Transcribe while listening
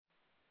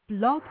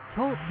Blog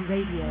Talk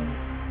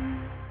Radio.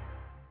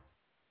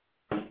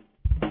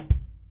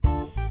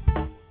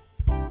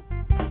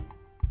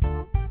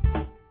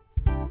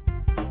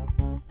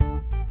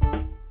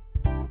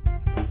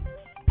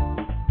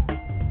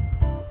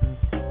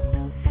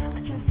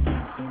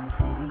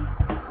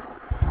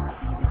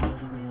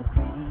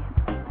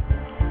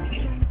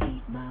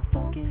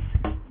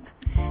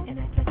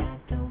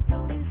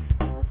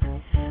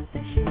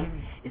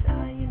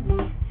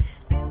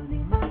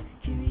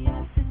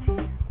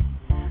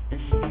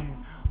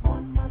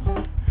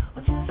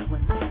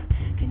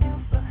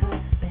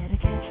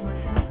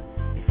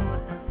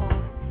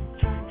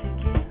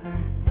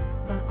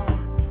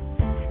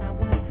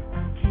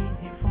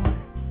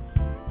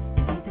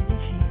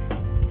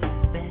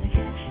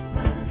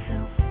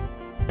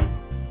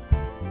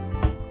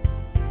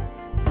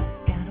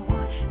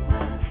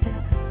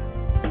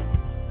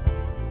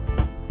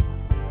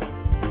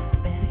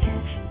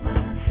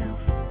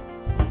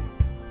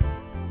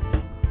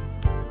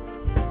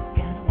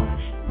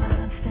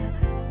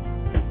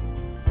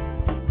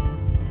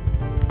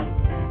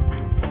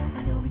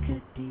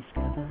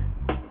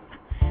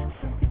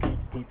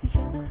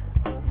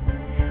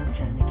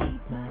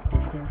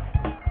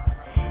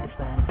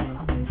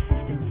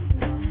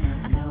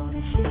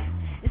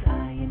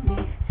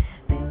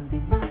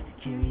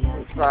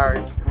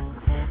 Sorry.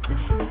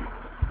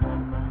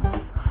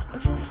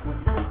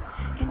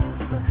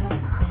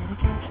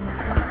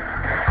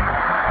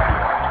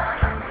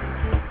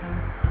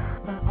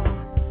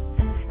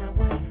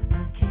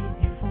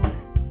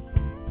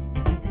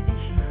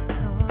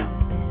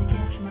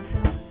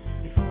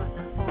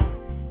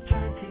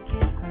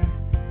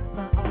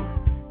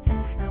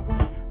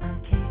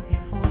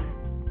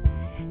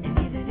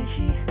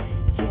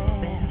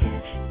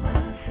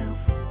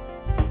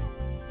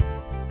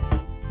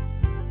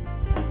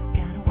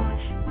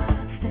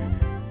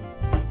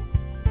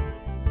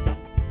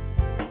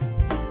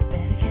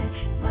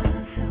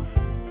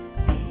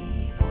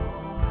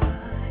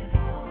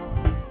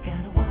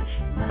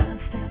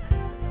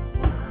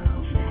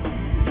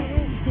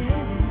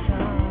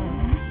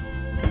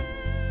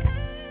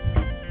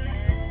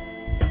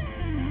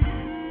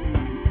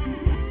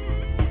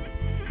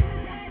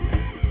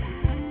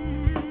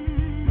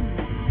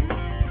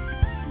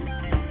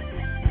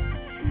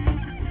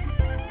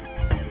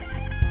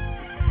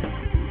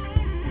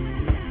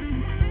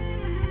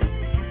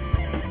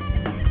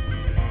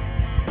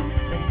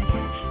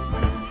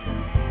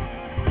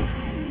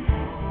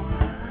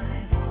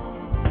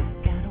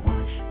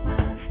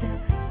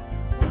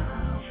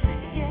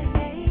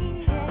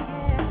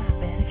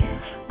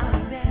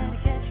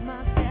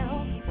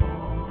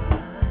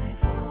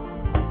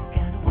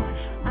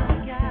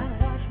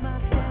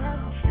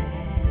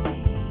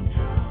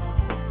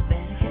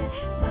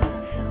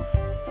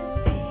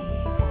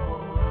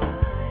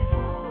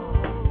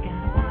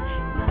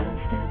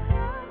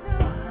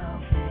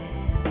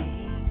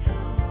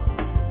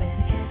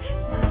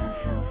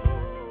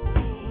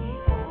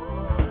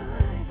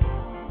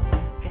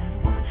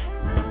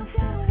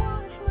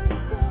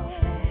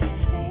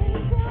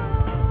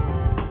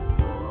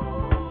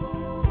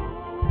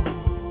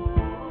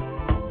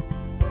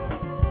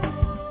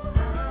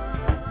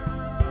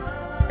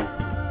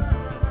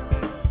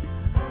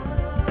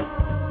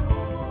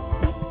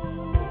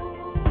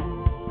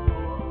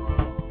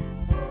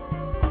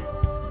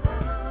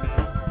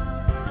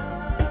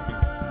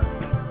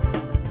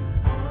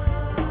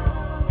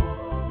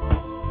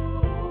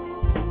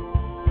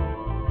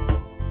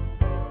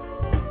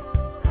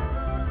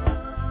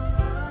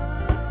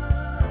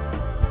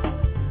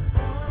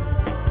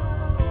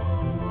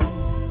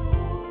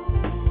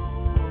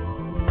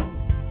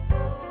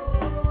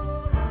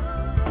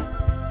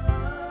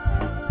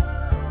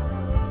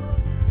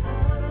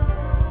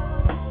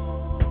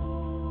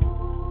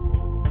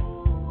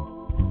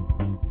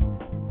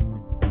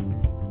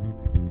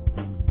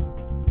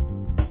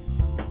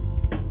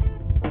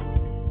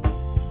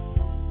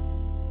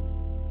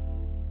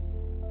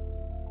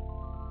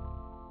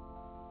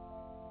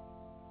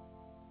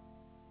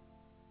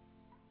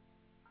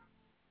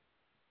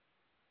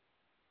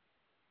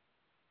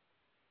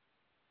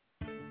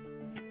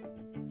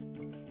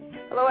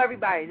 Hello,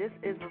 everybody. This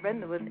is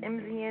Ravinda with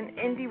MZN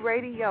Indie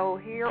Radio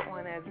here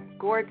on a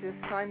gorgeous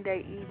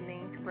Sunday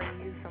evening to bring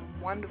you some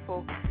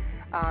wonderful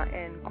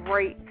and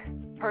great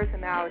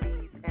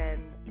personalities and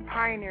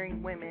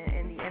pioneering women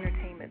in the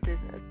entertainment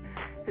business.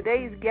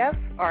 Today's guests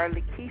are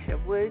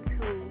Lakesha Woods,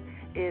 who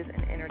is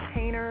an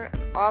entertainer,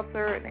 an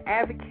author, an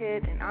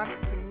advocate, an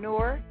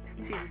entrepreneur.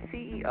 She's the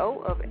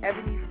CEO of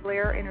Ebonie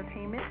Flare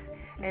Entertainment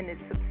and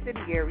its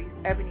subsidiaries,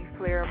 Ebonie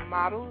Flare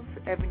Models,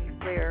 Ebonie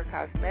Flare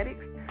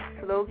Cosmetics,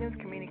 Slogans,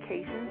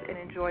 Communications, and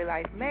Enjoy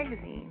Life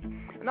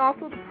magazine, and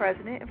also the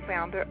president and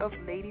founder of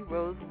Lady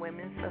Rose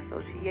Women's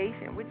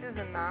Association, which is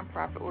a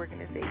nonprofit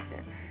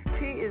organization.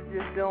 She is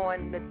just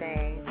doing the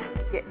thing,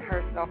 getting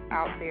herself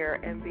out there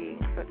and being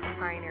such a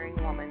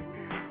pioneering woman.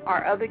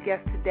 Our other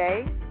guest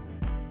today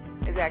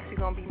is actually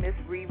going to be Miss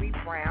Re-Re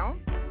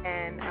Browne,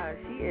 and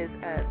she is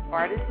an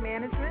artist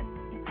management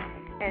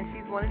and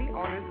she's one of the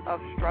owners of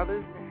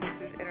Brothers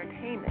Sisters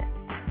Entertainment,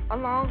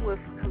 along with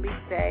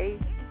Khaliq Bey,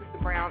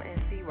 Sistah Browne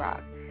and C.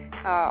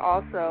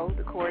 Also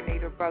the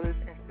coordinator of Brothers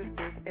and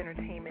Sisters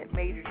Entertainment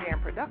Major Jam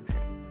Production.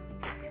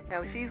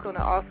 Now, she's going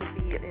to also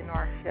be in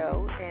our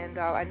show, and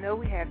I know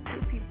we have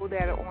two people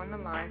that are on the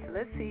line, so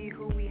let's see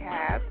who we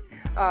have.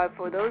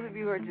 For those of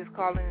you who are just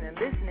calling and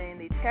listening,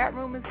 the chat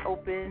room is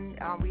open.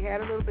 We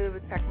had a little bit of a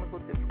technical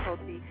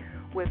difficulty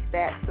with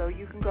that, so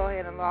you can go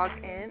ahead and log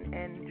in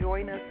and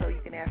join us so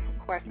you can ask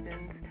some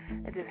questions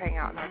and just hang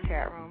out in our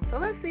chat room. So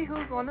let's see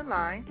who's on the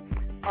line.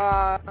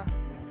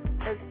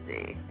 Let's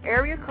see.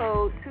 Area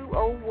code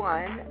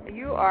 201.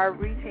 You are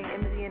reaching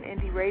MZN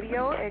Indie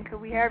Radio, and could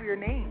we have your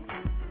name?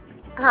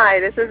 Hi,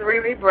 this is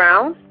Re-Re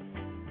Browne.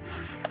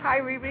 Hi,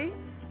 Re-Re.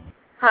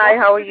 Hi,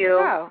 how are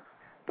you?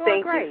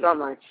 Thank you so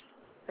much.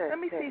 Let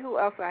me see who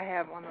else I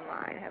have on the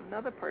line. I have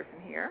another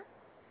person here.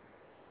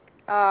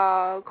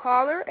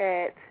 Caller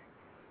at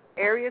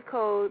area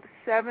code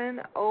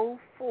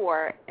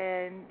 704,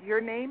 and your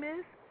name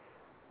is?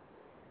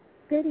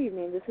 Good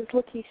evening. This is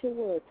Lakesha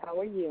Woods. How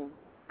are you?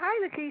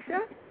 Hi, Lakesha.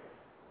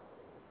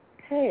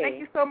 Hey. Thank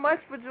you so much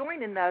for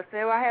joining us.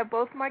 So I have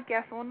both my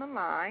guests on the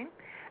line,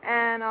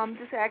 and I'm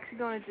just actually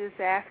going to just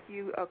ask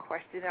you a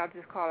question. I'll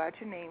just call out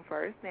your name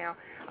first. Now,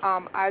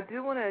 I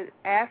do want to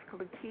ask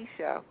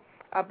Lakesha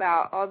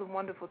about all the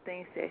wonderful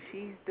things that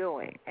she's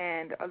doing.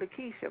 And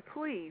Lakesha,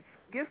 please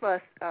give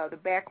us the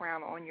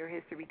background on your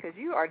history, because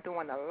you are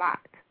doing a lot.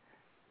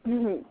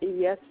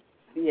 Yes,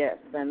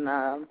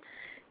 and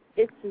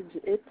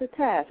it's a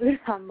task,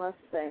 I must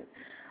say.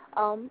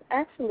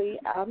 Actually,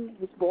 I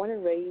was born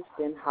and raised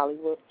in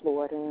Hollywood,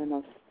 Florida, in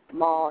a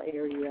small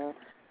area,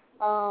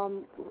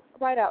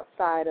 right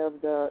outside of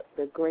the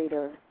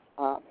greater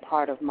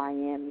part of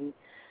Miami,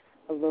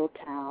 a little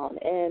town,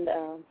 and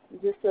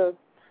just a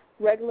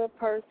regular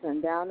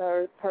person,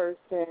 down-to-earth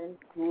person,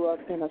 grew up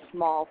in a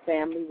small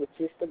family with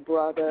just a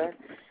brother,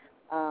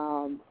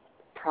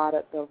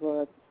 product of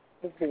a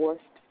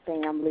divorced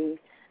family.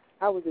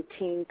 I was a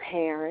teen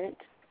parent,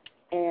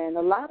 and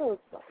a lot of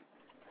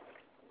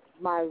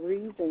my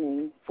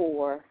reasoning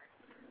for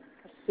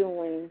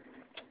pursuing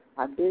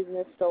my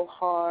business so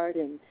hard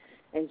and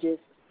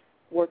just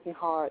working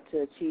hard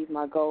to achieve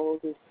my goals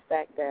is the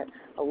fact that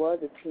I was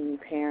a teen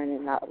parent,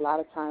 and a lot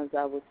of times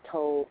I was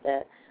told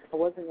that I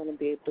wasn't going to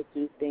be able to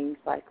do things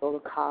like go to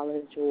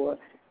college or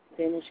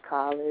finish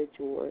college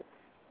or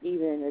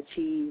even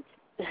achieve,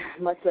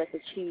 much less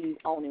achieve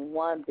owning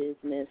one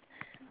business.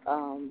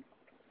 I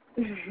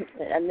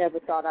never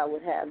thought I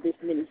would have this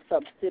many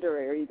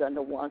subsidiaries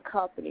under one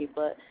company,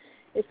 but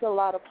it's a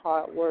lot of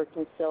hard work,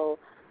 and so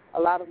a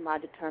lot of my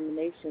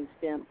determination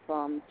stemmed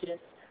from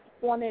just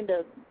wanting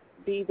to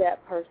be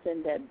that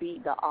person that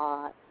beat the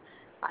odds.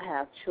 I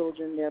have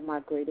children. They're my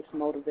greatest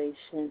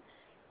motivation,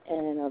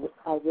 and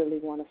I really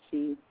want to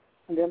see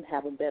them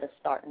have a better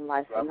start in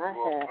life than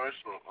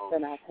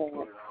I've had.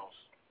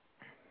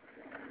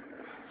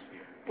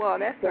 Well,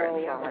 that's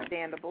certainly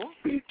understandable.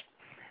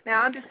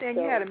 Now, I understand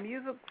you had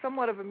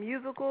somewhat of a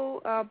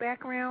musical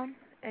background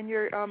in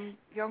your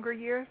younger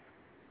years?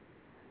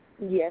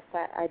 Yes,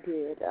 I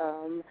did.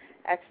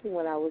 Actually,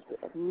 when I was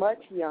much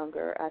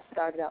younger, I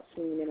started out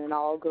singing in an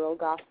all-girl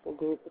gospel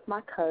group with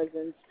my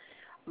cousins.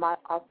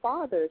 Our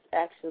fathers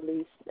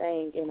actually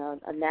sang in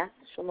a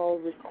national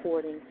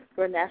recording.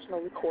 We're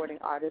national recording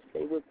artists.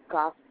 They were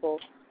gospel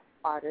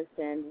artists,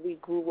 and we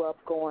grew up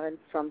going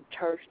from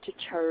church to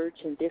church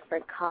and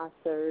different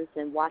concerts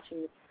and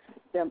watching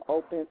them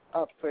open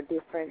up for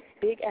different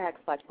big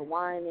acts like the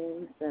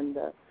Winans and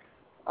the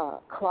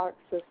Clark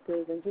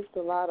sisters and just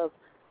a lot of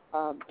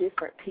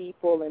different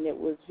people, and it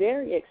was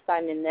very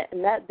exciting.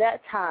 And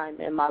that time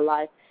in my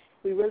life,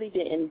 we really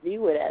didn't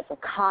view it as a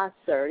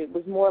concert. It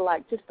was more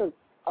like just a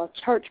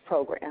church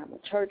program,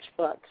 a church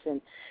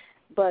function.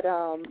 But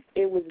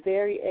it was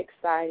very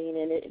exciting,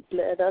 and it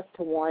led us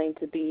to wanting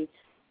to be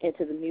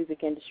into the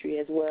music industry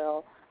as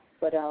well.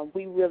 But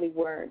we really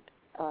weren't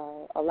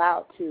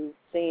allowed to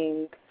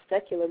sing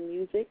secular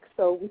music,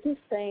 so we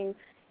just sang.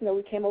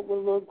 We came up with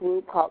a little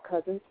group called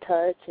Cousins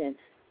Touch, and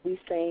we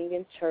sang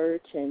in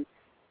church, and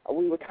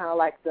we were kind of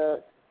like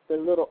the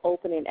little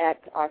opening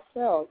act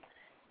ourselves.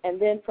 And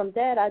then from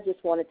that, I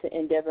just wanted to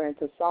endeavor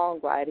into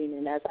songwriting,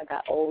 and as I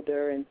got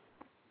older and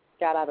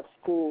got out of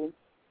school,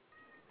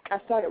 I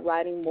started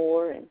writing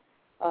more, and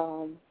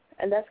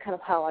that's kind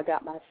of how I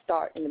got my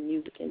start in the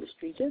music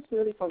industry, just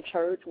really from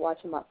church,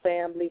 watching my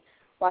family,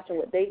 watching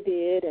what they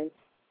did, and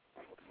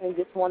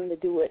just wanting to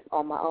do it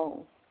on my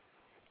own.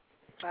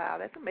 Wow,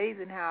 that's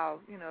amazing how,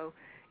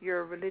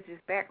 your religious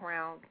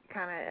background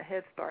kind of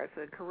head starts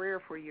a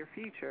career for your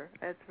future.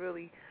 That's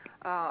really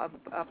a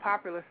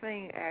popular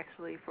thing,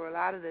 actually, for a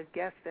lot of the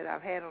guests that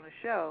I've had on the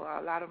show.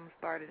 A lot of them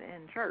started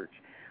in church,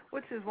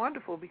 which is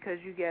wonderful because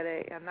you get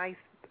a nice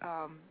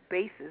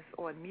basis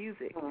on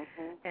music,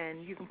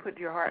 and you can put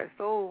your heart and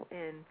soul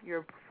in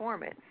your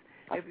performance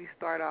if you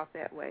start off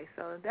that way.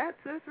 So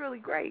that's really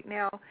great.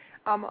 Now,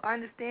 I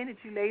understand that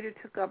you later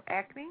took up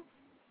acting.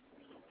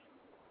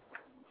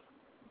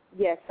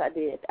 Yes, I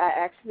did.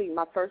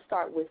 My first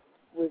start was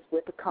was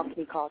with a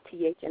company called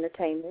TH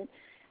Entertainment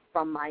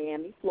from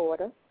Miami,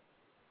 Florida.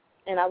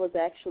 And I was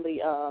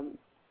actually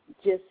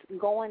just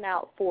going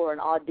out for an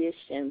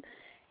audition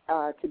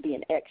to be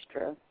an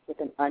extra with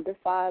an under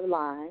 5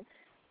 line,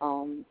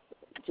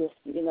 just,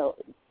 you know,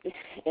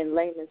 in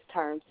layman's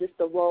terms, just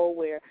a role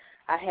where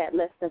I had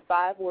less than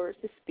 5 words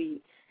to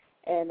speak.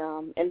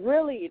 And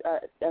really, I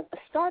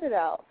started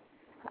out,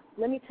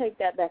 let me take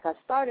that back. I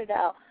started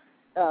out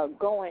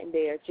going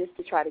there just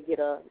to try to get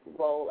a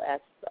role as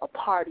a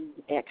party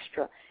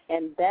extra.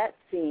 And that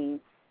scene,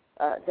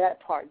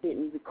 that part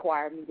didn't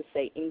require me to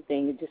say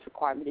anything. It just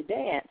required me to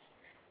dance.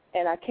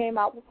 And I came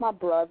out with my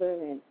brother,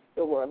 and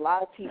there were a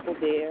lot of people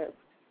there.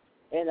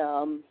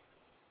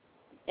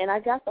 And I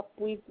got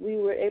we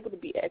were able to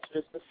be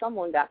extras, but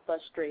someone got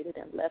frustrated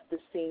and left the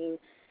scene,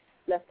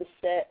 left the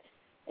set,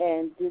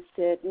 and just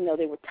said, you know,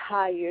 they were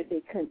tired,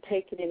 they couldn't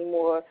take it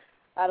anymore.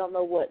 I don't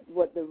know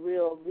what the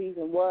real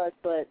reason was,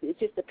 but it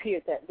just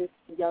appeared that this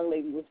young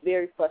lady was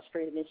very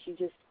frustrated, and she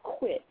just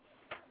quit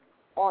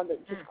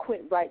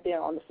quit right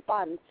there on the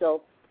spot. And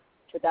so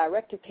the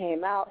director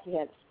came out. He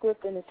had a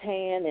script in his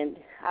hand, and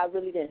I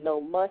really didn't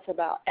know much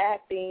about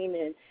acting,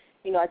 and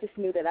you know, I just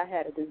knew that I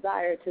had a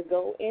desire to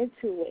go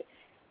into it.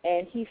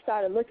 And he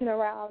started looking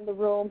around the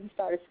room. He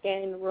started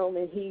scanning the room,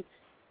 and he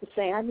was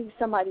saying, I need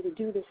somebody to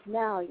do this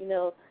now, you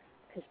know,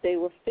 because they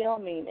were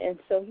filming. And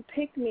so he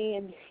picked me,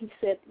 and he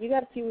said, you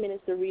got a few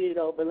minutes to read it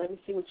over. Let me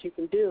see what you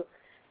can do.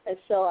 And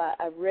so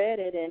I read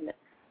it, and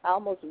I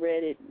almost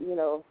read it, you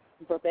know,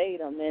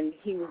 verbatim, and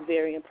he was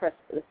very impressed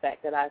with the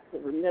fact that I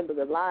could remember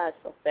the lines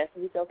so fast.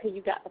 And he said, okay,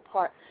 you got the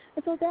part.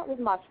 And so that was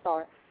my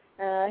start.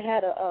 I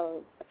had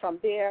from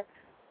there,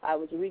 I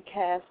was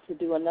recast to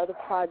do another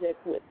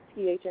project with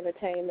TH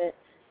Entertainment,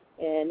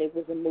 and it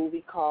was a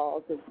movie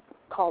called The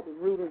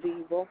Root of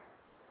Evil.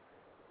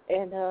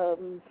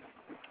 And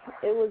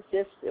it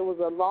was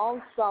a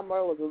long summer.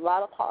 It was a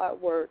lot of hard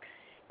work,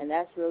 and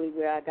that's really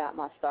where I got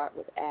my start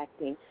with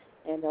acting.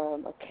 And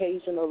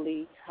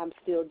occasionally I'm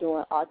still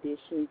doing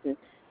auditions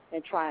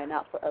and trying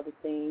out for other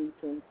things.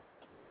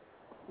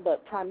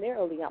 But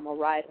primarily I'm a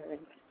writer, and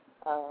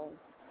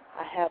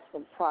I have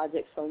some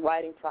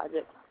writing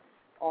projects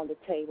on the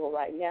table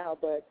right now,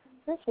 but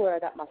that's where I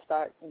got my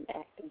start in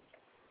acting.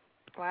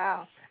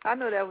 Wow. I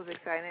know that was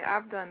exciting.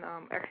 I've done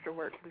extra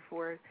work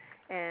before,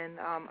 and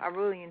I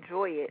really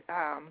enjoy it.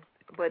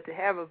 But to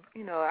have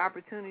an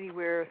opportunity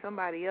where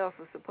somebody else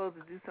is supposed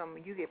to do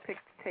something, you get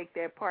picked to take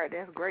that part,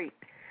 that's great.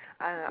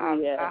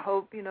 I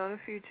hope, in the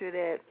future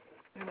that,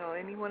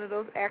 any one of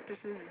those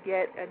actresses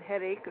get a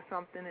headache or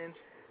something, and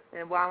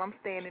while I'm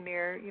standing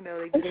there,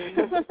 they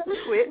just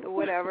quit or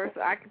whatever,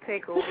 so I can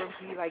take over and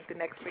be like the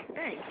next big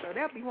thing. So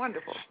that'd be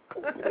wonderful.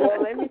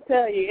 Well, let me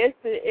tell you,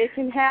 it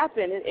can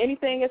happen.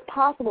 Anything is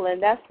possible,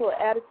 and that's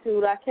what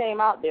attitude I came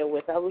out there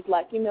with. I was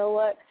like, you know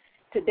what?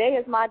 Today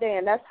is my day,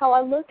 and that's how I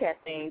look at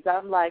things.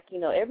 I'm like,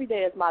 every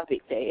day is my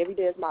big day. Every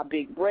day is my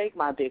big break,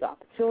 my big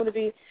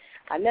opportunity.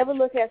 I never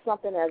look at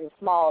something as a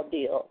small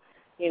deal,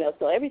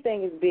 so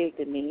everything is big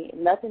to me.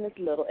 Nothing is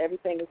little.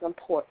 Everything is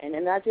important,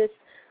 and I just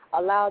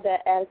allow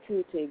that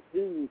attitude to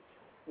exude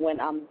when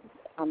I'm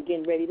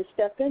getting ready to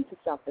step into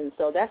something.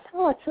 So that's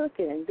how I took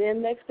it. And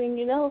then next thing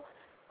you know,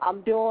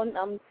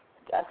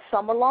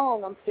 summer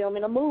long, I'm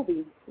filming a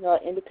movie,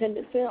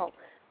 independent film.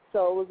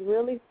 So it was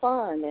really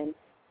fun, and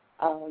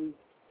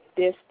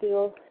it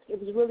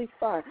was really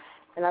fun.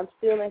 And I'm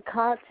still in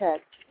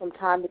contact from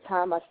time to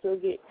time. I still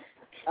get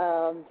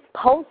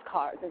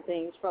postcards and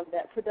things from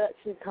that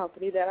production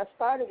company that I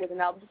started with,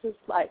 and I was just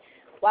like,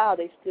 wow,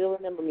 they still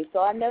remember me. So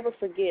I never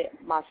forget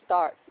my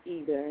starts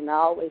either, and I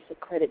always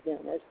accredit them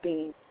as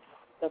being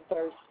the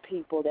first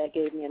people that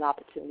gave me an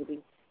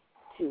opportunity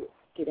to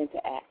get into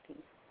acting.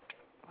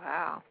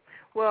 Wow.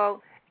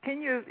 Well,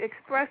 can you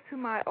express to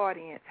my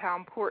audience how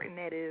important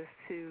that is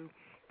to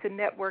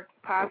network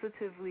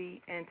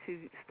positively and to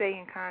stay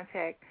in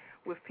contact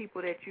with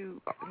people that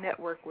you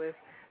network with,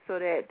 so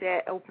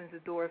that opens the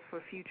doors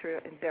for future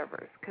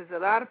endeavors? Because a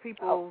lot of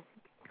people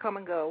come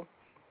and go.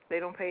 They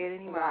don't pay it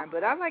any mind.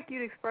 But I'd like you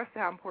to express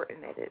how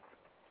important that is.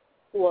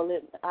 Well,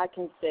 I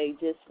can say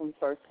just from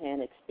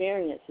firsthand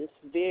experience, it's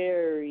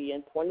very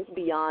important. It's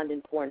beyond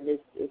important.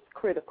 It's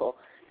critical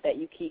that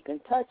you keep in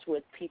touch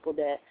with people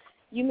that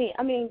you meet.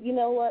 I mean, you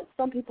know what?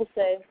 Some people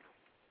say,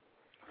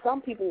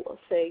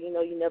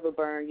 you never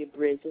burn your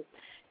bridges.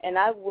 And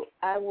I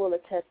will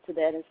attest to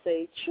that and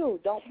say, true,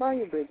 don't burn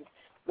your bridges.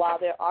 While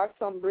there are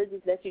some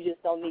bridges that you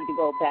just don't need to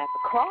go back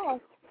across,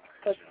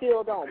 but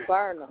still don't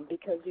burn them,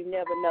 because you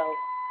never know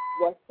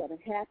what's going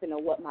to happen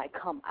or what might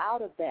come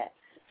out of that.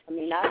 I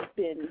mean, I've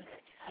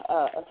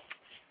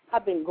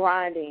been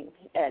grinding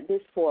at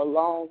this for a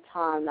long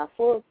time now,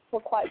 for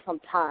quite some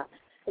time,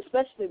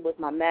 especially with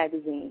my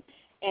magazine.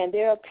 And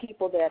there are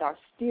people that are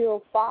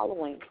still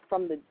following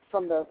from the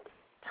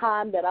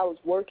time that I was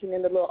working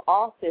in the little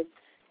office,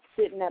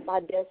 sitting at my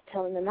desk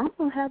telling them, I'm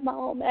going to have my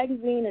own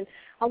magazine, and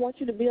I want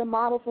you to be a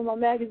model for my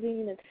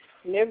magazine.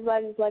 And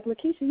everybody's like,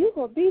 Lakesha, you're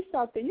going to be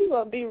something. You're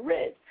going to be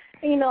rich.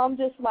 And, I'm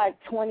just like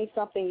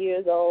 20-something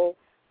years old,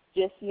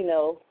 just,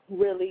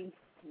 really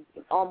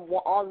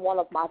on one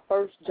of my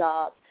first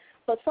jobs.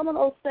 But some of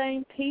those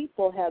same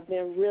people have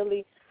been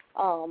really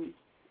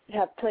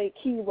have played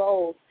key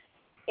roles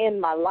in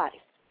my life,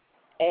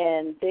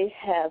 and they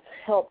have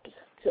helped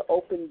to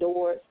open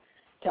doors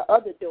to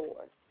other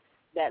doors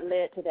that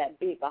led to that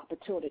big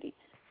opportunity.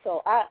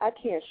 So I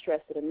can't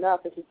stress it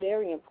enough. It's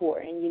very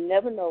important. You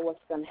never know what's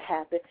going to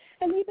happen.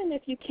 And even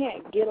if you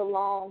can't get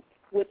along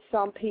with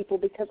some people,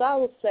 because I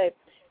would say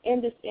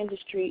in this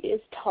industry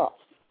it's tough,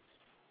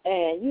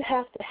 and you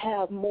have to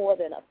have more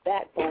than a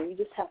backbone. You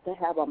just have to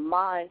have a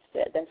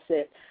mindset that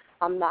says,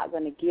 I'm not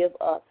going to give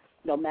up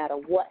no matter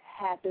what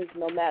happens,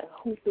 no matter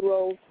who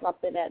throws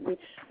something at me,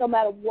 no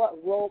matter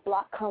what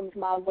roadblock comes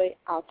my way,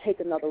 I'll take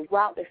another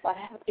route. If I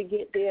have to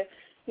get there,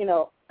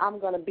 I'm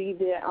going to be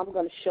there. I'm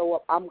going to show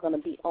up. I'm going to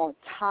be on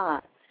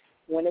time.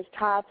 When it's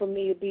time for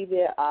me to be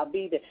there, I'll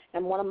be there.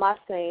 And one of my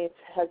sayings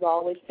has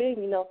always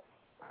been,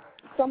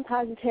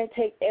 sometimes you can't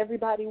take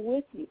everybody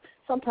with you.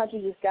 Sometimes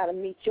you just got to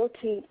meet your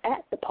team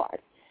at the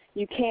party.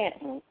 You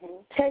can't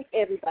take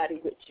everybody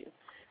with you.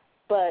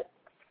 But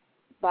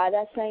by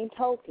that same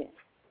token,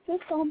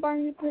 just don't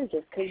burn your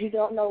bridges, because you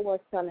don't know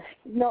what's gonna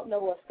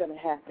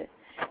happen.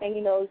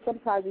 And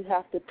sometimes you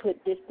have to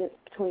put distance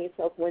between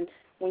yourself. When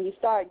you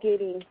start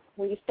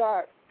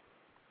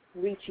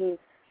reaching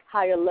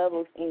higher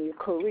levels in your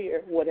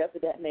career, whatever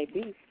that may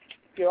be,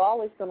 you're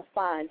always going to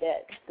find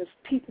that the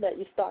people that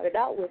you started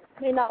out with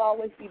may not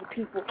always be the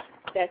people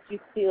that you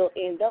still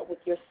end up with.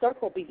 Your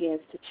circle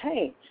begins to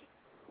change.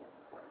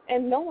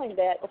 And knowing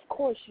that, of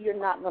course, you're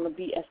not going to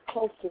be as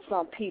close to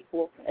some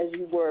people as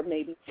you were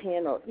maybe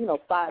 10 or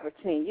 5 or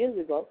 10 years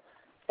ago.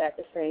 At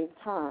the same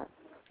time,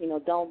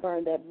 don't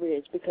burn that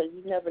bridge, because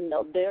you never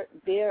know.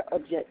 Their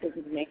objectives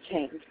may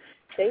change.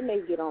 They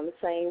may get on the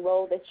same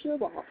road that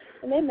you're on,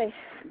 and they may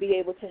be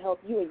able to help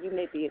you, and you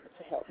may be able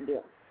to help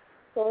them.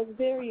 So it's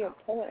very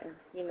important,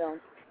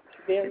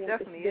 very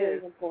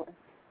important.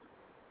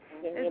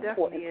 Very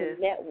important to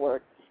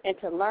network and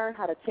to learn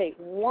how to take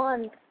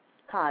one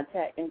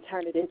contact and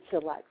turn it into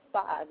like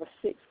 5 or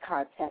 6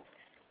 contacts.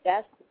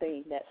 That's the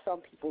thing that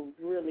some people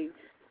really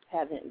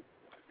haven't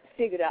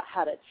figured out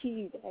how to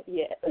achieve that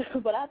yet.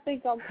 But I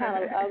think I've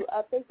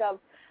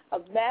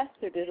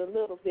mastered it a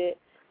little bit.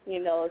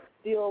 It's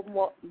still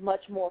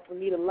much more for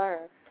me to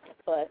learn,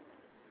 but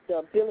the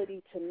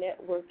ability to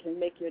network and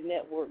make your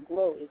network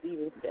grow is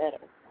even better.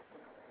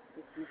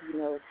 It's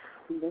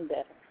even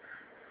better.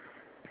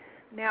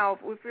 Now,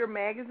 with your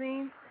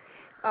magazine,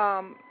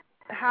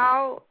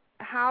 how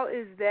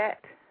is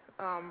that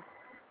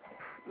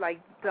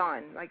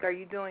done? Like, are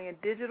you doing a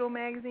digital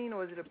magazine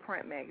or is it a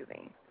print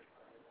magazine?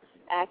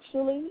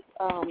 Actually,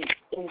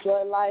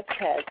 Enjoy Life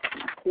has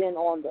been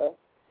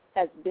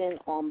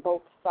on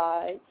both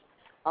sides.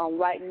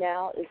 Right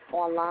now, it's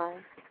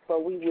online,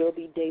 but we will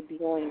be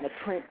debuting the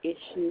print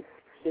issue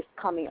this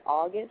coming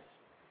August,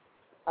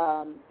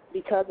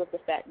 because of the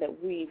fact that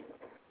we've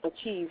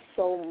achieved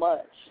so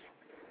much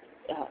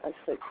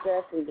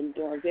success. We've been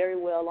doing very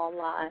well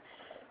online.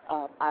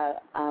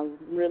 I'm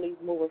really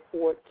moving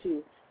forward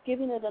to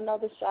giving it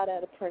another shot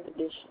at a print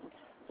edition.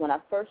 When I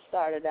first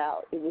started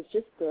out, it was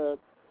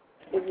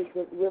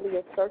really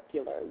a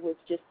circular. It was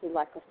just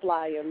like a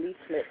flyer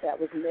leaflet that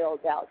was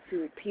mailed out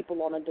to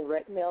people on a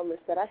direct mail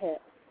list that I had.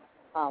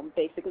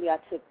 Basically, I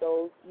took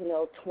those,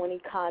 20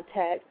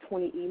 contacts,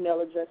 20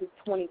 email addresses,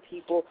 20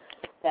 people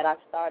that I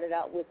started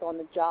out with on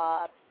the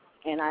job,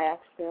 and I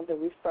asked them to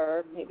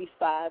refer maybe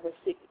 5 or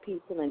 6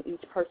 people, and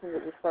each person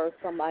would refer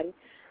somebody.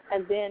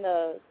 And then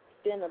a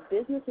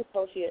business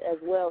associate as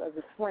well as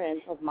a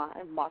friend of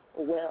mine, Martha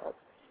Wells,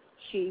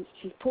 she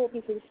pulled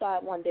me to the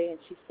side one day and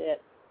she said,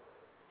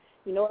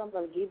 you know what, I'm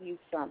going to give you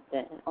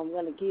something. I'm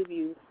going to give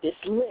you this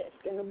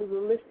list, and it was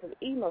a list of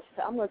emails.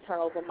 I'm going to turn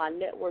over my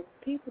network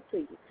of people to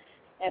you.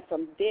 And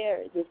from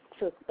there, it just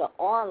took the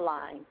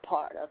online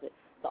part of it.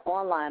 The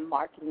online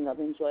marketing of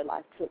Enjoy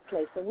Life took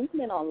place. And we've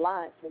been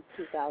online since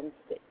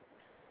 2006.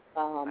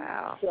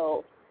 Wow.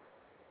 So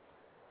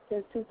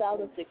since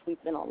 2006,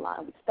 we've been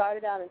online. We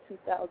started out in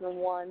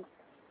 2001,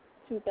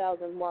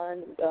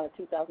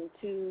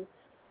 2002,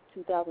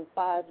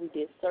 2005, we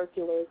did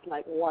circulars,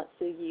 like once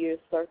a year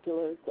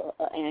circulars,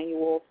 an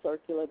annual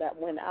circular that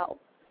went out.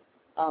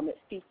 It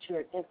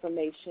featured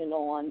information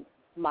on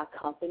my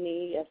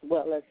company as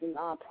well as the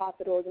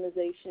nonprofit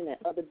organization and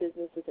other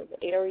businesses in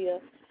the area.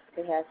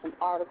 It had some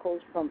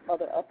articles from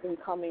other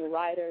up-and-coming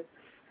writers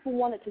who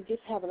wanted to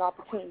just have an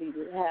opportunity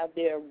to have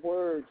their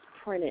words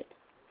printed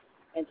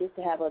and just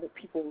to have other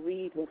people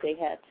read what they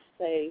had to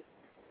say.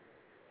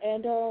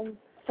 And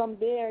from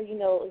there,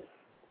 it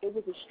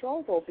was a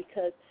struggle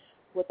because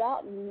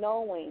without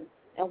knowing,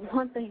 and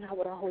one thing I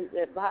would always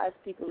advise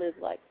people is,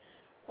 like,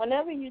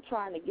 whenever you're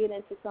trying to get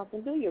into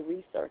something, do your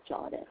research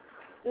on it.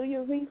 Do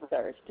your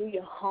research. Do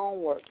your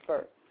homework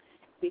first.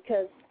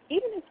 Because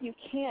even if you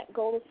can't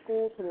go to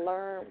school to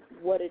learn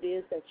what it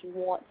is that you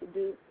want to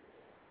do,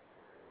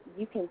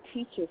 you can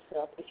teach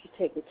yourself if you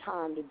take the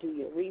time to do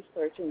your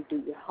research and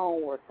do your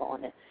homework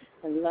on it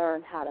and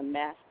learn how to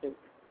master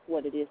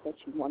what it is that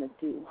you want to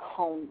do,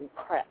 hone your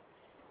craft.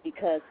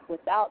 because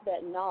without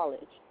that knowledge,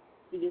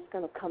 you're just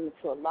going to come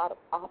into a lot of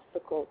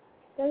obstacles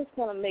that is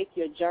going to make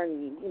your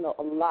journey,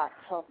 a lot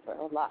tougher,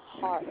 a lot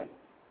harder.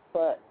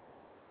 But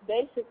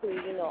basically,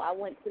 I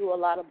went through a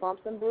lot of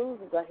bumps and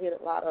bruises. I hit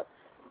a lot of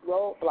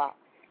roadblocks,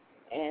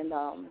 and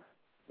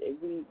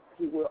we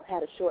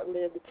had a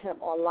short-lived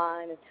attempt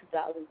online in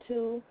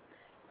 2002.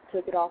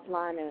 Took it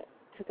offline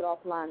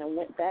and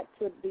went back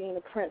to being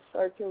a print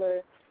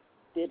circular.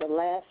 Did the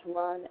last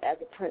run as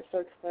a print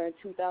circular in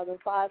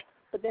 2005.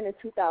 But then in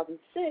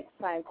 2006,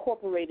 I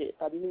incorporated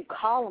a new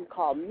column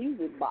called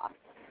Music Box.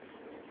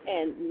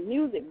 And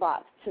Music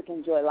Box took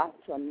Enjoy Life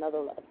to another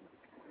level.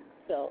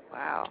 So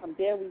wow. From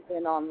there, we've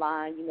been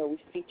online. We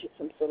featured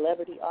some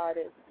celebrity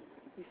artists.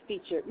 We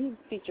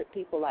featured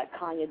people like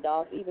Kanye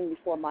Doss, even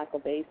before Michael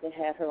Basin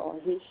had her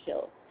on his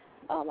show.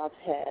 I've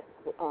had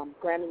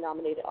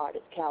Grammy-nominated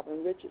artist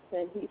Calvin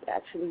Richardson. He's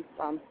actually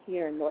from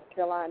here in North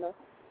Carolina.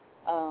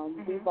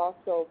 We've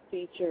also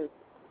featured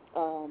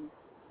Jerome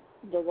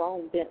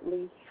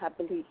Bentley. I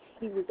believe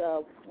he was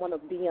one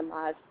of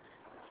BMI's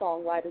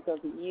Songwriters of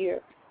the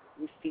Year.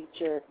 We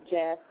featured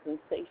jazz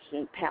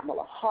sensation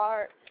Pamela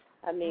Hart.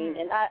 And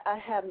I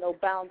have no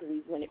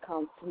boundaries when it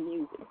comes to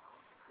music.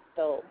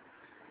 So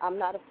I'm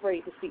not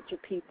afraid to feature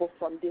people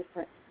from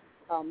different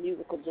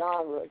musical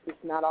genres. It's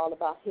not all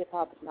about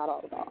hip-hop. It's not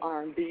all about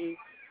R&B.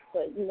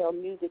 But,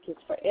 music is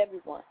for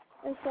everyone.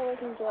 And so is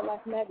Enjoy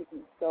Life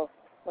magazine. So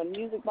when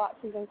Music Box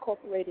was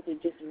incorporated,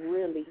 it just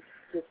really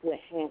just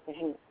went hand to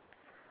hand.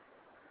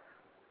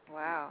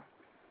 Wow.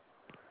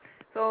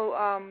 So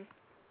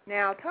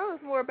now tell us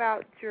more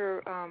about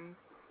your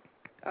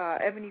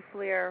Ebonie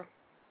Flare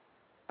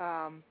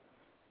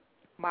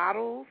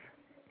models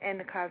and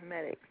the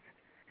cosmetics.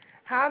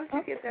 How did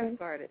you get that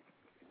started?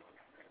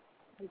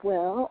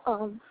 Well,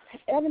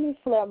 Ebonie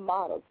Flare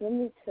Models. Let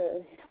me tell you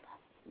about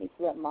Ebonie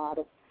Flare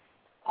Models.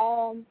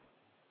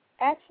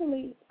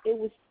 Actually, it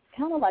was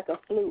kind of like a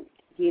fluke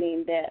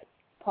getting that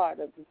part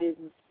of the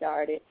business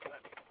started.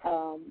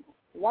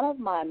 One of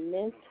my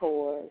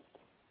mentors,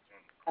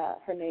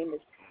 her name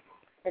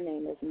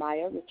is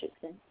Maya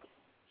Richardson.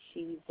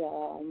 She's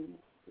the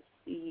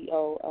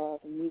CEO of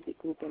Music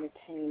Group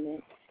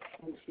Entertainment,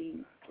 and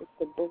it's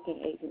the booking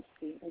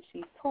agency, and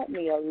she's taught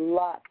me a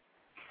lot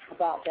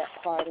about that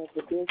part of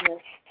the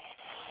business.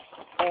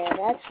 And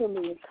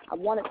actually, I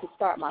wanted to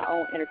start my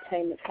own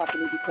entertainment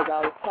company because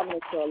I was coming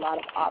into a lot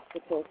of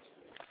obstacles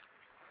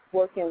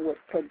working with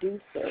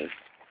producers,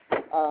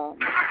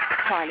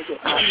 trying to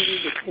get my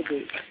music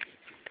produced.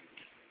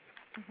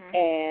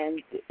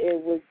 And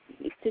it was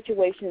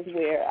situations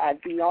where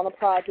I'd be on a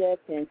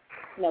project and,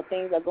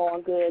 things are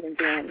going good, and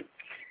then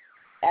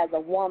as a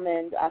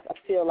woman, I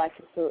feel like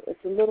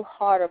it's a little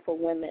harder for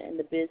women in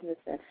the business,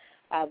 and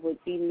I would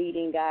be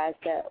meeting guys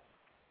that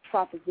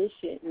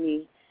propositioned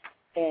me,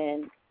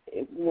 and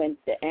when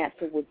the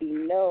answer would be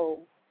no,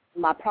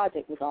 my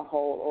project was on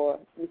hold, or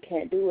we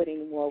can't do it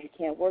anymore, we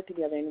can't work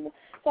together anymore.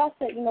 So I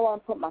said, I'm going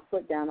to put my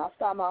foot down. I'll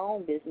start my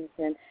own business,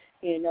 and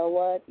you know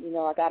what?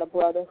 I got a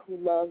brother who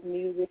loves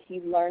music.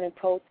 He's learning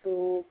Pro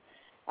Tools.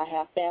 I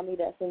have family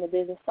that's in the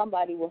business.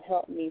 Somebody will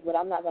help me, but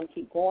I'm not going to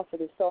keep going for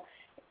this. So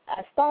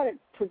I started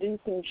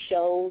producing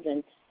shows,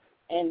 and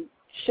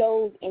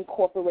shows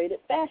incorporated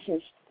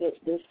fashion.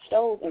 The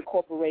shows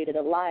incorporated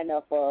a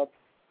lineup of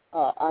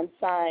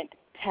unsigned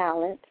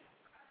talent,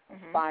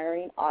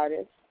 aspiring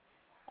artists,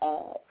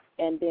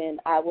 and then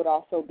I would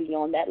also be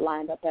on that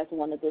lineup as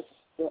one of the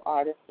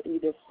artists,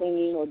 either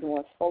singing or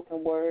doing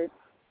spoken word.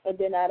 And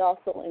then I'd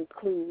also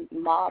include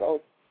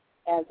models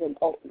as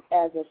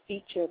a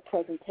feature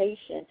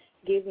presentation,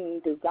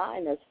 giving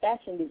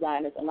fashion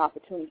designers, an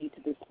opportunity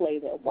to display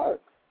their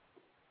work,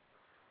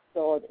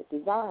 so the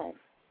design.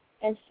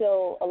 And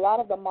so a lot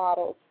of the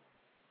models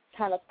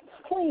kind of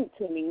cling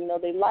to me.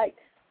 They liked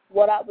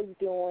what I was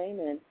doing,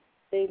 and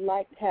they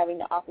liked having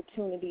the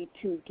opportunity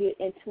to get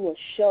into a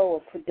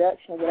show or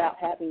production without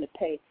having to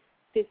pay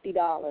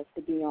 $50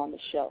 to be on the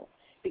show,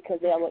 because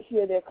they would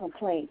hear their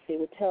complaints. They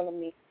were telling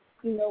me,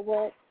 you know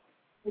what,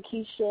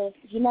 Lakesha,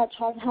 you're not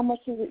charging, how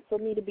much is it for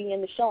me to be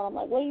in the show? I'm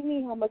like, what do you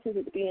mean, how much is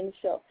it to be in the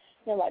show?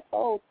 They're like,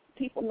 oh,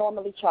 people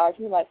normally charge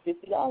me like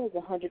 $50,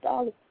 $100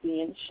 to be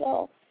in the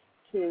show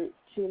to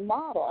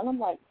model. And I'm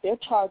like, they're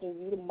charging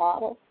you to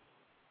model?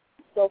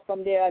 So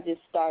from there I just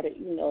started,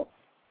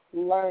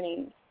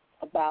 learning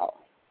about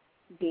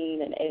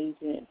being an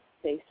agent,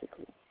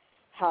 basically,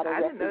 how to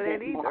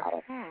represent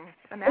models.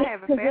 And I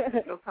have a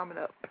fashion show coming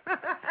up.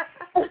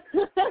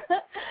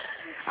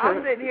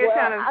 I'm sitting here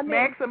trying to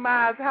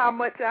maximize how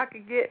much I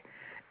could get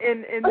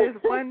in this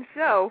one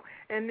show,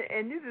 and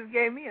you just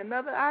gave me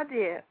another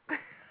idea.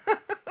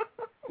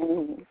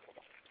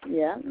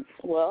 Yeah,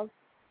 well,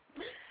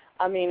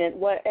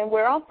 and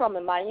where I'm from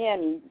in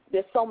Miami,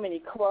 there's so many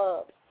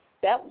clubs.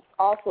 That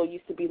also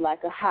used to be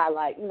like a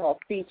highlight, a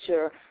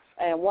feature.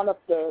 And one of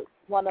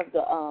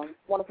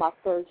my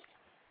first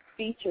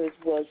features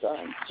was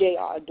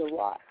J.R.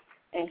 Durant,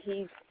 and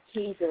he's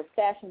a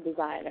fashion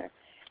designer.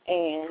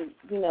 And,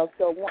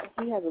 so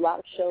he has a lot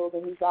of shows,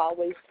 and he's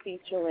always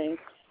featuring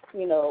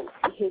you know,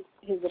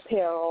 his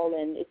apparel,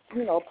 and it's,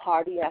 you know,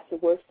 party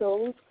afterwards. So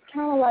it was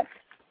kind of like,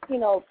 you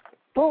know,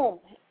 boom,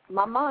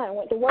 my mind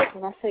went to work,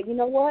 and I said, you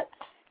know what?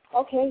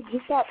 Okay,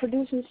 you start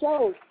producing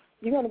shows.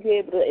 You're going to be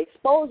able to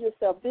expose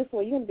yourself this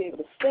way. You're going to be able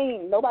to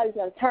sing. Nobody's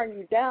going to turn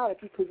you down if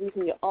you're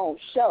producing your own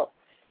show.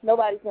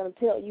 Nobody's going to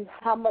tell you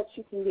how much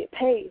you can get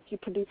paid if you're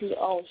producing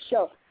your own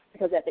show.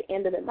 Because at the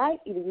end of the night,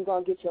 either you're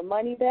going to get your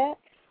money back,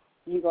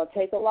 you're going to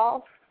take a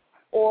loss,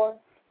 or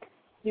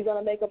you're going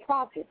to make a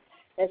profit.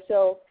 And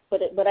so,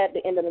 but at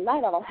the end of the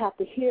night, I don't have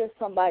to hear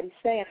somebody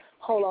saying,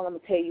 hold on, I'm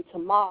going to pay you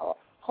tomorrow.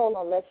 Hold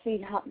on, let's see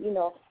how, you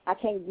know, I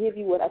can't give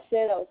you what I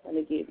said I was going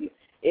to give you.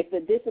 If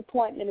the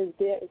disappointment is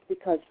there, it's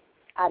because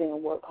I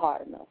didn't work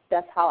hard enough.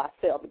 That's how I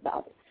felt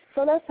about it.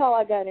 So that's how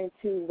I got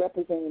into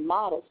representing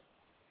models.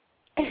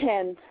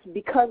 And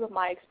because of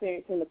my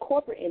experience in the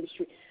corporate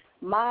industry,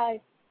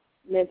 my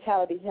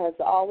mentality has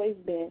always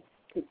been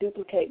to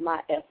duplicate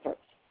my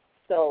efforts.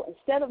 So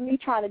instead of me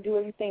trying to do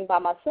everything by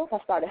myself, I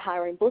started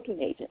hiring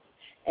booking agents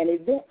and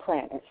event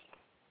planners.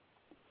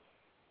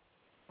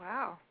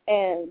 Wow.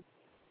 And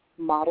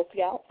model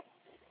scouts.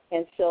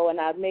 And so, and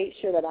I made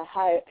sure that I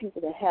hired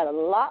people that had a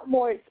lot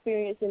more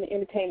experience in the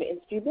entertainment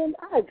industry than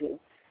I do.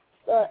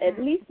 At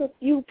least a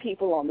few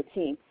people on the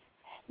team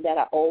that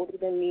are older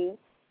than me,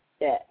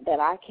 that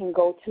I can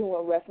go to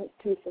and reference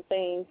to for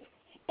things.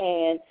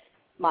 And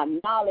my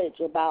knowledge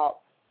about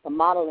the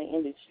modeling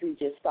industry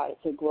just started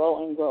to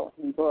grow and grow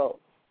and grow.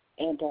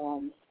 And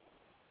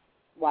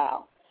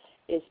wow,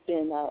 it's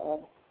been a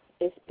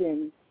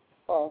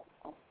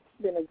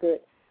good.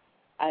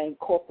 I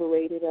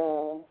incorporated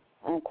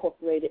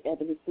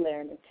Ebonie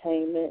Flare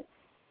Entertainment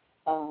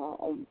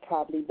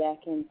probably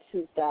back in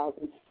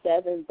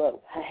 2007,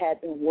 but I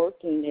had been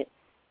working it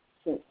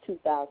since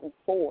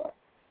 2004.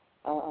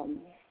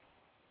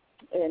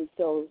 And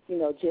so, you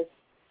know, just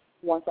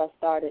once I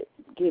started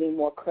getting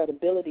more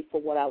credibility for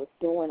what I was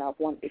doing, I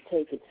wanted to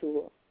take it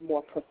to a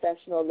more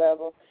professional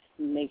level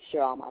and make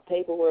sure all my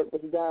paperwork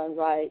was done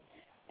right.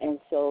 And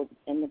so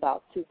in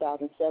about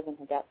 2007,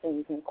 I got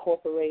things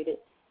incorporated.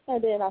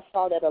 And then I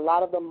saw that a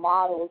lot of the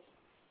models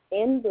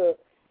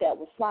that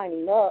were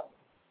signing up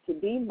to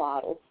be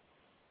models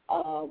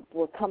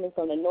were coming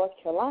from the North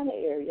Carolina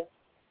area.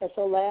 And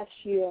so last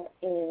year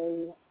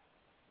in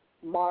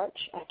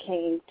March, I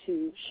came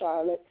to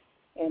Charlotte,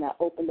 and I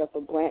opened up a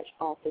branch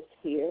office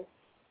here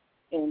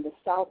in the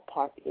South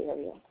Park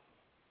area.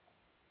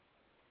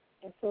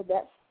 And so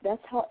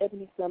that's how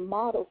Ebonie Flare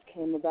Models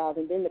came about.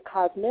 And then the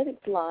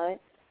cosmetics line,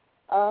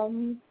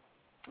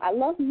 I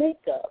love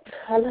makeup.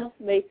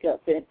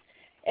 And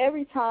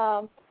every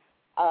time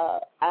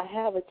I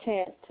have a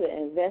chance to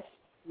invest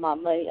my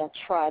money, I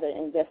try to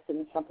invest it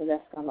in something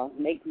that's going to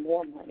make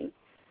more money.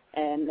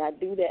 And I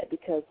do that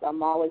because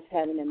I'm always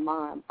having in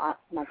mind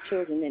my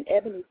children. And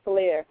Ebonie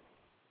Flare,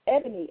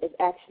 Ebonie is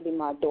actually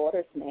my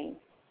daughter's name,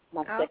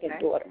 my second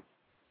daughter.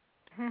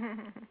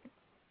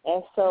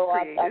 And so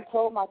I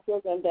told my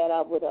children that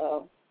I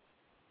was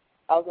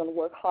going to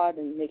work hard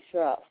and make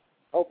sure I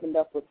opened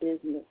up a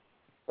business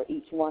for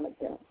each one of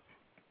them.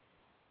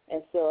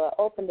 And so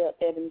I opened up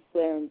Ebonie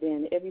Flare, and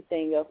then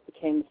everything else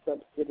became a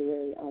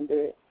subsidiary under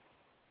it.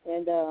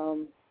 And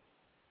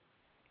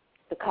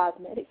the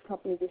cosmetics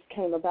company just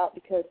came about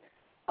because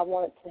I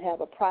wanted to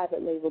have a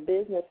private label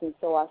business, and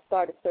so I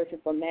started searching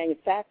for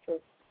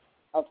manufacturers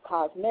of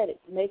cosmetics,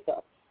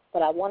 makeup.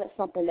 But I wanted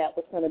something that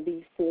was going to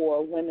be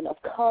for women of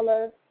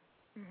color.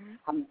 Mm-hmm.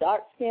 I'm a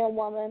dark-skinned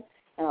woman,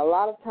 and a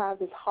lot of times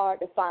it's hard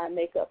to find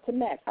makeup to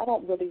match. I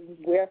don't really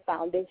wear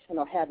foundation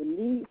or have a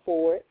need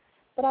for it,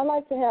 but I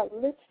like to have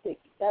lipstick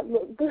that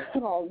look good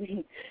on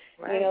me.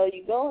 Right. You know,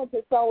 you go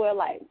into somewhere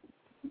like,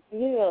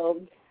 you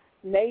know,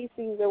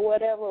 Macy's or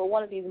whatever, or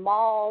one of these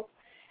malls,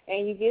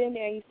 and you get in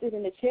there and you sit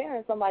in the chair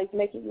and somebody's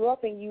making you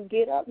up and you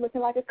get up looking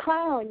like a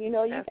clown, you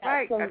know. That's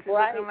right. That's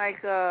looking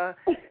like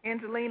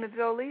Angelina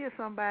Jolie or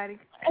somebody.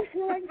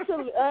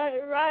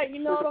 Right, you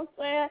know what I'm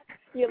saying?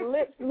 Your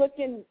lips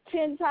looking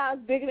 10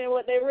 times bigger than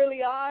what they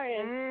really are,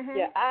 and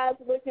your eyes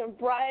looking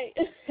bright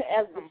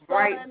as the sun.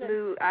 Bright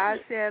blue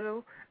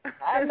eyeshadow.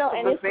 I know,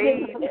 and it's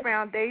beige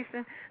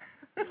foundation.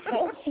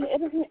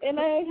 It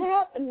ain't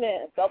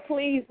happening. So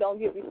please don't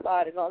get me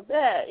started on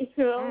that, you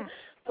know.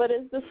 But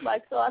it's just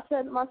like, so I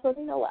said to myself,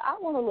 you know what, I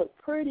want to look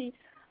pretty.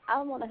 I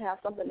want to have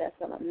something that's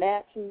going to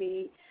match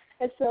me.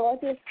 And so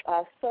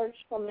I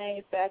searched for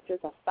manufacturers.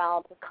 I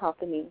found a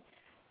company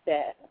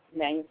that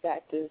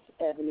manufactures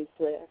Ebonie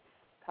Flare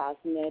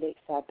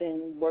Cosmetics. I've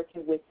been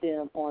working with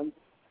them on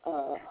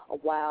a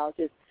while,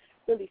 just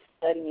really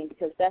studying,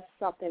 because that's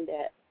something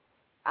that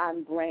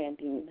I'm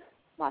branding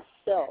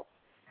myself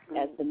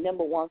as the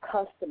number one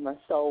customer.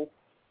 So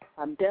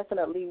I'm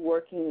definitely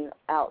working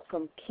out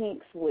some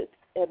kinks with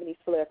Ebonie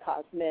Flare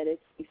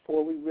Cosmetics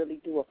before we really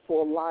do a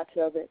full launch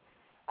of it.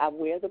 I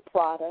wear the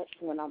product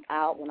when I'm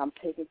out, when I'm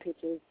taking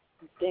pictures,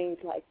 things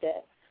like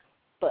that.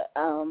 But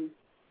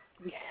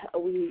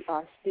we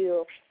are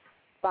still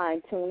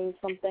fine-tuning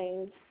some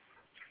things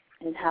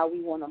and how we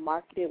want to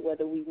market it,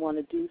 whether we want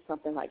to do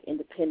something like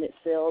independent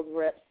sales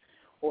reps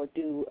or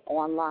do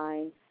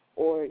online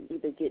or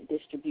either get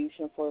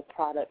distribution for a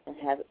product and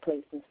have it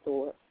placed in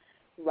store.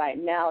 Right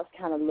now, it's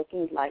kind of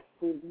looking like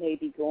we may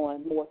be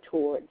going more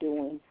toward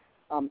doing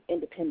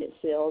independent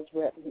sales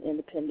reps and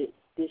independent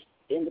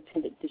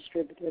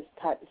distributors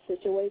type of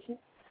situation.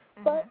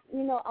 But,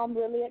 you know, I'm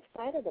really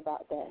excited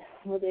about that.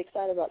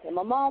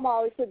 My mom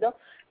always said,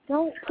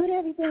 don't put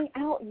everything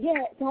out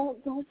yet.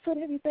 Don't put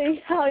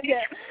everything out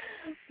yet.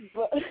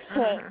 But,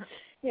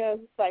 you know,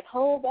 it's like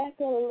hold back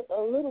a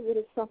little bit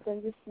of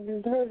something. Just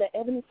heard that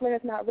Ebonie Flare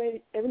is not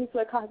ready. Ebonie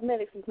Flare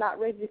Cosmetics is not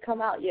ready to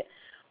come out yet.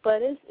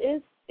 But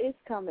it's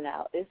coming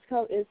out. It's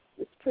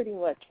pretty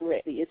much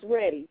ready. It's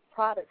ready.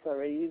 Products are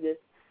ready. You're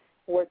just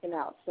working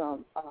out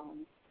some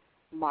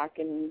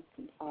marketing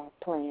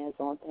plans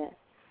on that.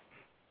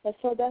 And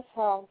so that's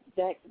how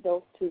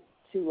those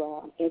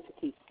two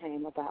entities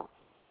came about.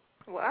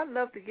 Well, I'd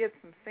love to get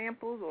some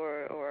samples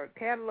or a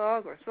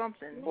catalog or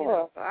something, Sure. you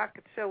know, so I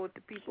could show it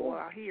to people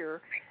out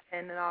here,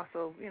 and then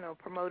also, you know,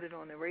 promote it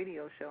on the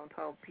radio show and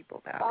tell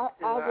people about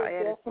it. I'll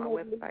add it to my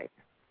website.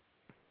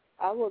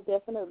 I will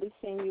definitely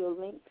send you a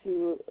link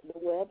to the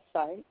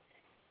website,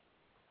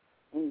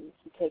 and you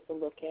can take a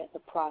look at the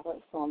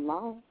products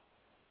online.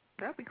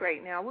 That'd be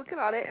great. Now, we'll get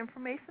all that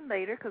information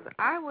later because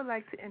I would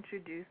like to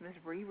introduce Ms.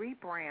 Re-Re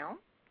Browne.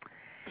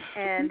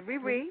 And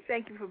Re-Re,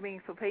 thank you for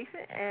being so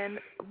patient. And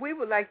we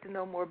would like to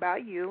know more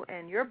about you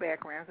and your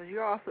background because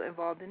you're also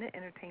involved in the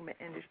entertainment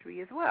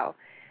industry as well.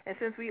 And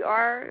since we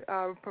are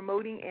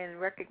promoting and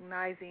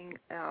recognizing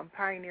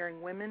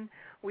pioneering women,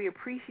 we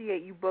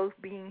appreciate you both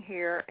being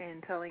here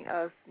and telling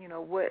us, you know,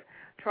 what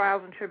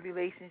trials and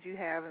tribulations you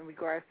have in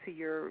regards to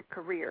your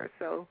career.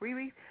 So,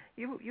 Re-Re,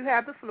 you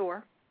have the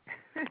floor.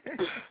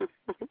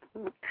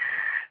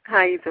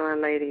 How you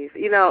doing, ladies?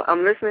 You know,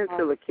 I'm listening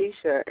to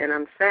Lakesha, and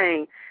I'm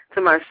saying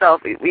to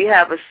myself, we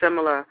have a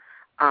similar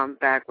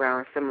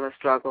background, similar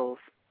struggles,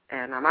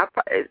 and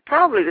it's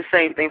probably the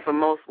same thing for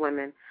most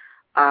women,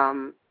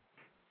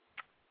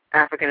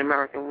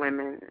 African-American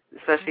women,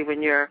 especially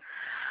when you're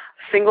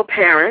single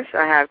parents.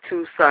 I have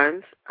 2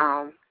 sons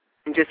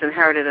and just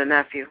inherited a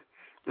nephew.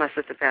 My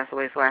sister passed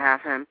away, so I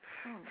have him.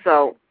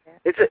 So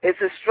it's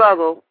a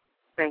struggle.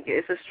 Thank you.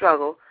 It's a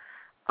struggle.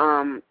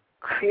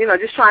 You know,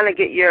 just trying to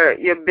get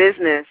your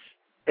business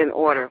in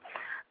order.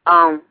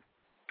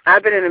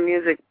 I've been in the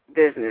music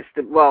business.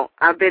 Well,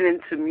 I've been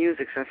into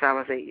music since I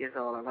was 8 years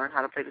old. I learned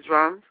how to play the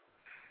drums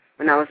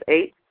when I was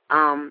 8.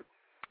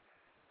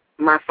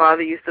 My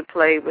father used to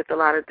play with a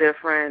lot of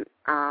different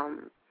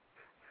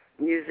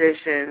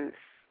musicians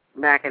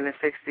back in the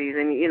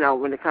 60s. And, you know,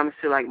 when it comes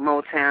to, like,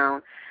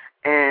 Motown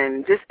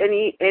and just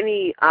any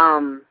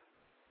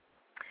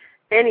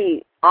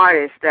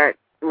artist that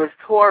was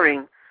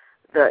touring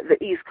the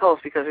East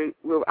Coast, because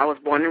I was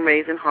born and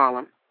raised in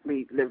Harlem.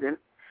 We lived in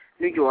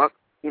New York,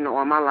 you know,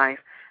 all my life.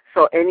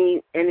 So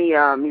any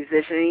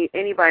musician,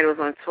 anybody that was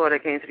on tour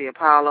that came to the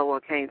Apollo or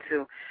came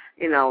to,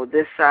 you know,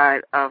 this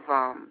side of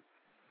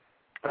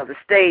the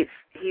States,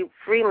 he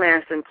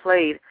freelanced and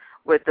played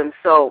with them.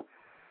 So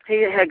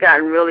he had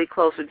gotten really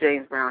close with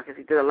James Brown because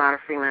he did a lot of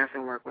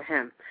freelancing work with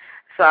him.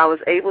 So I was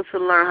able to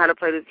learn how to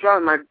play the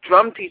drum. My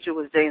drum teacher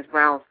was James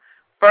Brown's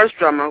first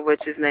drummer,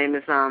 which his name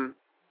is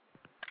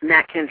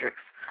Nat Kendricks.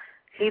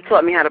 He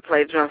taught me how to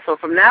play drums. So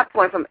from that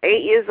point, from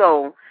 8 years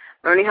old,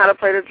 learning how to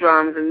play the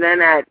drums, and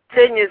then at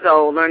 10 years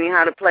old, learning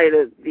how to play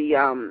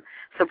the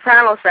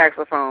soprano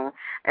saxophone,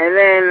 and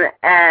then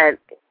at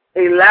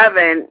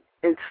 11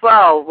 and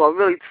 12, well,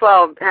 really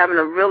 12, having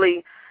a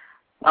really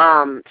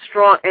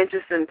strong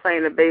interest in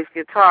playing the bass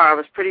guitar. I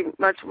was pretty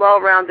much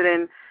well-rounded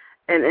in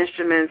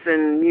instruments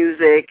and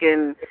music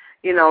and,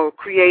 you know,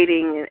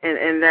 creating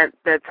and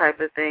that type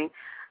of thing.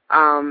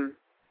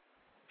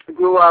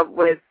 Grew up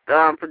with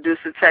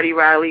producer Teddy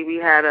Riley. We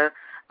had a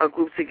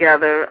group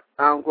together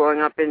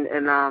growing up in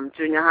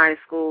junior high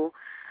school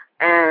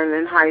and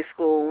in high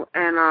school.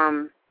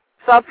 And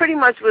so I pretty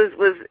much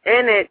was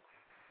in it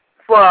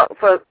for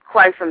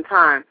quite some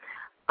time.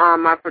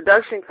 My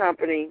production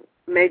company,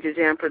 Major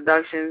Jam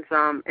Productions,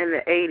 in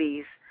the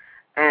 80s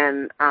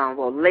and,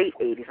 late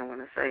 80s, I'm going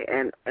to say,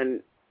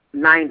 and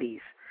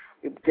 90s.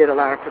 We did a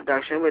lot of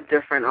production with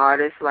different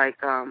artists like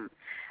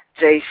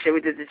J-Shin.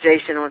 We did the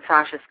J-Shin on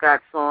Latocha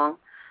Scott song.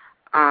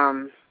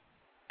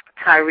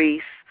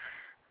 Tyrese.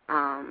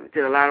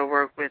 Did a lot of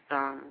work with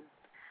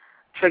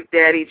Trick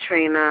Daddy,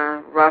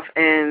 Trina, Ruff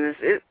Endz.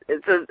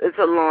 It's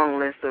a long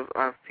list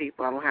of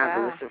people. I don't have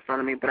the list in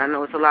front of me, but I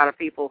know it's a lot of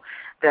people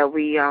that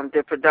we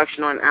did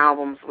production on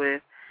albums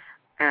with.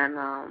 And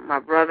my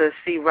brother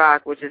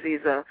C-Rock,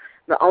 he's the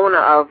owner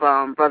of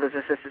Brothers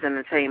Sisters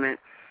Entertainment,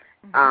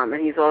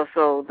 and he's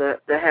also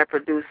the head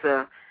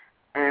producer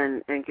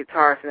and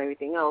guitarist and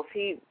everything else.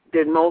 He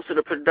did most of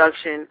the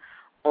production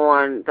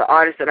on the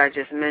artists that I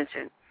just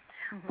mentioned.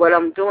 What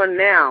I'm doing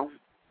now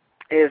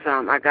is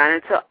I got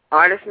into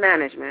artist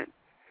management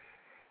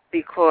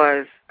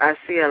because I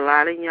see a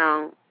lot of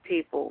young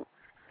people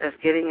that's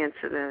getting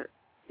into the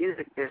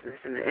music business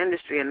and the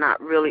industry and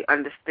not really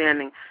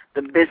understanding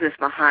the business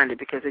behind it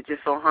because they're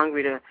just so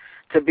hungry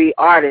to be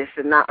artists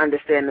and not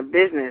understand the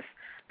business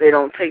they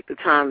don't take the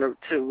time to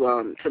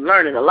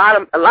learn it. A lot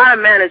of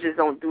managers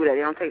don't do that.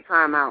 They don't take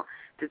time out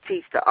to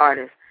teach the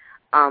artist.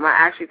 I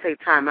actually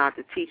take time out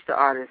to teach the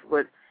artist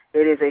what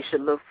it is they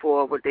should look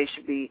for, what they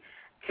should be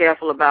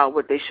careful about,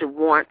 what they should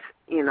want,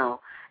 you know,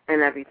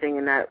 and everything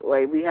in that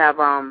way. We have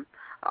an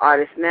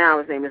artist now.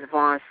 His name is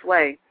Vaughn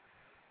Sway,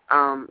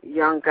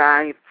 young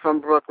guy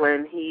from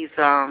Brooklyn. He's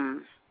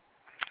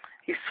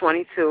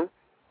 22,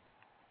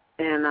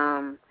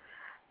 and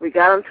we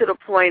got him to the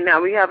point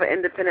now. We have an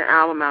independent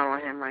album out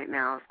on him right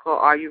now. It's called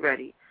Are You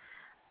Ready?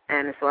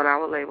 And it's on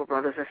our label,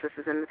 Brothers and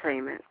Sisters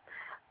Entertainment.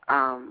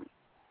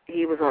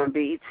 He was on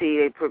BET.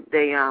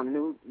 They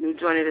new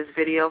jointed his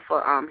video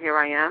for Here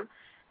I Am.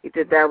 He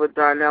did that with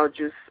Darnell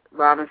Juice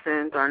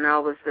Robinson.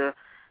 Darnell was the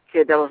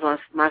kid that was on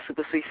My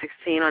Super Sweet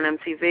 16 on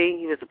MTV.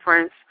 He was the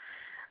Prince.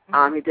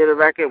 He did a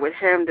record with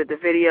him, did the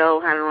video,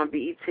 had it on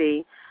BET.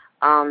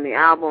 The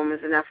album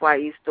is in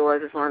FYE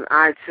stores. It's on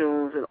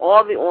iTunes and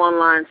all the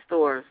online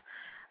stores.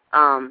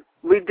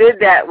 We did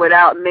that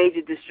without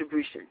major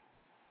distribution.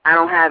 I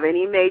don't have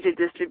any major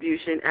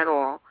distribution at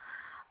all.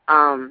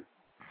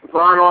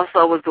 Vaughn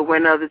also was the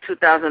winner of the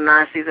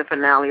 2009 season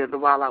finale of the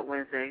Wild Out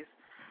Wednesdays.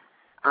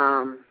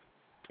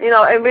 You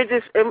know, and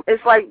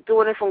it's like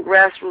doing it from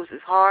grassroots.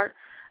 It's hard.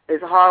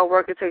 It's hard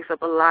work. It takes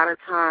up a lot of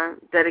time,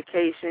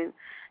 dedication,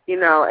 you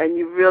know, and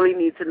you really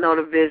need to know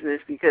the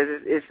business because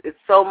it's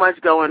so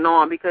much going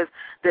on because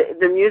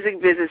the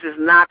music business is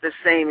not the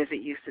same as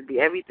it used to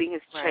be. Everything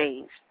has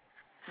changed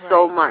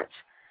so much.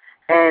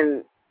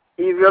 And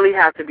you really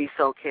have to be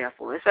so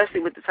careful, especially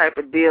with the type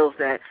of deals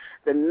that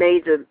the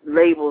major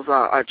labels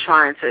are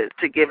trying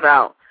to give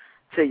out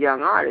to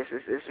young artists.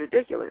 It's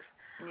ridiculous.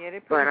 Yeah,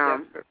 they're pretty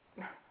desperate.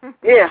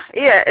 Yeah,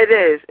 it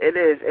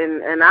is.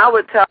 And I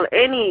would tell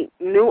any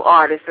new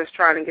artist that's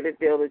trying to get a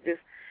deal to just,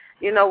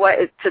 you know what,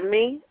 to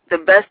me, the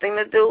best thing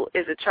to do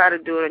is to try to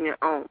do it on your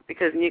own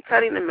because you're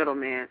cutting the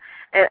middleman.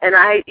 And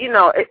I, you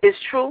know, it's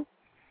true.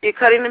 You're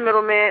cutting the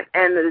middleman,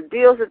 and the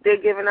deals that they're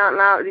giving out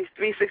now, these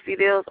 360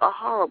 deals, are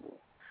horrible.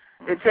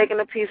 They're taking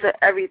a piece of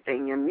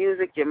everything, your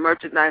music, your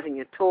merchandising,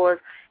 your tours,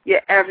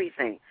 your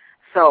everything.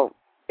 So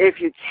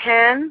if you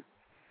can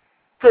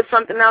put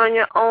something out on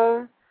your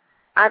own,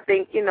 I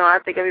think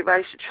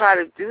everybody should try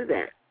to do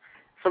that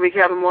so we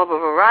can have more of a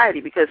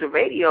variety because the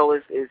radio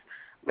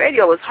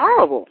is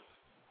horrible.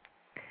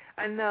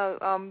 I know.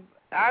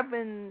 I've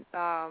been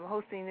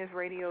hosting this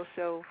radio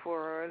show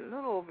for a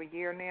little over a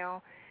year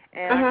now,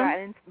 and I got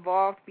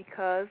involved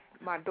because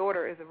my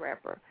daughter is a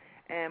rapper,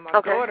 and my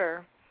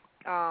daughter,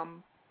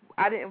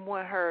 I didn't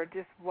want her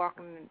just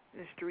walking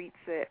the streets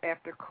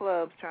after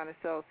clubs trying to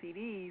sell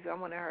CDs. I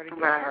wanted her to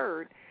get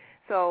heard.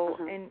 So,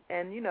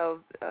 and you know,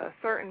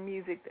 certain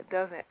music that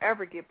doesn't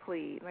ever get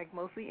played, like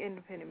mostly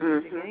independent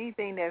music,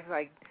 anything that's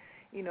like,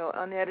 you know,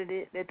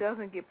 unedited, that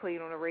doesn't get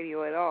played on the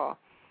radio at all.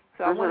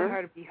 So I wanted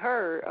her to be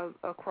heard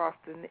across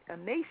a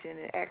nation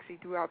and actually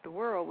throughout the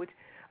world, which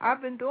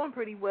I've been doing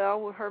pretty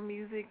well with her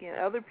music and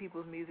other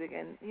people's music.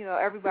 And, you know,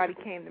 everybody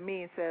came to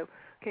me and said,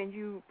 can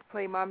you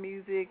play my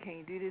music? Can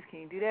you do this?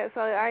 Can you do that?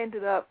 So I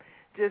ended up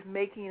just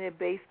making it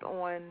based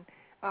on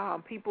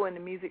people in the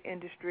music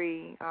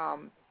industry,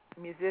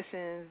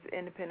 musicians,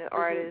 independent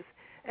artists.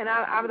 And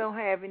I don't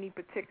have any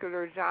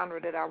particular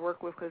genre that I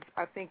work with because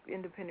I think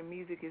independent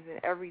music is in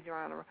every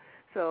genre.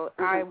 So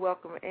I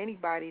welcome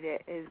anybody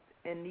that is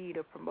in need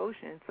of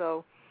promotion.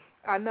 So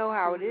I know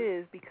how it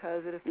is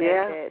because of the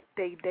fact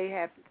that they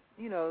have,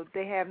 you know,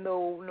 they have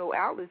no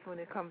outlets when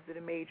it comes to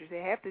the majors. They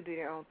have to do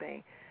their own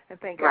thing. And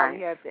thank God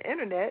we have the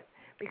Internet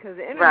because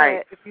the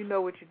Internet, if you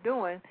know what you're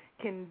doing,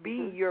 can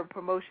be your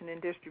promotion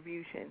and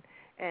distribution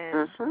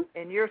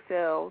and your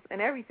sales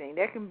and everything.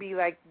 That can be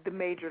like the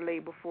major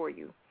label for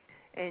you.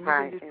 And you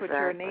can just put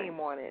your name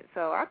on it.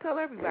 So I tell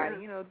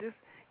everybody, you know, just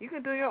you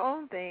can do your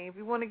own thing. If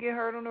you want to get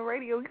heard on the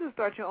radio, you can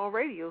start your own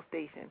radio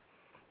station.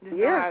 Just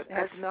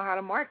have to know how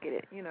to market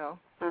it, you know.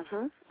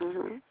 So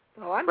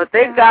but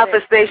thank God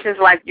for stations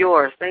like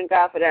yours. Thank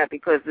God for that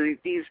because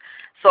these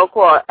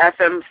so-called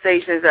FM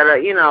stations that are,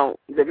 you know,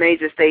 the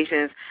major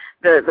stations,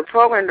 the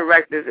program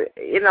directors,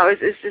 you know,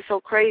 it's just so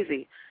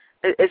crazy.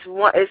 It's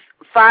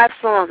 5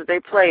 songs that they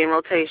play in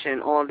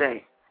rotation all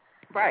day.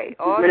 Right.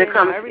 All when it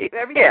comes, every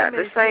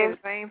the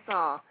same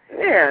song.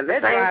 Yeah, the same song.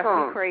 That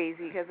drives me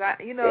crazy because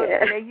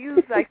they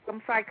use like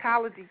some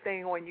psychology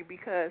thing on you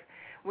because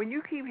when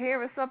you keep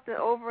hearing something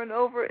over and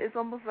over, it's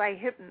almost like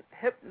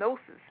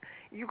hypnosis.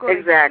 You're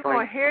going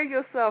to hear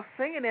yourself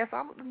singing that.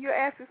 So you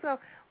ask yourself,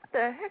 what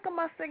the heck am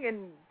I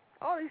singing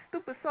all these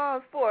stupid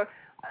songs for?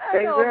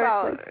 I know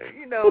about,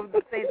 you know,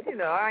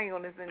 I ain't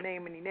going to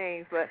name any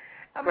names, but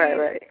I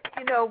mean,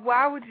 you know,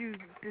 why would you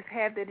just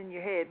have that in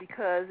your head?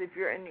 Because if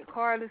you're in your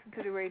car, listen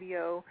to the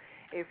radio.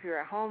 If you're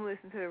at home,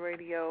 listen to the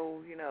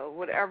radio. You know,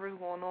 whatever's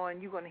going on,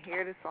 you're going to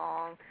hear the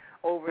song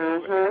over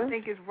and over. And I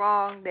think it's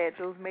wrong that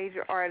those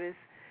major artists,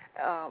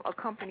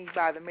 accompanied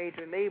by the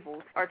major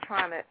labels, are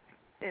trying to,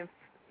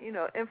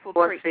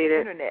 infiltrate the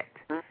Internet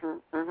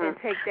and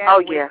take that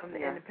away from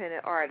the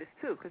independent artists,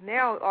 too. Because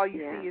now all you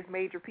see is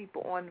major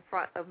people on the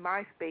front of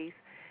MySpace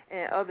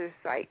and other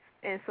sites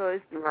And so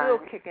it's still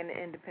kicking the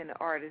independent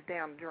artists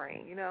down the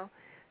drain, you know.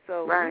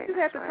 So we just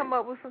have to come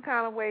up with some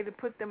kind of way to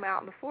put them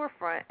out in the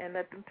forefront and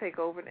let them take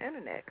over the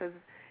internet, because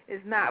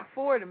it's not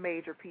for the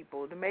major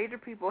people. The major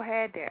people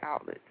had their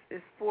outlets.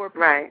 It's for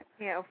people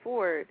who can't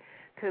afford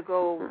to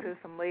go to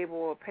some label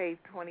or pay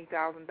 $20,000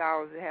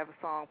 to have a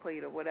song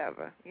played or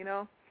whatever, you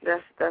know.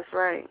 That's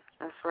right.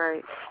 That's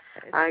right.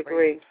 It's I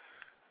agree.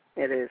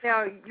 It is.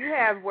 Now, you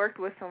have worked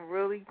with some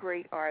really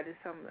great artists.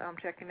 I'm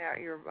checking out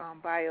your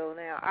bio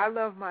now. I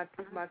love my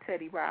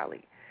Teddy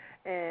Riley,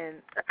 and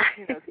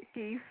you know,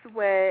 Keith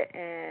Sweat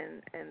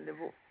and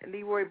the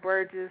Leroy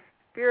Burgess,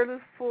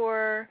 Fearless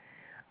 4,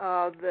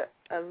 the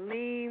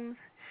Aleem's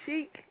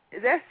Chic.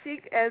 Is that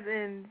Chic as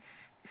in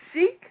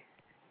chic?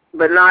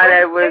 But no,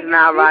 that was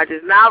Nile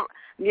Rodgers. Nile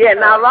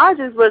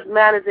Rodgers was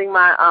managing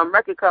my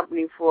record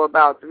company for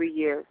about 3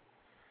 years.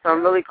 So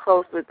I'm really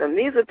close with them.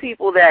 These are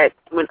people that,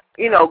 when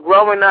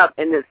growing up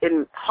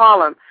in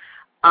Harlem,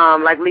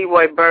 like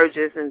Leroy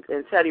Burgess and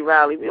Teddy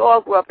Riley, we all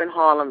grew up in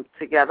Harlem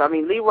together. I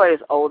mean, Leroy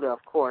is older,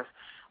 of course,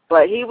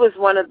 but he was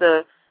one of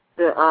the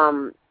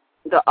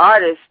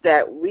artists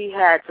that we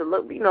had to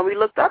look. We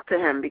looked up to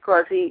him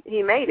because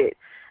he made it.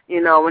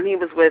 You know, when he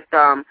was with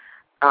the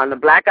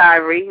Black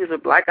Ivory, he was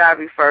with Black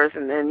Ivory first,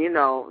 and then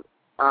the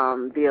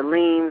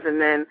Aleems, and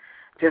then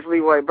just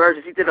Leroy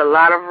Burgess. He did a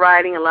lot of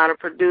writing, a lot of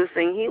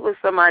producing. He was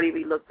somebody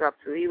we looked up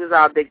to. He was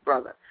our big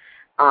brother.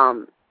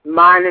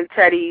 Mine and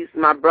Teddy's,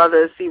 my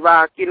brother,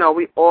 C-Rock,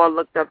 we all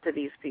looked up to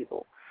these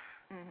people.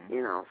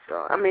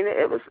 So, I mean,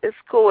 it's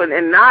cool.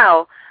 And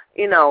Nile,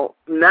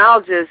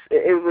 Nile just,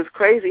 it was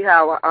crazy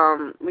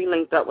how we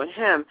linked up with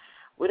him.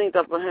 We linked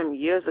up with him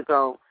years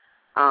ago.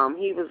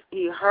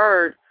 He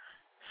heard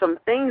some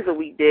things that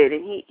we did,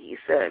 and he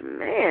said,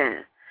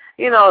 man,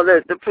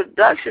 the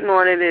production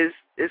on it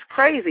is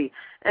crazy.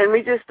 And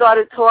we just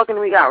started talking,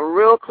 and we got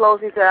real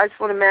close. He said, I just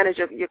want to manage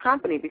your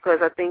company because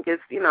I think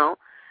it's,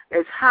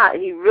 it's hot.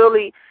 He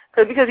really,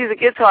 because he's a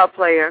guitar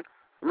player.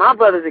 My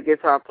brother's a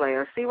guitar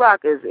player.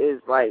 C-Rock is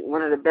like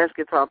one of the best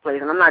guitar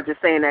players. And I'm not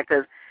just saying that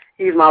because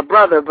he's my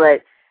brother,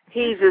 but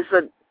he's just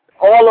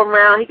all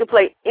around. He can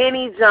play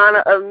any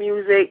genre of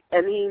music,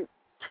 and he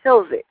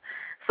kills it.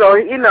 So,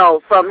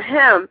 from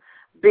him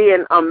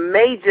being a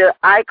major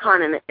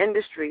icon in the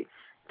industry,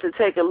 to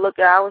take a look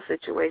at our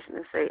situation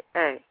and say,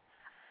 hey,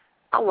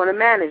 I want to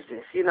manage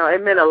this.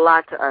 It meant a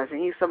lot to us,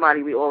 and he's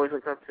somebody we always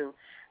look up to.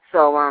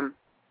 So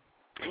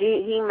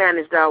he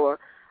managed our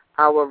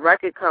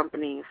record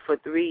company for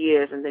 3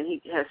 years, and then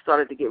he has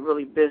started to get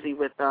really busy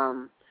with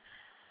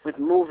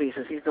movies,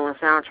 since he's doing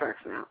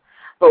soundtracks now.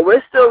 But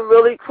we're still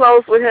really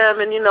close with him,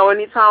 and,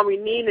 anytime we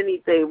need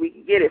anything, we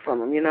can get it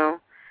from him,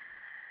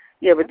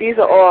 Yeah, but these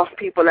are all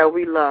people that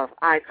we love,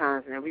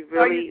 icons, and we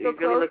really, are you still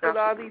close look with up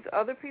all to these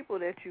other people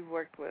that you've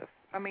worked with?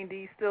 I mean, do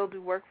you still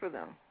do work for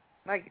them?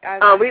 Like I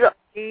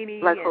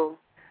see like who?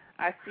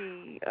 I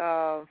see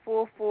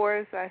Full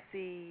Force. I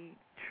see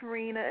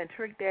Trina and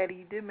Trick Daddy.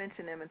 You did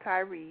mention them, and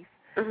Tyrese,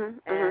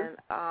 and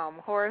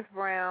Horace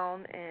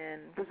Brown,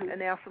 and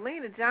now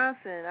Selena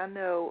Johnson. I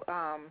know.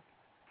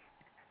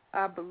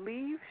 I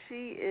believe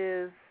she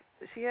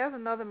has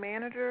another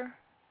manager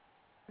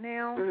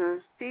now.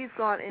 She's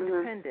gone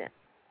independent,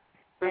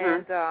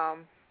 and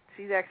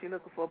she's actually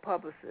looking for a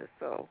publicist.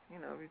 So we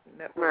can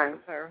network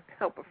with her,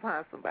 help her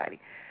find somebody.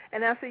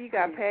 And I see you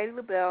got Patti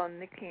LaBelle and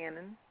Nick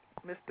Cannon,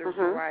 Mr.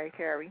 Mariah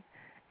Carey,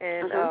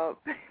 and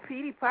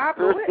Petey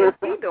Pablo. What is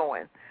he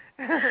doing?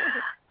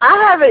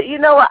 I haven't.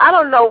 I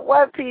don't know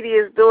what Petey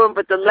is doing,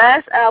 but the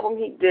last album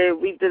he did,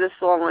 we did a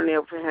song on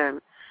there for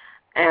him,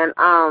 and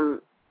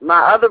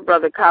my other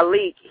brother,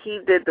 Khaliq, he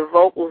did the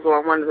vocals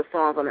on one of the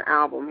songs on the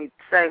album. He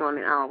sang on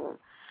the album.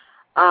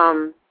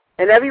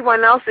 And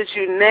everyone else that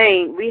you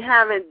named, we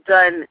haven't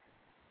done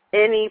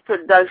any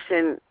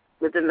production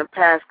within the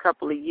past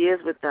couple of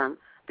years with them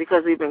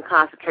because we've been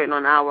concentrating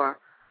on our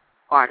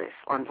artists,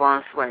 on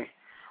Von Sway.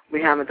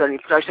 We haven't done any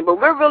production, but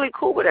we're really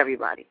cool with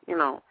everybody,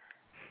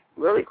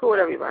 really cool with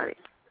everybody.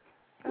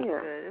 That's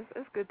good.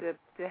 It's good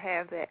to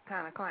have that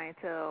kind of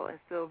clientele and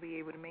still be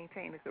able to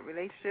maintain a good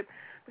relationship,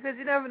 because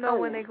you never know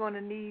when they're going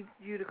to need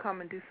you to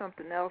come and do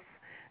something else.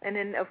 And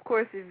then, of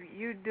course, if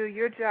you do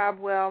your job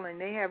well and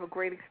they have a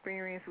great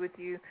experience with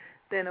you,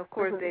 then, of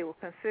course, they will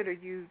consider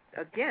you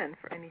again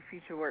for any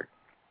future work.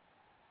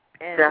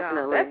 And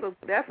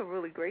that's a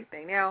really great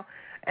thing. Now,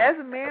 as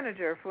a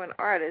manager for an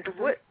artist,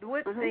 what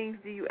things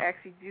do you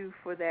actually do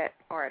for that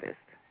artist?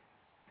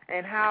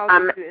 And how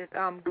do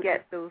you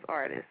get those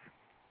artists?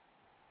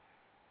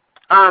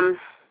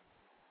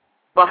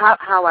 Well,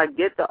 how I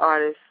get the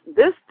artist,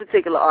 this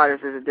particular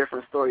artist is a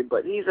different story,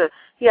 but he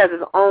has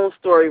his own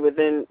story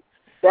within,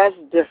 that's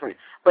different.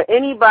 But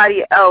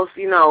anybody else,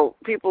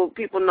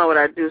 people know what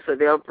I do, so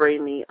they'll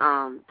bring me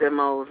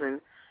demos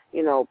and,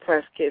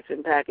 press kits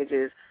and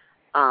packages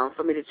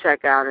for me to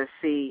check out and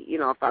see,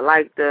 if I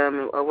like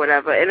them or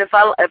whatever. And if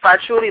I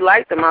truly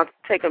like them, I'll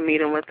take a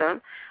meeting with them.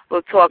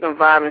 We'll talk and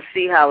vibe and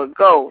see how it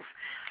goes.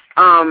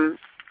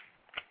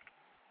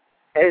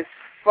 As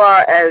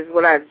far as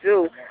what I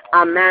do,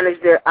 I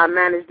manage their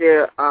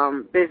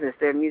business,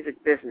 their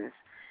music business,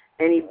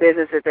 any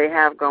business that they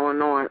have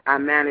going on, I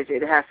manage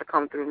it. It has to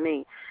come through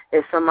me.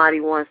 If somebody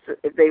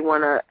if they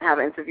want to have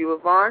an interview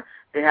with Vaughn,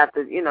 they have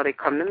to, they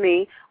come to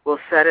me. We'll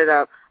set it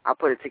up. I'll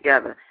put it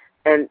together.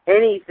 And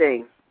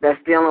anything that's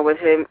dealing with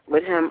him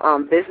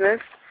business,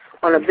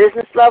 on a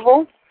business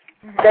level,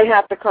 they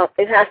have to come.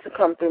 It has to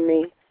come through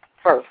me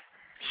first.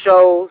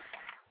 Shows,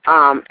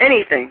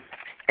 anything.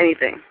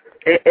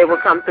 It will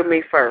come through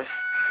me first.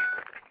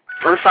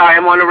 I'm sorry,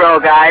 I'm on the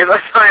road, guys.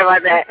 I'm sorry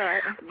about that.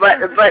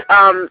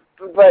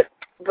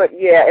 But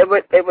yeah,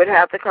 it would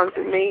have to come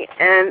through me.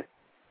 And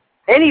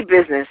any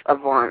business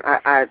of Vaughn,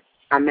 I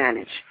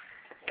manage.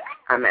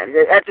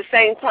 At the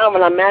same time,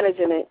 when I'm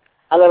managing it,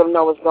 I let them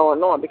know what's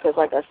going on because,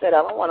 like I said,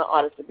 I don't want an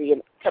artist to be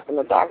kept in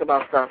the dark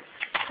about stuff.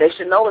 They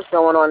should know what's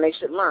going on. They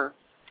should learn.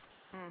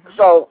 Mm-hmm.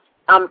 So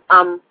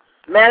I'm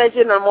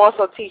managing. I'm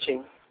also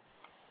teaching.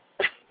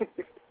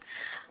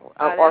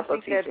 I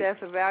think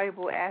that's a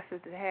valuable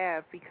asset to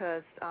have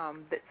because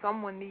that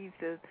someone needs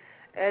to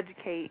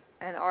educate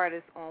an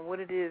artist on what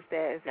it is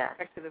that is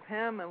expected of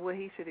him and what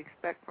he should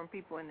expect from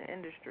people in the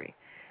industry.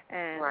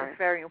 And it's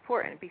very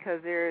important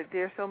because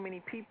there's so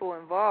many people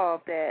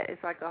involved that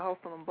it's like a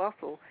hustle and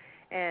bustle,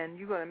 and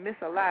you're going to miss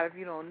a lot if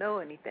you don't know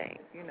anything,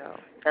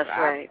 That's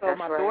right. I told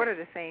my daughter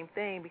the same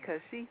thing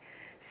because she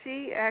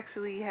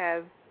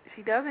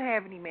doesn't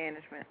have any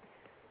management.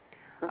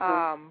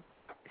 Mm-hmm.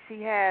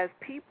 She has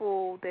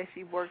people that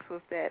she works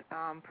with that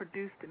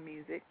produce the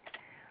music.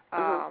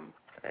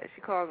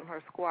 She calls them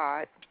her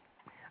squad.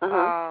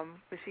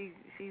 But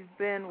she's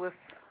been with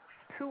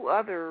 2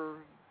 other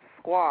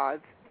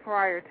squads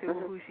prior to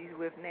who she's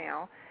with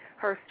now.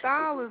 Her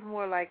style is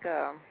more like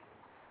a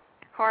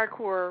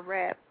hardcore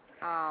rap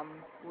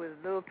with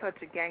a little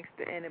touch of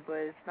gangster in it, but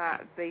it's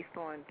not based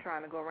on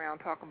trying to go around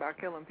talking about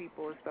killing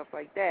people and stuff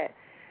like that.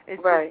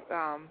 It's just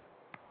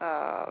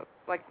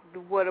like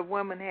what a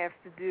woman has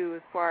to do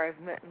as far as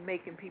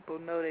making people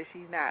know that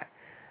she's not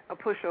a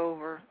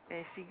pushover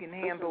and she can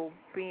handle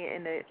being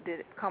in the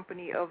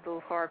company of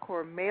those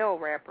hardcore male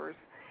rappers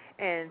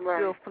and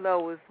still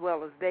flow as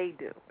well as they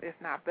do, if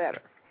not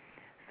better.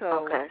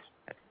 So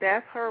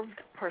that's her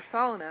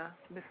persona,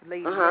 Miss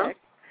Lady X.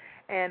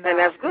 And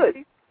that's good.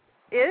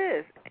 It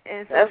is.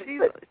 And so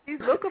she's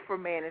looking for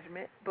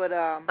management, but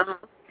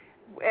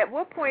at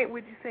what point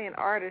would you say an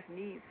artist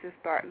needs to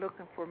start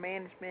looking for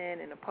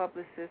management and a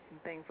publicist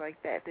and things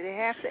like that? Do they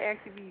have to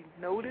actually be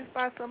noticed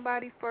by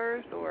somebody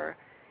first, or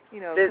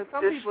because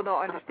some people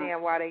don't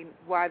understand why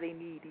they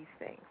need these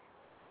things?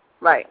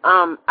 Right.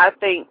 I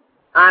think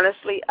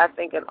honestly,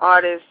 an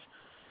artist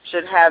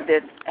should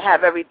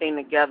have everything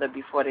together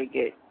before they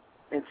get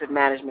into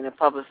management and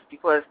publicist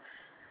because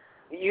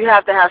you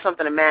have to have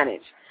something to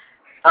manage.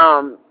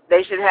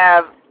 They should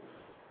have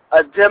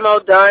a demo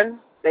done.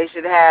 They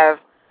should have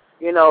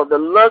the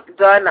look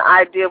done, the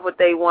idea of what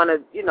they want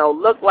to,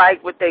 look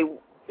like, what they,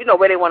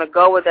 where they want to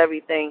go with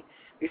everything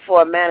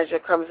before a manager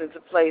comes into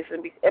place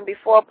and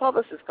before a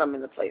publicist comes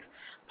into place.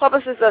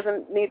 Publicist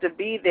doesn't need to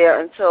be there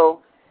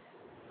until,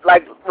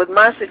 like with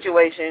my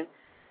situation,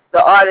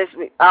 our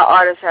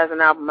artist has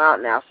an album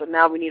out now, so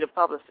now we need a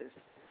publicist.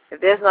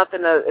 If there's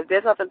nothing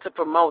to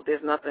promote,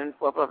 there's nothing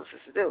for a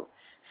publicist to do.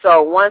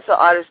 So once the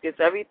artist gets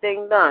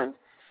everything done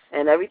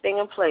and everything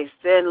in place,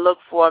 then look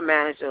for a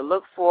manager,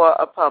 look for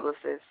a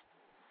publicist.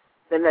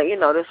 Then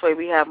this way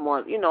we have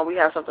more, we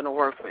have something to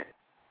work with.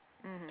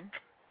 Mm-hmm.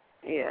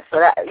 Yeah. So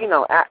that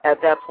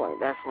at that point,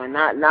 that's when,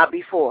 not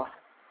before,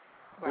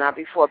 not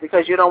before,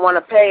 because you don't want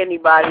to pay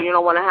anybody, you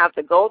don't want to have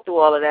to go through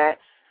all of that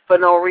for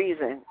no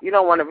reason. You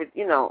don't want to,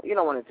 you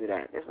don't want to do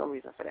that. There's no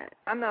reason for that.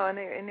 I know, and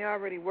they're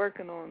already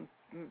working on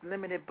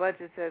limited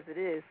budgets as it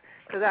is.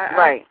 Because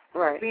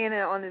being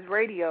on this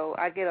radio,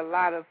 I get a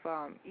lot of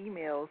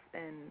emails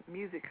and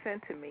music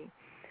sent to me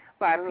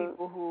by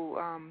people who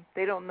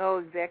they don't know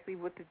exactly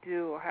what to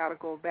do or how to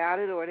go about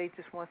it, or they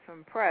just want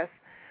some press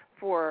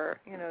for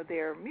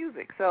their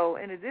music. So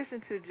in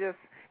addition to just,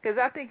 because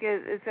I think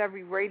it's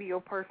every radio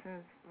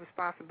person's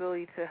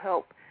responsibility to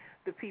help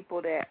the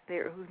people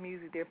whose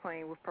music they're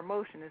playing with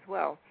promotion as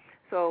well.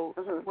 So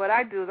what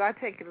I do is I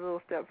take it a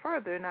little step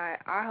further, and I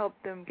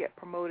help them get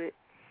promoted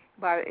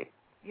by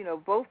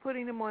both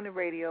putting them on the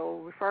radio,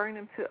 referring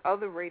them to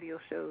other radio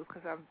shows,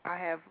 because I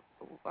have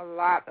a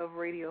lot of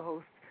radio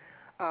hosts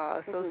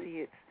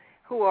associates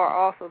who are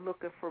also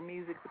looking for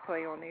music to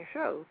play on their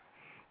shows,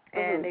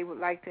 and they would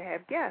like to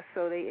have guests,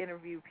 so they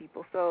interview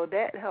people. So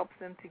that helps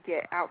them to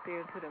get out there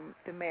into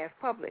the mass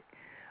public.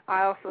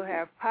 I also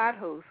have pod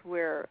hosts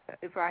where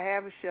if I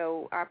have a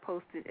show, I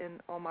post it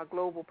on my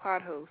global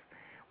pod host,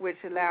 which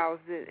allows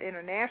the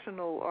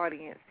international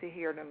audience to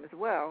hear them as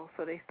well,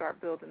 so they start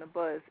building a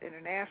buzz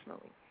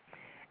internationally.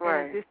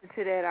 Right. In addition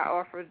to that, I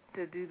offer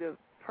to do the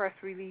press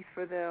release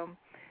for them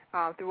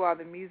through all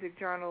the music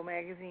journal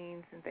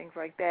magazines and things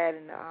like that,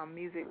 and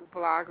music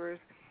bloggers,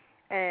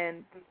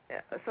 and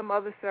some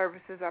other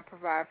services I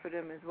provide for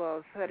them, as well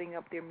as setting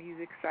up their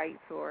music sites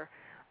or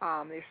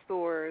their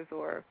stores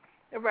or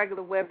a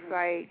regular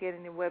website,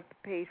 getting the web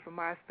page for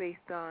MySpace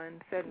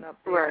done, setting up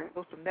their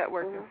social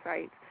networking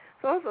sites.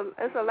 So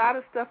it's a lot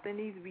of stuff that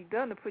needs to be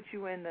done to put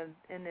you in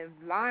the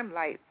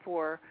limelight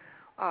for,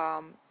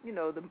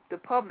 the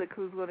public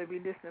who's going to be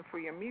listening for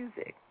your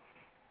music.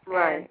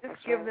 Right. And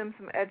just give them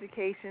some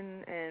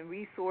education and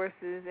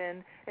resources,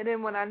 and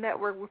then when I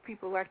network with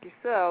people like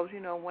yourselves,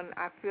 when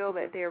I feel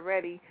that they're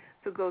ready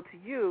to go to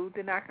you,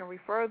 then I can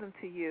refer them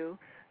to you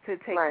to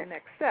take the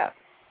next step.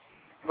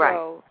 Right.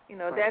 So,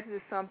 that's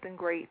just something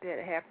great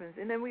that happens.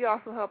 And then we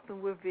also help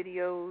them with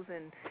videos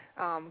and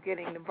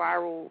getting the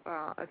viral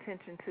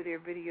attention to their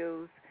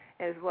videos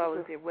as well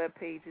as their web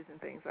pages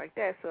and things like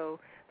that. So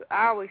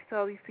I always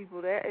tell these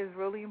people that is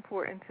really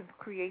important to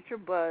create your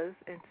buzz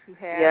and to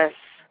have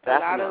a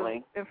lot of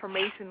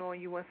information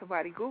on you when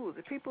somebody Googles.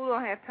 If people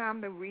don't have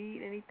time to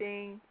read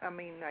anything,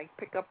 like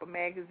pick up a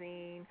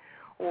magazine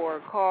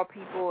or call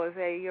people and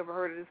say, you ever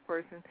heard of this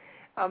person?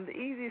 The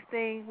easiest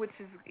thing, which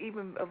is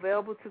even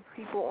available to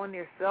people on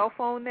their cell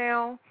phone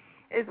now,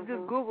 is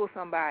just Google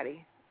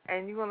somebody.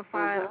 And you're going to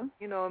find,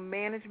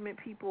 management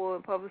people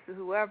and publicists,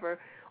 whoever,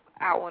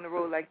 out on the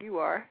road like you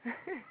are.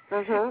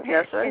 That's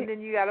right. And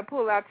then you got to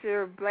pull out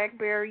your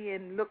BlackBerry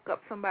and look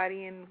up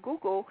somebody in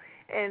Google,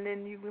 and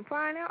then you can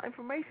find out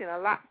information a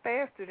lot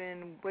faster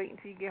than waiting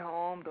until you get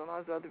home, doing all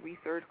this other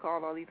research,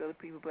 call all these other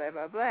people, blah,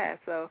 blah, blah.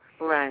 So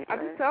I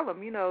just tell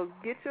them,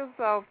 get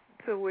yourself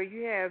to where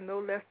you have no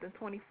less than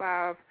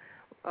 25,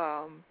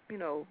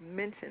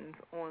 mentions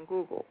on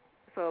Google.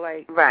 So,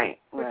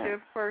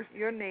 put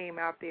your name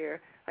out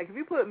there. Like, if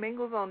you put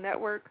Mingles on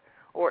Network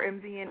or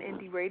MZN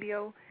Indie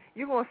Radio,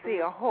 you're going to see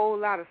a whole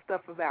lot of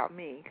stuff about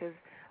me because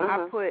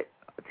I put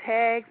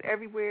tags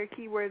everywhere,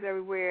 keywords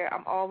everywhere.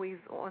 I'm always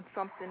on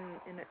something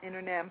in the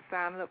Internet. I'm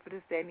signing up for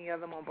this, that, and the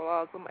other. I'm on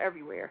blogs. I'm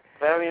everywhere.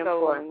 Very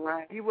important,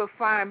 right. You will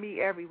find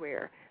me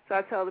everywhere. So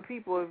I tell the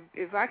people,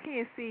 if I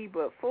can't see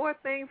but 4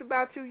 things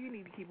about you, you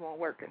need to keep on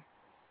working.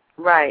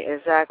 Right,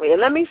 exactly. And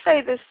let me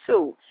say this,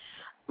 too,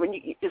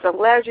 because I'm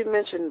glad you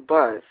mentioned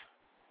buzz.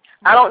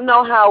 I don't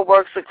know how it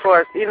works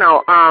across, in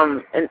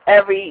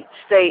every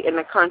state in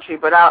the country,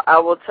 but I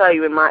will tell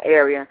you in my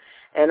area,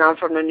 and I'm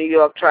from the New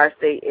York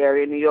tri-state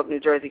area, New York, New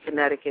Jersey,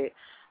 Connecticut,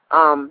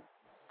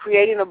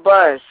 creating a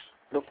buzz.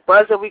 The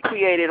buzz that we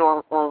created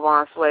on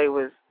Von Sway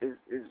is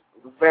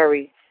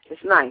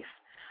it's nice.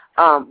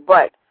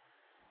 But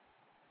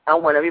I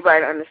want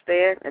everybody to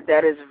understand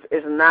that is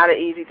not an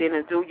easy thing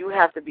to do. You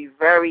have to be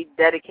very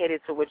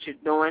dedicated to what you're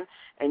doing,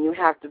 and you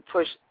have to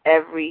push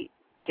every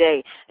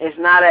day. It's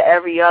not a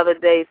every other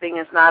day thing.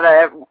 It's not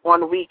a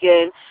one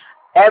weekend.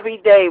 Every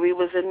day we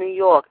was in New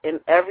York,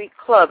 in every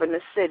club in the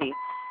city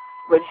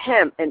with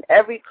him, in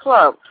every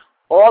club,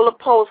 all the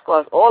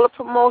postcards, all the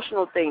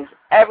promotional things,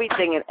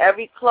 everything in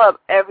every club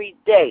every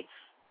day,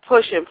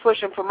 pushing,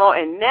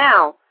 promoting. And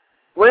now,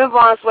 when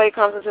Von Sway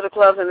comes into the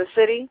clubs in the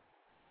city,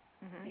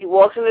 he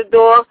walks in the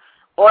door,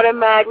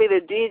 automatically the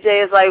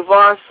DJ is like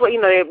Von Sway,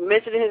 they're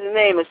mentioning his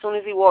name as soon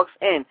as he walks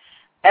in.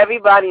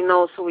 Everybody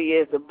knows who he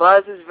is. The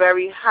buzz is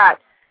very hot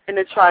in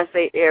the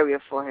tri-state area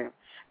for him.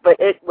 But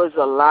it was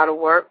a lot of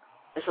work.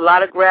 It's a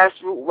lot of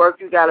grassroots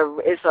work.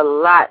 It's a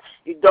lot.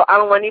 I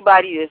don't want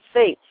anybody to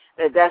think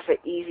that that's an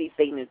easy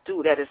thing to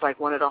do. That is like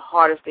one of the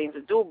hardest things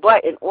to do.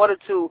 But in order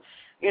to,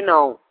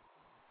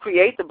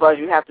 create the buzz,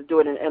 you have to do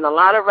it. And a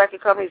lot of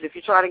record companies, if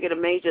you're trying to get a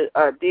major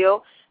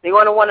deal,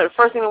 the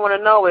first thing they want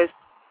to know is,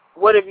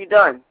 what have you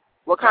done?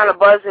 What kind of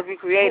buzz have you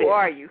created? Who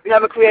are you? If you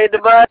haven't created the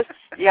buzz,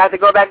 you have to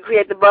go back and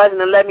create the buzz, and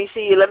then let me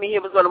see you. Let me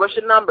hear what's going on. What's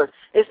your number?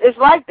 It's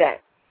like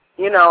that,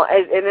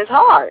 and it's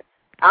hard.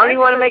 I don't even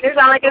want to make it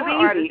sound like it's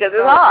easy because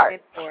it's hard.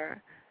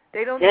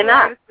 They don't do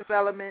artist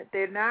development.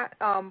 They're not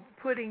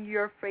putting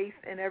your face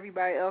in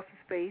everybody else's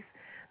face.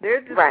 They're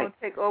just going to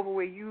take over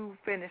where you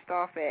finished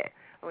off at.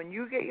 When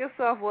you get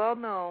yourself well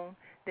known,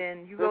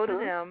 then you go to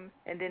them,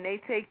 and then they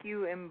take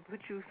you and put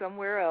you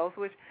somewhere else,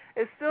 which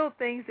is still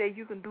things that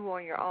you can do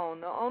on your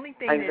own. The only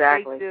thing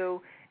that they do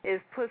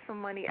is put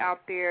some money out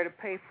there to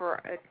pay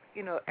for,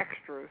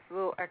 extras,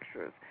 little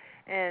extras.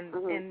 And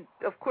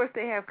of course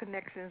they have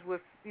connections with,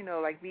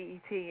 like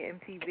BET,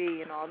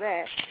 MTV, and all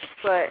that.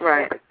 But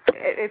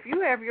if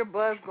you have your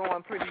buzz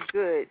going pretty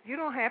good, you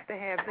don't have to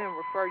have them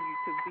refer you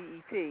to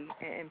BET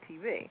and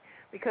MTV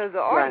because the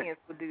audience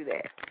will do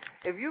that.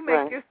 If you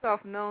make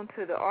yourself known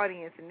to the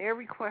audience and they're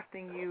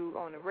requesting you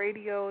on the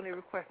radio and they're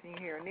requesting you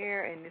here and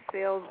there and the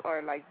sales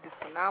are like just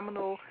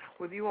phenomenal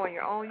with you on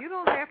your own, you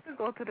don't have to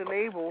go to the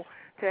label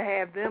to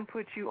have them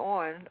put you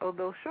on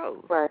those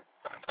shows.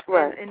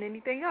 And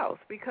anything else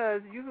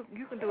because you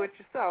can do it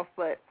yourself,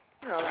 but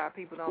a lot of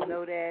people don't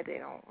know that. They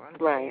don't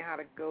understand how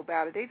to go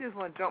about it. They just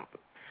want to jump.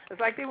 It's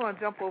like they want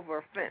to jump over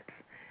a fence,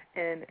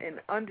 and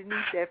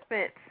underneath that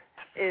fence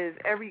is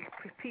every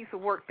piece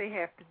of work they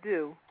have to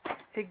do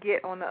to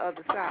get on the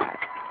other side.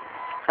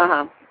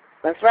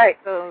 That's right.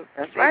 So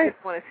they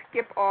just want to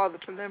skip all the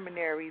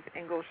preliminaries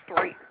and go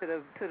straight to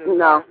the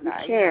No, you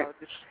side. can't.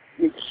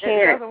 You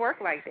can't. It doesn't work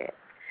like that.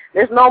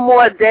 There's no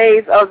more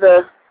days of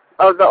the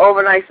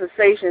overnight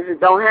sensations. It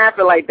don't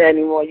happen like that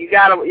anymore. You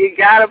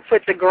gotta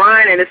put the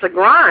grind, and it's a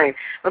grind.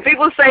 When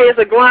people say it's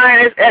a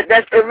grind,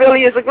 it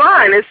really is a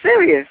grind. It's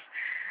serious.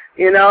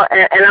 You know,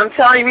 and I'm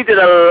telling you, we did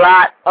a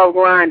lot of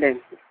grinding,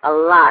 a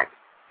lot,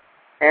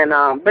 and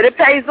but it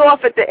pays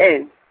off at the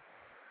end.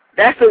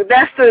 That's the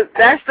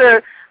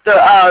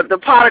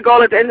pot of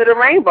gold at the end of the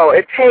rainbow.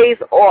 It pays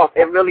off.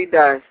 It really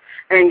does.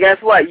 And guess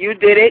what? You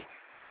did it.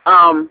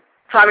 Tommy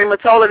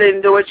Mottola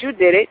didn't do it. You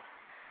did it.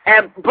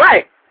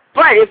 But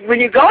when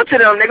you go to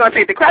them, they're gonna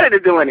take the credit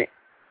of doing it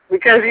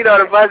because you know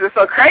the buzz is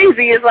so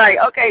crazy. It's like,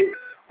 okay,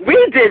 we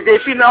did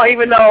this, you know,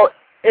 even though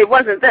it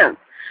wasn't them.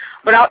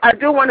 But I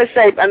do want to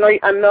say, I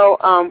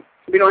know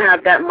we don't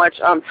have that much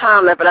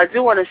time left, but I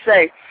do want to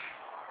say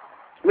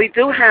we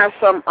do have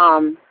some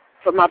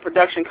from my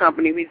production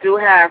company. We do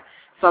have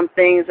some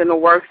things in the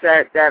works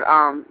that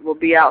will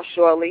be out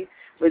shortly.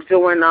 We're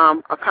doing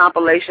a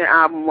compilation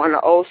album on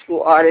the old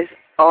school artists,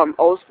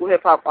 old school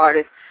hip hop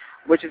artists,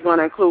 which is going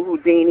to include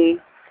Whodini,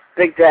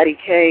 Big Daddy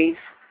Kane,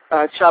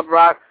 Chubb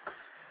Rock,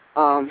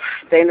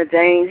 Dana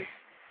Dane,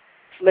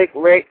 Slick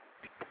Rick,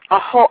 a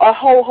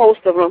whole host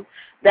of them.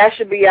 That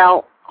should be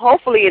out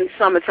hopefully in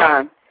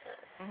summertime.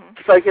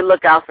 So you can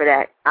look out for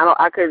that.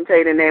 I couldn't tell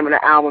you the name of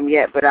the album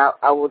yet, but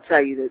I will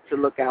tell you to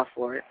look out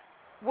for it.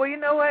 Well, you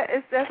know what?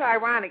 That's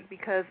ironic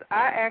because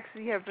I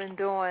actually have been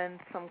doing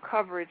some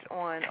coverage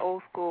on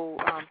old school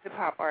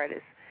hip-hop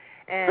artists.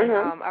 And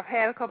I've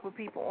had a couple of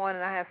people on,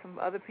 and I have some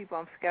other people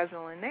I'm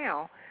scheduling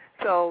now.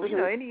 So, you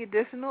know, any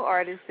additional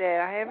artists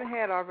that I haven't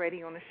had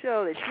already on the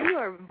show that you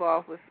are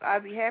involved with,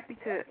 I'd be happy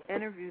to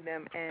interview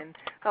them and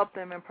help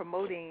them in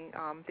promoting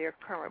their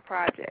current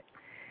project.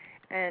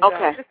 And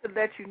just to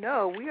let you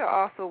know, we are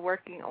also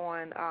working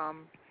on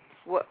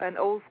an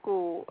old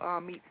school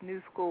meets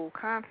new school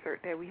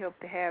concert that we hope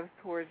to have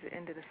towards the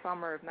end of the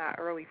summer, if not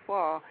early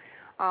fall.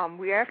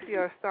 We actually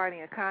are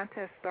starting a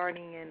contest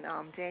starting in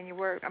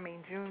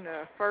June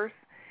 1st.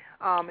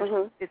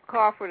 It's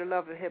called For the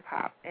Love of Hip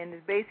Hop, and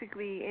it's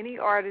basically any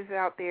artist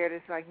out there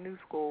that's like new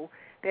school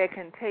that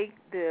can take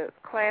the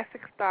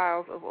classic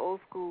styles of old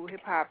school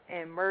hip hop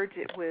and merge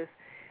it with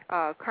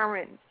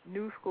current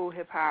new school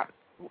hip hop,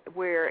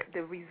 where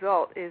the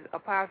result is a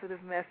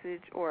positive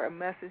message or a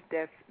message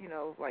that's, you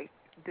know, like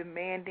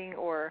demanding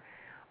or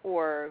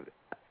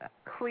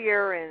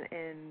clear and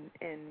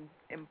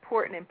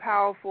important and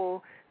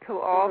powerful to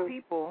all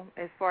people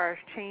as far as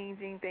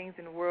changing things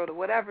in the world or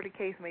whatever the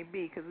case may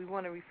be, because we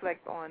want to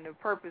reflect on the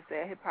purpose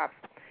that hip-hop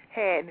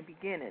had in the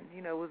beginning.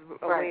 You know, it was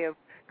a way of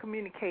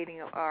communicating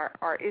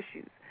our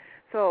issues.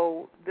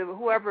 So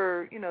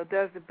whoever, you know,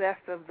 does the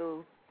best of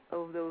those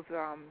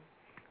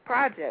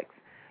projects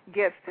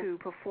gets to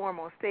perform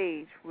on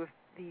stage with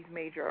these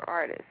major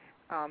artists,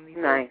 these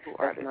local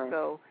artists. Nice.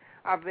 So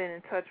I've been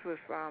in touch with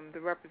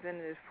the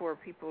representatives for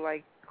people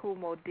like Kool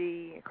Moe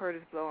Dee and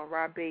Curtis Blow and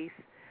Rob Bass,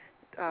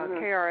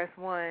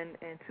 KRS-One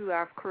and Two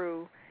Live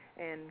Crew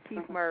and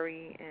Keith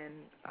Murray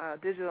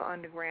and Digital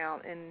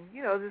Underground, and,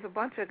 you know, there's a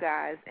bunch of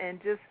guys.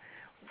 And just,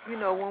 you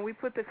know, when we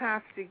put the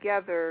concert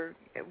together,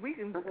 we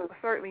can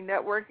certainly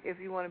network if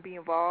you want to be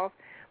involved,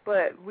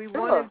 but we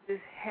want to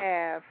just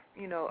have,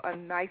 you know, a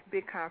nice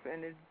big concert.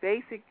 And the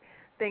basic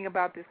thing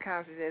about this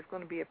concert is it's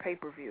going to be a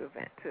pay-per-view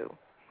event, too.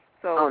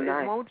 So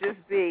it won't just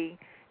be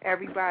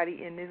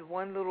everybody in this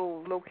one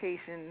little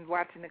location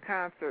watching the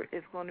concert.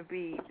 It's going to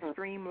be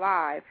streamed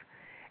live,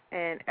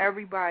 and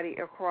everybody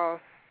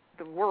across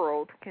the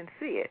world can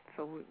see it.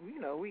 So, you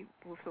know, we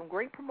with some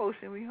great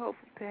promotion, we hope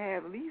to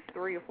have at least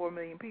 3 or 4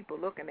 million people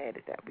looking at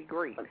it. That would be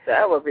great.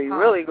 That would be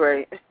really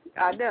great.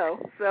 I know.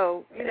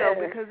 So, you know,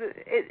 because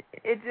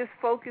it just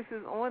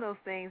focuses on those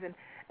things,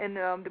 and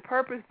the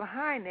purpose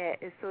behind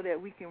that is so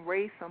that we can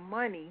raise some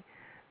money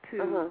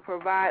to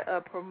provide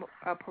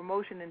a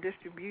promotion and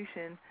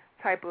distribution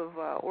type of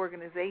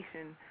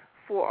organization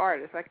for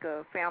artists, like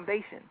a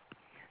foundation.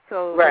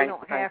 So they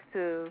don't have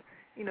to,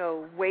 you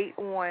know, wait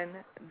on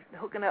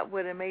hooking up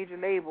with a major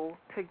label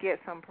to get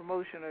some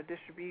promotion or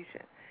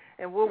distribution.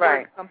 And we'll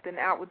work something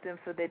out with them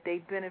so that they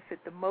benefit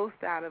the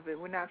most out of it.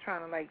 We're not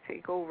trying to, like,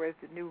 take over as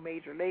the new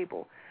major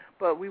label,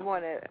 but we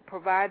want to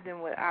provide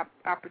them with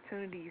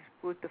opportunities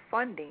with the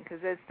funding, because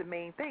that's the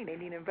main thing. They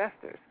need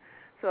investors.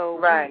 So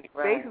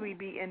basically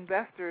be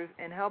investors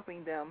in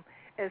helping them,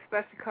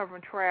 especially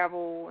covering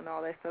travel and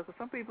all that stuff. Because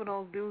some people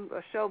don't do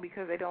a show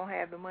because they don't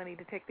have the money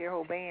to take their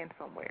whole band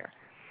somewhere.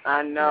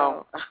 I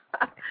know.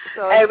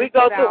 So hey, we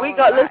go through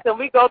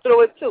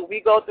it too.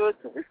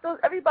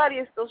 Everybody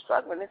is still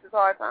struggling. This is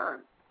hard time.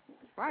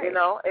 Right. You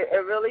know,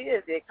 it really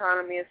is. The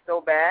economy is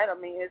so bad. I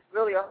mean, it's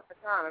really a hard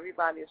time.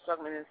 Everybody is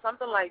struggling, and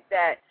something like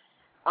that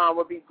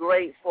would be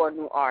great for a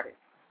new artist.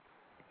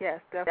 Yes,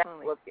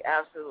 definitely. That would be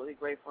absolutely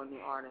great for a new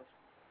artist.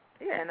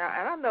 Yeah, and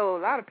I know a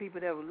lot of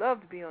people that would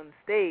love to be on the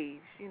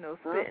stage, you know,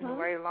 spitting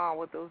right along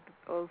with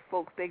those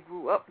folks they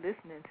grew up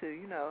listening to,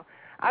 you know.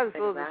 I just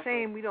feel it's a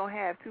shame we don't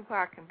have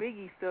Tupac and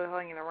Biggie still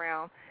hanging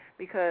around,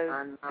 because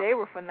they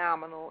were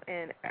phenomenal,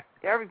 and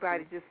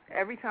everybody just,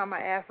 every time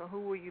I asked them,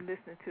 who were you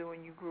listening to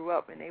when you grew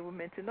up, and they would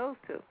mention those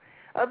two.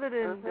 Other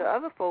than the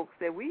other folks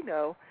that we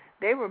know,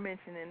 they were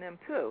mentioning them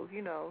too,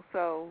 you know.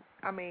 So,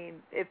 I mean,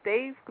 if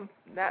they've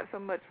not so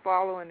much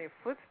following their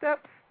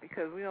footsteps,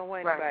 because we don't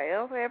want anybody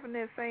else having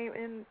that same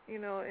end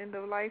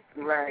of life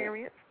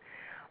experience.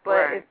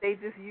 But if they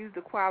just use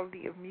the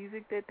quality of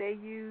music that they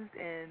used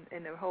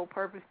and the whole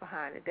purpose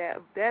behind it,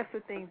 that's the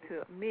thing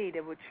to me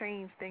that would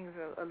change things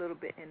a little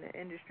bit in the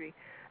industry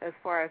as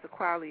far as the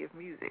quality of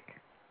music.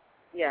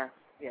 Yeah,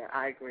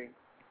 I agree.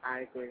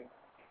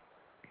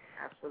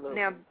 Absolutely.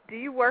 Now, do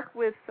you work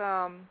with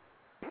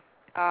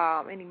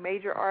any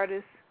major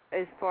artists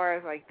as far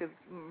as like the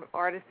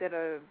artists that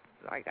are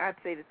like I'd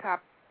say the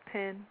top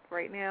 10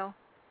 right now?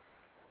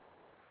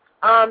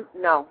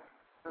 No.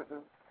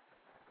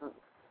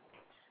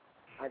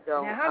 I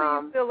don't. Now, how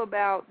do you feel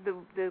about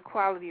the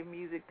quality of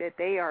music that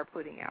they are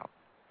putting out?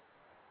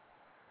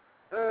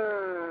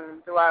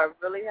 Do I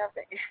really have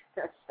to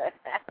answer that?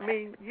 I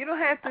mean, you don't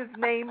have to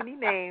name any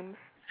names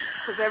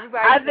because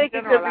everybody. I think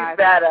it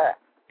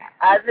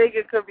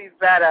could be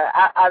better.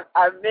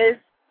 I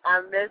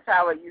miss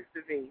how it used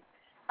to be.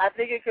 I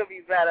think it could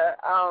be better.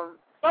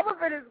 Some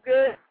of it is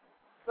good.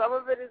 Some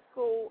of it is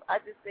cool. I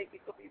just think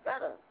it could be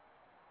better.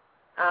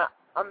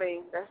 I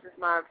mean, that's just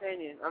my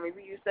opinion. I mean,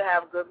 we used to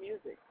have good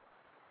music.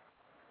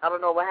 I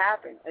don't know what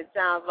happened. It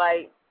sounds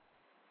like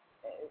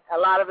a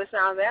lot of it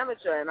sounds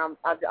amateur, and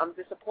I'm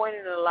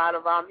disappointed in a lot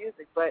of our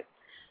music. But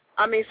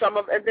I mean,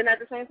 and then at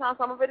the same time,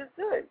 some of it is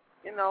good,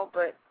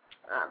 But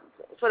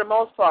for the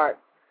most part,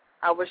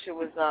 I wish it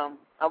was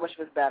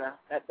better.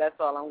 That's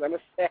all I'm going to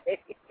say.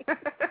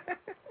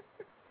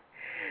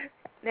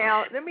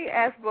 Now, let me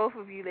ask both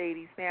of you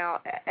ladies. Now,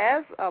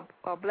 as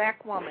a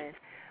black woman,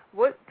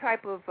 what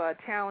type of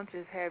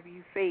challenges have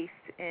you faced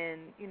in,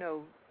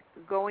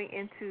 going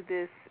into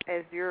this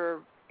as your,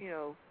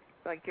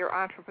 like your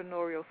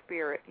entrepreneurial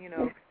spirit?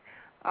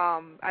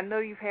 I know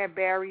you've had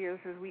barriers,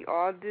 as we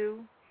all do,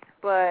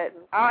 but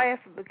I'll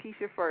ask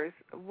Lakesha first.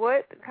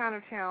 What kind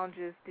of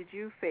challenges did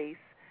you face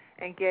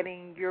in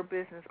getting your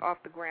business off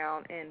the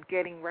ground and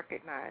getting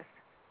recognized?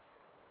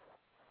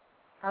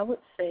 I would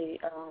say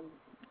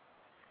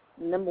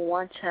number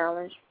one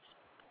challenge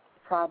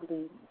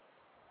probably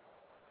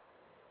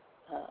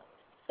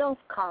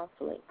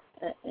self-conflict,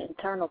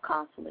 internal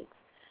conflicts,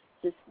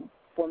 just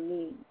for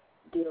me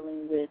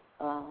dealing with,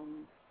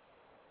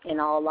 in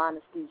all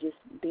honesty, just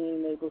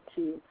being able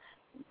to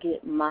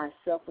get my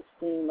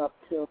self-esteem up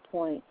to a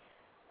point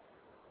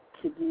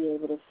to be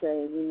able to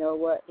say, you know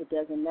what, it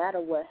doesn't matter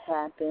what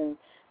happened,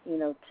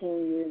 10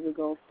 years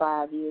ago,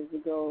 5 years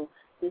ago,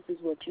 this is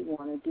what you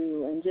want to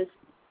do, and just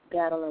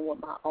battling with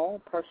my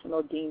own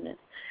personal demons,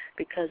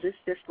 because it's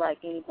just like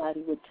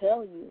anybody would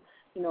tell you,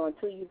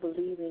 until you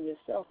believe in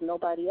yourself,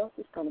 nobody else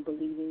is going to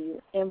believe in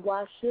you. And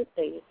why should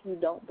they if you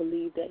don't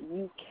believe that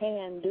you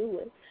can do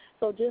it?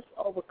 So just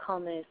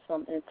overcoming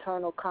some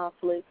internal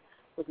conflict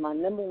was my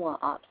number one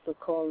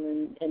obstacle.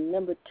 And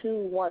number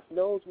two, once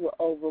those were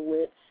over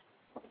with,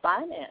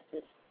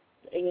 finances.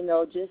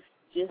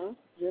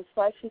 Just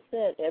like she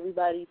said,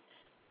 everybody's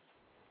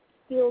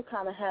still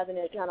kind of having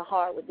it kind of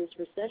hard with this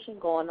recession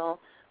going on.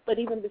 But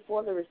even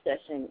before the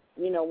recession,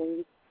 when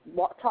you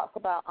talk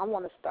about, I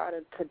want to start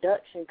a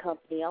production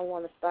company, I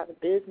want to start a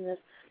business,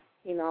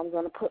 I'm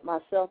going to put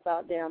myself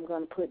out there, I'm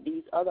going to put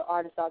these other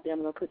artists out there,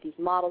 I'm going to put these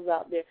models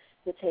out there.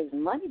 It takes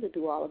money to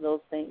do all of those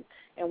things.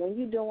 And when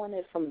you're doing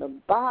it from the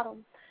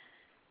bottom,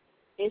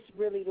 it's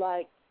really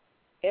like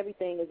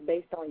everything is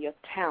based on your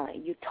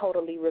talent. You're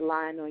totally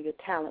relying on your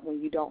talent when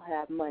you don't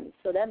have money.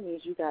 So that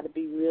means you got to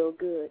be real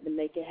good to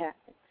make it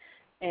happen.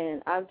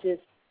 And I'm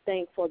just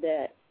thankful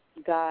that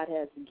God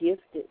has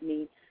gifted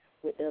me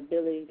with the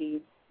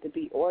ability to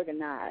be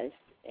organized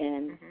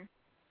and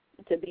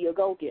to be a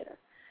go-getter.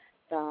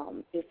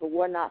 If it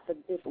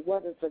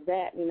wasn't for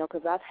that,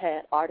 because I've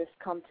had artists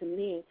come to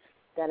me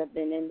that have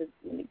been in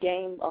the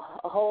game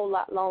a whole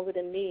lot longer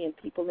than me, and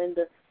people in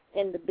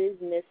the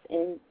business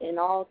in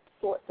all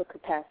sorts of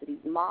capacities,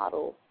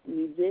 models,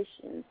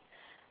 musicians,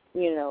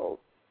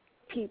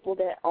 people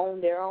that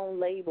own their own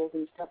labels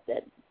and stuff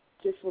that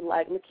just were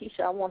like,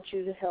 Lakesha, I want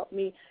you to help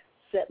me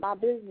set my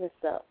business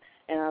up.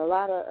 And a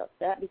lot of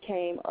that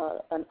became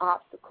an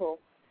obstacle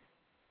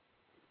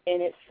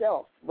in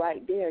itself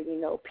right there,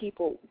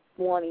 people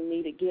wanting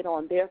me to get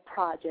on their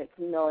project,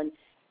 and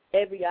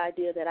every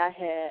idea that I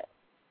had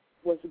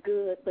was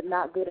good, but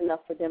not good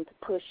enough for them to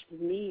push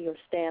me or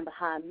stand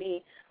behind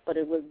me, but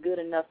it was good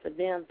enough for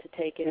them to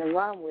take it and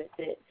run with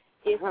it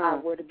if I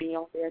were to be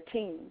on their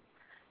team.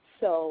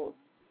 So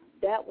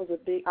that was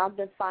I've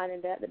been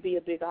finding that to be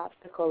a big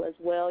obstacle as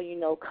well,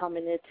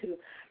 coming into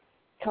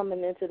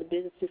the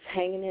business, just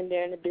hanging in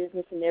there in the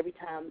business, and every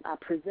time I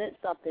present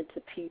something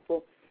to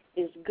people,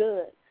 it's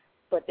good,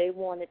 but they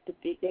want it to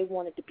be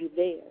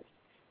theirs.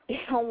 They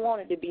don't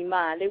want it to be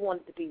mine. They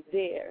want it to be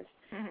theirs.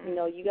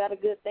 You got a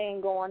good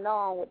thing going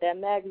on with that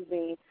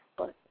magazine,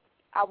 but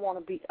I want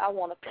a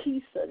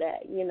piece of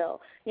that.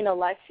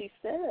 Like she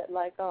said,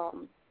 like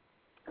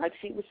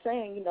she was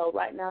saying,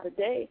 right now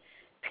today,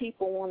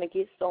 people want to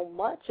get so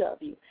much of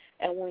you,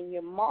 and when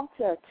you're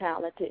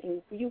multi-talented,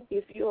 and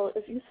if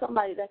you're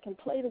somebody that can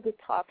play the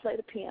guitar, play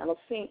the piano,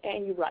 sing,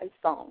 and you write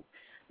songs,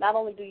 not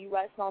only do you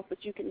write songs,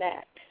 but you can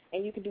act.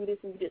 and you can do this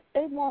and you just,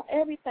 they want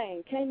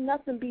everything. Can't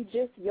nothing be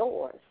just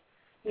yours.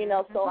 You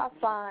know, so I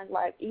find,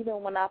 like,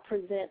 even when I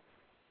present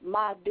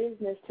my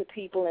business to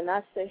people and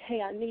I say,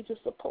 hey, I need your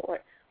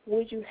support,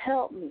 would you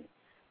help me?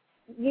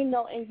 You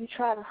know, and you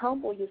try to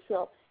humble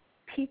yourself,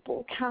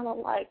 people kind of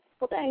like,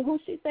 well, dang, who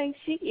she thinks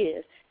she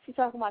is? She's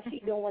talking about she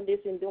doing this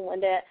and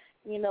doing that,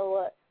 you know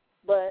what,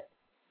 but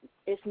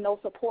it's no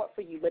support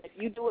for you. But if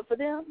you do it for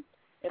them,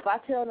 if I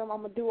tell them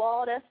I'm going to do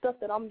all that stuff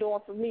that I'm doing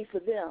for me for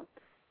them,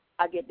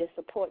 I get their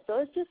support. So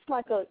it's just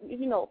like a,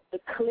 you know, the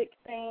click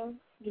thing,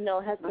 you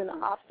know, has been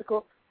an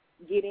obstacle,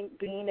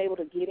 being able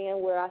to get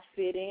in where I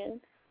fit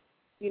in,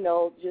 you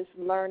know, just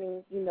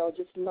learning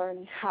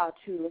how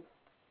to,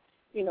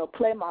 you know,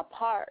 play my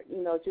part,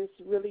 you know, just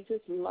really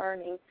just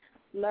learning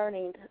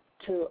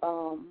to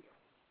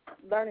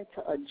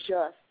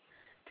adjust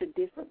to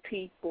different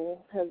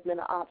people has been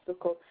an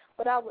obstacle.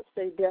 But I would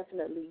say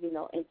definitely, you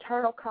know,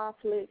 internal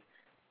conflict,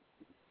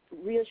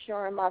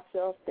 reassuring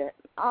myself that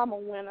I'm a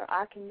winner,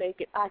 I can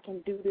make it, I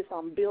can do this,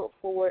 I'm built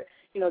for it.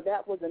 You know,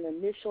 that was an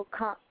initial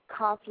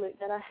conflict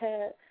that I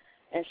had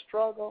and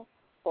struggle.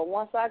 But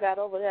once I got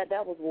over that,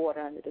 that was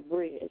water under the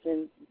bridge,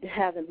 and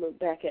haven't looked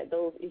back at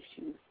those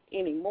issues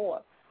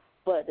anymore.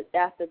 But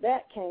after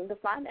that came the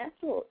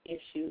financial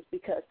issues,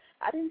 because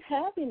I didn't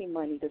have any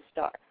money to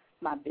start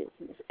my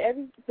business.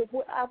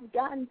 I've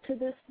gotten to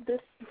this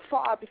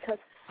far because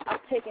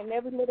I've taken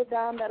every little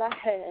dime that I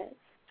had.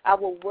 I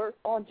will work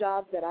on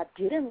jobs that I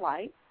didn't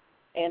like,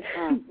 and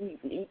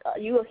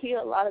you'll hear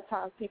a lot of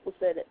times people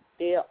say that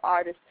they're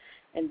artists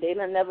and they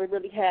never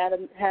really have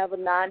a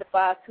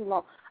 9-to-5 too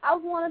long. I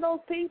was one of those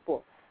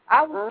people.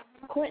 I was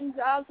quitting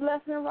jobs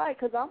left and right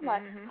because I'm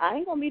like, I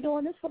ain't going to be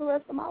doing this for the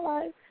rest of my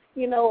life.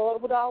 You know,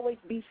 it would always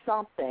be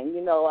something,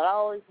 you know. I'd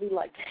always be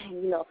like, dang,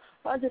 you know,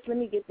 well, just let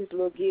me get this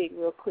little gig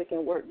real quick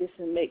and work this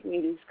and make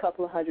me these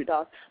couple of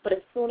 $100. But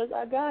as soon as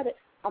I got it,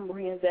 I'm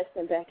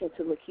reinvesting back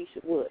into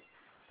Lakesha Woods.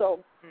 So,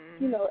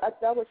 you know,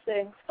 I would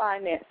say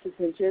finances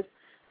and just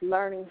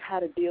learning how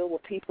to deal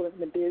with people in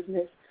the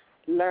business,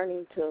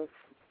 learning to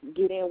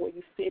get in where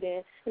you fit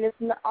in. And it's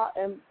not,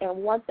 and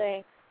one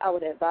thing I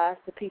would advise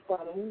the people,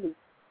 I really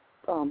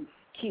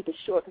keep it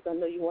short because I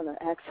know you want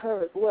to ask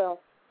her as well,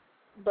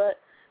 but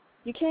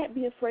you can't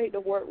be afraid to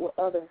work with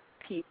other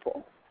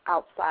people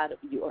outside of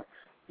your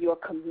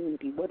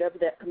community, whatever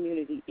that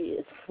community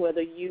is,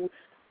 whether you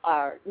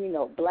are, you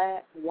know,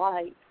 black,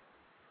 white,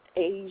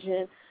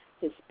 Asian,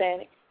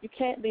 Hispanic. You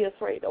can't be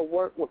afraid to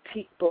work with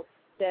people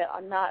that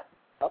are not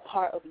a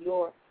part of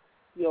your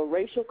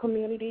racial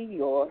community,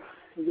 your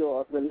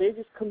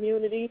religious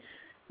community,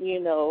 you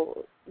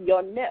know,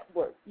 your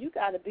network. You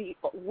got to be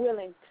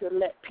willing to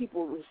let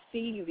people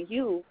receive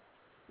you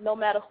no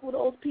matter who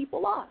those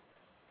people are.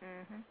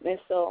 And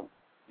so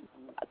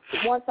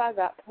once I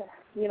got,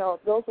 you know,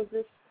 those are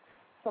just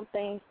some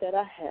things that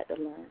I had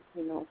to learn,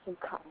 you know, some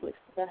conflicts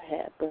that I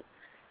had, but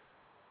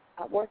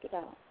I worked it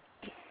out.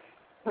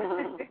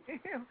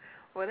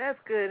 Well, that's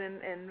good,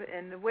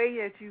 and the way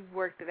that you've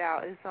worked it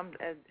out is some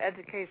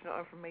educational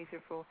information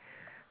for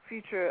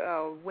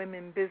future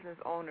women business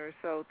owners,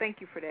 so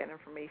thank you for that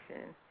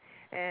information.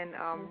 And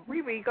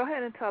Riri, go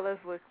ahead and tell us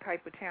what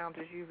type of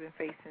challenges you've been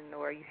facing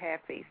or you have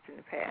faced in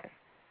the past.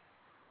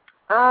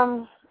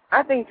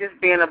 I think just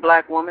being a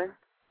black woman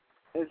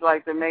is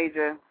like the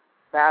major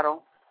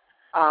battle,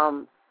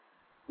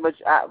 which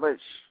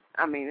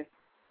I mean,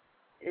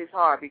 it's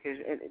hard because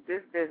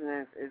this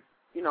business is,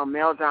 you know,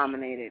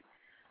 male-dominated.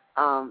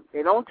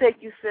 They don't take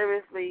you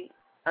seriously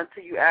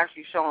until you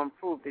actually show and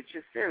prove that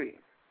you're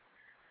serious.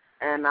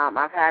 And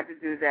I've had to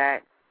do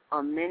that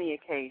on many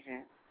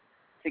occasions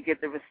to get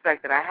the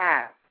respect that I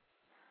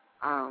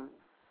have.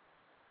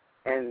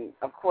 And,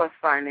 of course,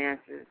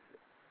 finances.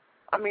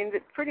 I mean,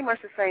 pretty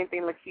much the same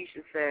thing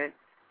Lakesha said.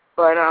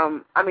 But,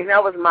 I mean,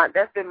 that was my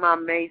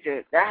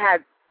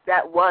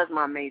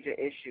major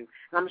issue.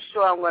 And I'm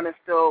sure I'm going to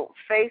still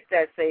face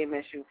that same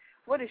issue.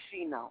 What does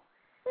she know?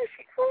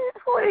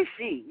 Who is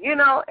she? You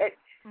know,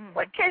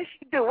 what can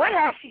she do? What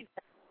has she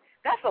done?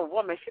 That's a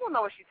woman. She don't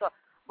know what she's talking.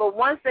 But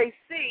once they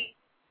see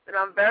that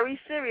I'm very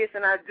serious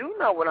and I do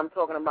know what I'm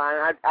talking about,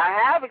 and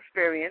I have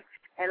experience,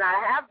 and I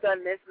have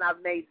done this, and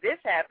I've made this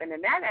happen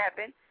and that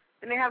happen,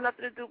 then they have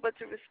nothing to do but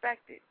to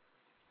respect it.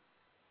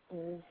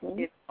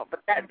 You know,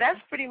 but that's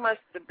pretty much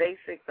the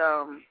basic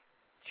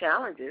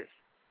challenges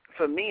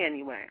for me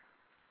anyway.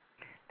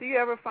 Do you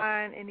ever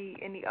find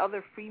any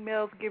other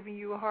females giving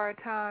you a hard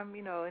time?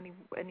 You know,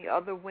 any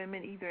other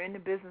women either in the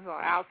business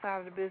or outside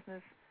of the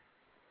business?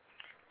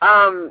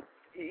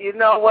 You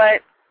know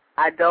what?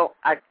 I don't.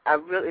 I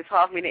really, it's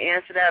hard for me to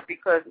answer that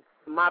because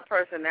my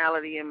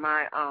personality and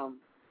my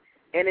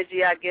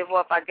energy I give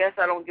off, I guess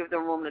I don't give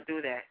them room to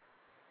do that.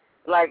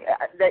 Like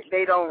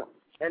they don't,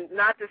 and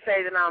not to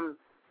say that I'm,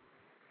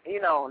 you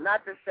know,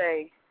 not to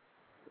say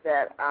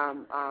that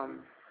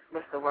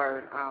what's the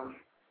word?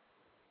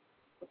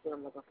 What's what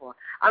I'm looking for?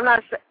 I'm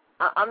not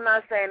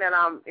saying that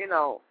I'm, you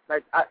know,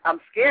 like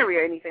I'm scary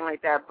or anything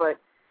like that, but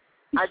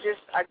I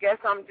guess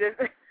I'm just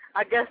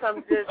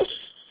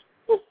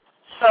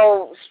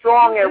so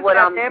strong at what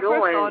I'm that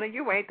doing. Persona,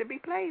 you ain't to be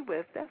played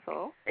with. That's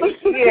all.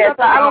 Yeah,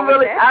 so I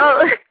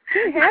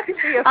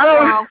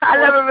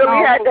never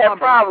really had that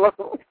problem.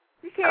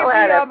 You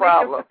can't be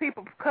all making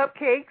people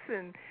cupcakes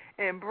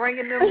and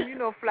bringing them,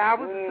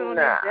 flowers and sitting on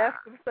their desk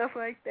and stuff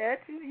like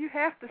that. You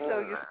have to show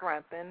your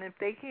strength, and if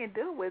they can't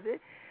deal with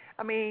it,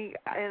 I mean,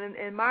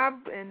 in my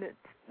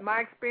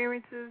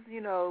experiences,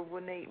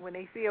 when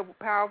they see a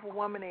powerful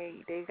woman,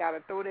 they got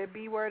to throw that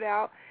B word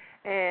out.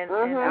 And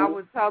I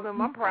would tell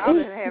them I'm proud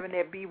of having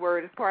that B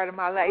word as part of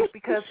my life,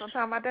 because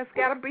sometimes I just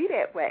got to be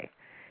that way.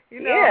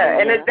 Yeah,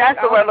 and that's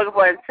the word I'm looking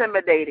for,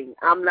 intimidating.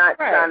 I'm not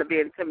trying to be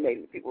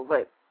intimidating people,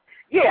 but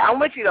yeah, I'm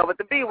with you though with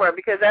the B word,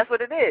 because that's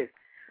what it is.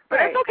 But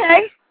it's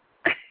okay.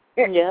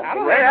 Yeah, I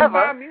don't have a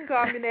problem. You can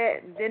call me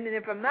that. And then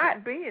if I'm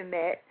not being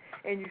that,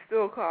 and you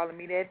still calling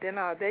me that, then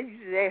you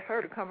should ask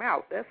her to come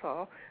out. That's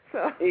all.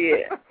 So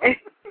yeah,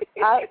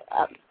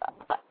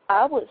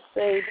 I would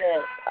say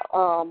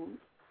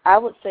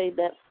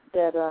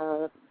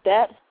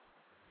that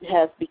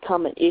has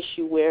become an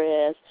issue,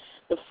 whereas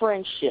the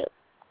friendship,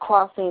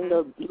 crossing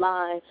the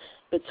line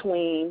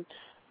between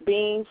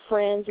being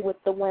friends with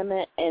the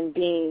women and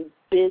being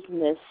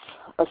business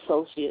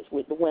associates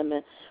with the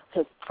women,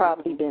 has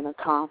probably been a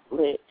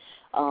conflict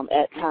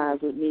at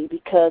times with me,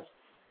 because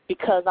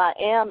I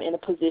am in a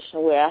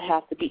position where I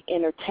have to be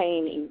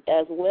entertaining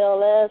as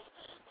well as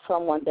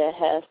someone that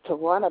has to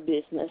run a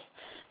business,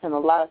 and a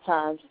lot of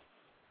times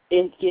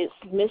it gets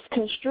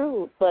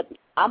misconstrued. But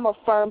I'm a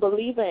firm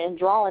believer in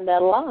drawing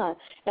that line,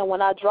 and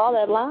when I draw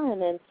that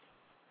line and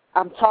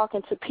I'm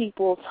talking to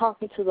people,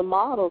 talking to the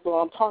models,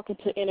 or I'm talking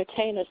to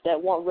entertainers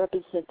that want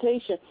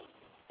representation,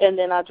 and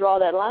then I draw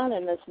that line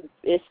and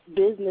it's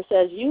business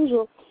as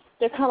usual,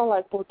 they're kind of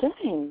like, well,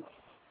 dang,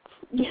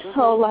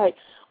 like,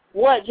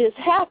 what just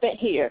happened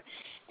here?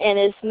 And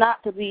it's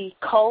not to be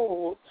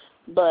cold,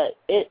 but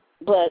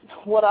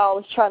what I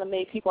always try to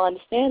make people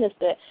understand is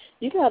that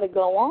you got to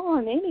go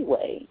on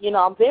anyway.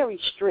 I'm very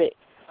strict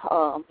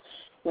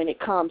when it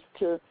comes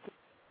to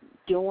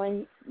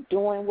doing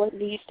what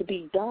needs to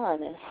be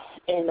done,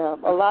 and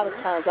a lot of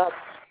times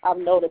I've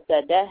noticed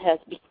that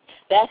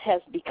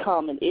has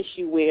become an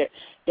issue where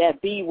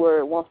that B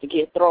word wants to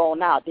get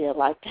thrown out there.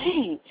 Like,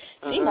 dang,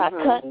 she's not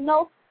cutting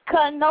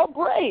no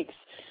breaks.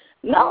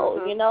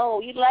 No,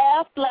 you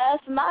laughed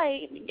last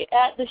night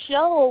at the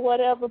show or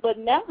whatever, but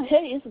now,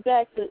 hey, it's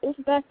back to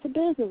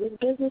business. It's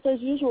business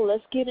as usual.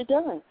 Let's get it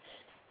done.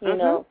 You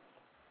know,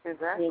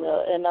 exactly.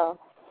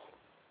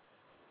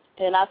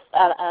 And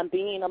I'm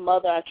being a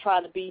mother, I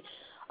try to be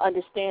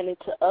understanding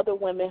to other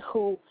women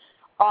who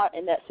are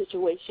in that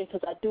situation,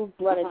 because I do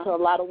run into a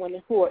lot of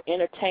women who are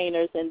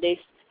entertainers, and they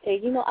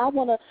say,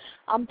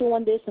 I'm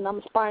doing this and I'm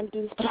aspiring to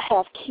do this, but I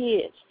have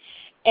kids.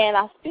 And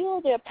I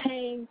feel their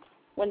pain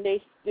when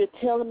they're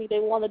telling me they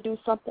want to do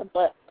something,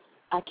 but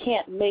I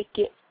can't make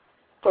it.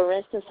 For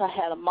instance, I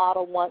had a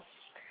model once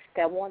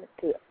that wanted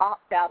to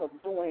opt out of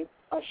doing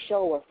a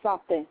show or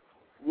something,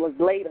 was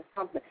late or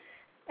something.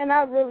 And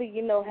I really,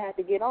 had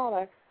to get on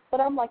her.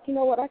 But I'm like, you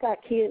know what, I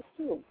got kids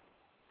too.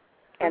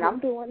 And I'm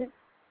doing it.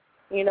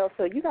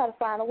 So you got to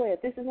find a way.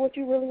 If this is what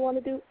you really want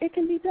to do, it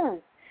can be done.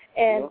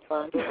 And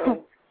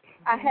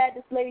I had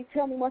this lady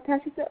tell me one time,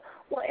 she said,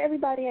 well,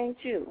 everybody ain't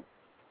you.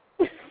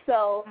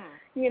 So,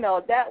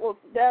 that was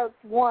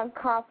one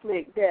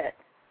conflict that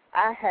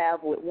I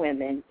have with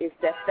women, is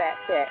the fact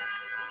that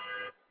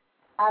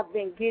I've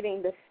been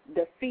getting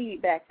the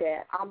feedback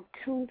that I'm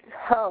too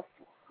tough.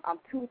 I'm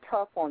too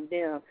tough on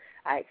them.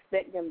 I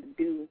expect them to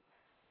do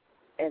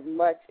as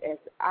much as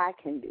I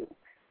can do.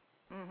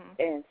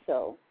 And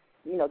so,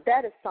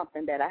 that is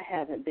something that I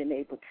haven't been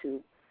able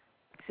to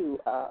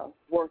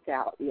work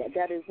out yet.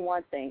 That is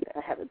one thing that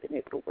I haven't been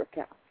able to work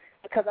out,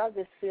 because I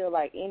just feel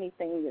like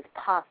anything is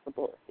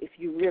possible. If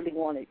you really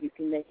want it, you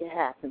can make it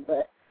happen.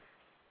 But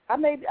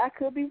I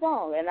could be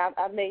wrong, and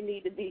I may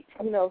need to be,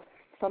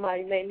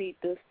 somebody may need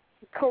to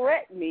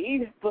correct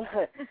me. But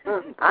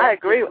I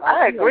agree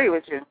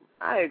with you.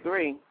 I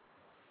agree.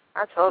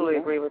 I totally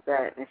agree with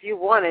that. If you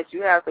want it,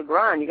 you have to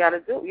grind. You have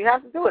to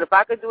do it. If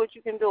I could do it,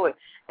 you can do it.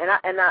 And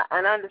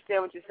I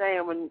understand what you're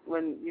saying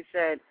when you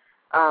said,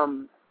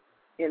 when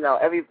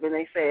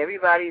they say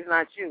everybody's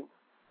not you.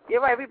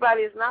 You're right.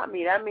 Everybody is not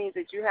me. That means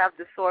that you have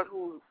to sort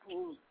who's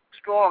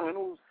strong and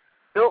who's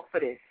built for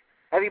this.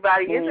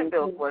 Everybody isn't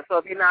built for it. So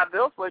if you're not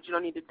built for it, you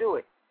don't need to do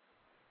it.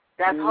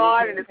 That's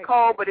hard and it's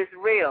cold, but it's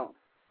real.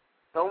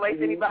 Don't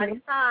waste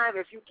anybody's time.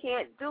 If you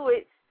can't do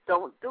it,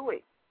 don't do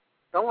it.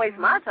 Don't waste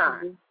my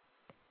time.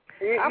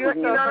 I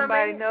would tell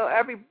somebody, no,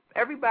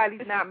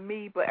 everybody's not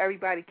me, but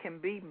everybody can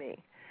be me.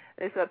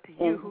 It's up to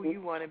you who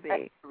you want to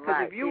be.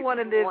 Because if you want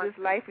to live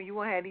this life and you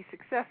want to have these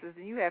successes,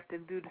 then you have to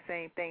do the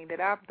same thing that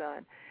I've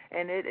done.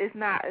 And it's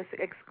not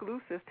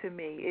exclusive to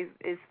me.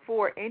 It's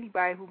for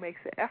anybody who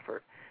makes an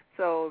effort.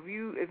 So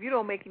if you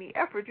don't make any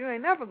effort, you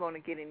ain't never going to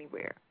get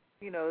anywhere.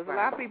 There's a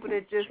lot of people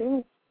that just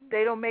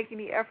they don't make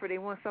any effort. They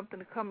want something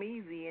to come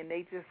easy, and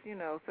they just,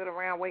 sit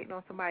around waiting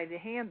on somebody to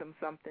hand them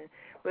something.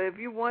 But if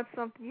you want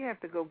something, you have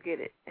to go get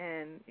it.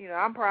 And,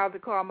 I'm proud to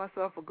call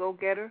myself a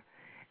go-getter.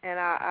 And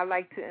I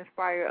like to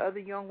inspire other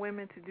young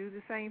women to do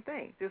the same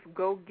thing. Just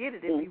go get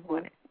it if you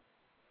want it.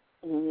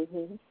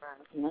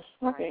 That's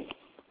right.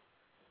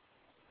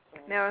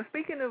 Now,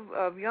 speaking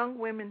of young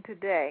women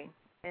today,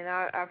 and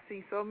I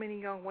see so many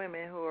young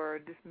women who are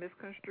just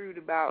misconstrued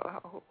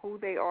about who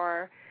they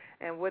are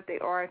and what they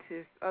are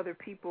to other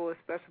people,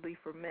 especially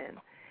for men.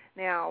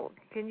 Now,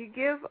 can you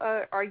give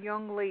our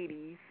young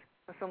ladies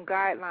some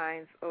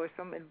guidelines or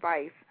some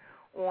advice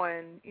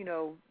on,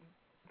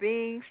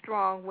 being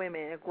strong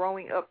women and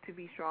growing up to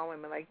be strong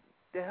women, like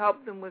to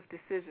help them with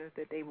decisions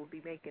that they will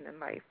be making in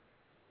life?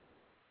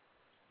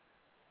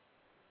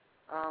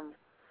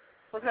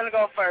 Who's going to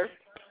go first?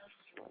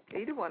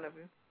 Either one of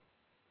you.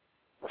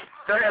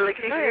 Go ahead,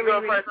 Lakesha. You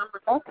go first.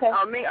 Okay.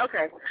 Me?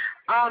 Okay.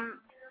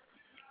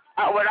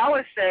 What I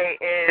would say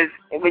is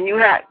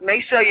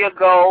make sure your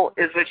goal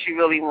is what you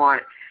really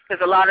want.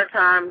 Because a lot of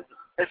times,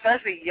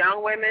 especially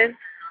young women,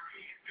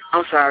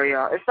 I'm sorry,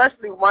 y'all,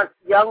 especially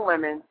young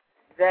women,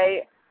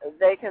 they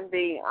can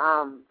be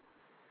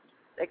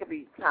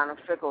kind of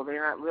fickle.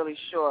 They're not really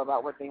sure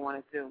about what they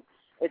want to do.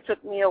 It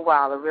took me a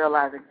while to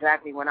realize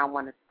exactly what I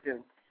wanted to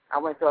do. I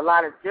went through a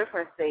lot of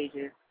different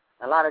stages,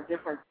 a lot of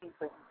different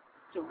people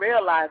to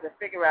realize and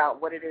figure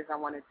out what it is I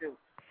want to do.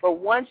 But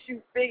once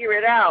you figure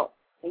it out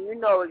and you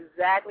know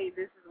exactly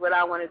this is what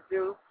I want to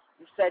do,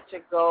 you set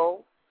your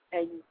goal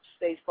and you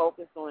stay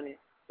focused on it.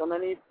 Don't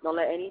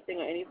let anything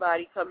or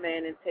anybody come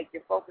in and take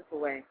your focus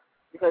away,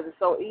 because it's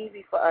so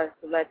easy for us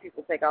to let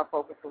people take our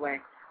focus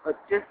away. But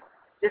just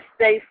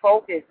stay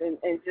focused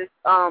and just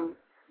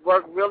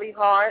work really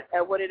hard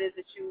at what it is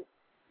that you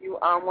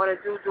want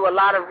to do. Do a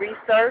lot of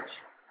research.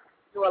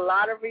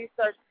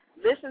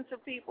 Listen to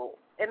people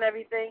and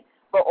everything,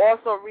 but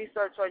also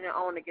research on your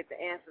own to get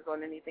the answers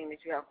on anything that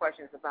you have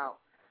questions about.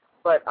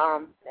 But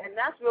and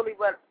that's really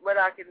what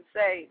I can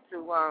say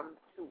to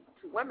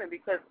women,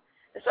 because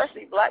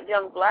especially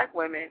young black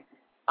women,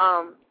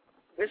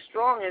 we're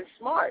strong and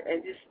smart,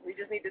 and we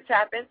just need to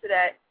tap into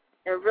that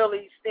and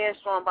really stand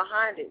strong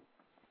behind it.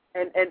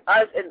 And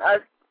us,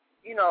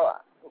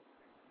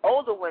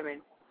 older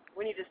women,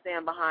 we need to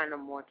stand behind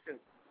them more too.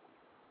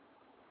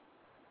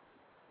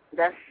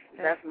 That's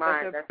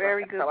mine. That's a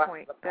very good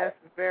point. That's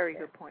a very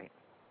good point.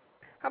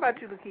 How about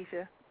you,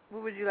 Lakesha?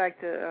 What would you like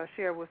to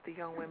share with the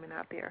young women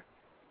out there?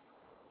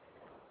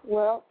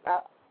 Well,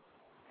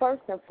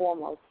 first and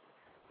foremost,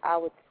 I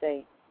would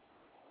say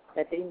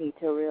that they need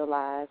to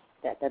realize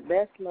that the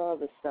best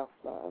love is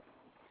self-love.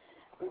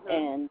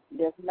 And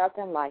there's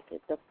nothing like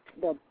it.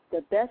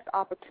 The best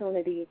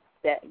opportunity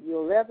that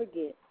you'll ever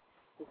get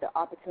is the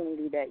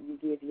opportunity that you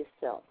give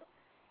yourself.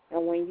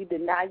 And when you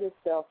deny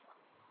yourself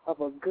of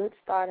a good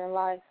start in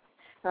life,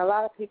 and a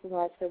lot of people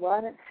might say, well,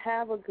 I didn't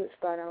have a good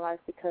start in life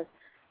because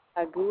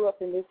I grew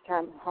up in this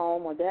kind of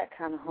home or that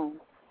kind of home.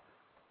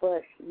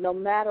 But no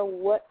matter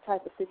what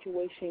type of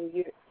situation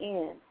you're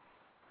in,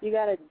 you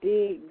got to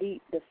dig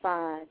deep to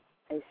find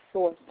a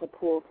source to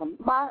pull from.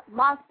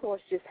 My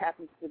source just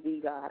happens to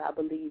be God. I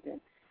believe that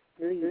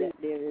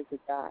there is a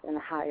God and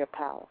a higher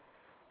power.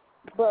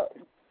 But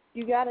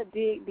you got to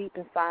dig deep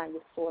and find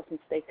your source and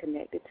stay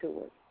connected to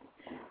it.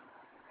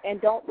 And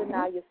don't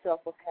deny yourself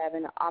of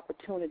having an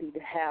opportunity to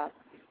have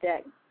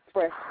that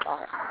fresh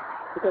start.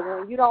 Because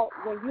when you don't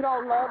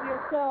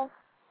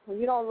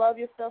love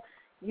yourself,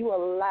 you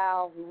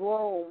allow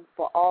room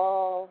for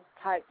all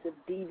types of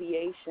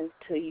deviations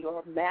to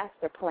your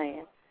master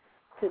plan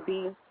to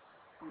be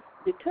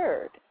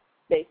deterred,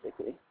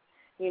 basically.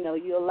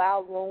 You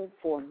allow room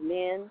for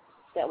men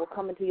that will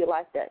come into your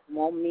life that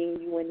won't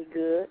mean you any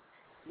good.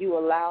 You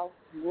allow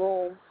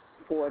room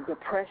for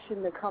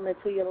depression to come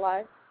into your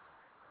life.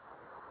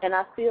 And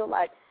I feel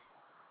like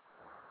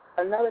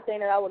another thing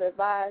that I would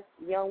advise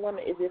young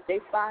women is if they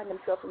find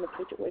themselves in a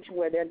situation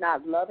where they're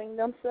not loving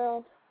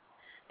themselves,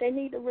 they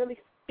need to really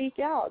speak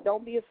out.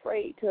 Don't be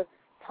afraid to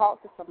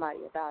talk to somebody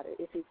about it.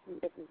 If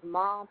it's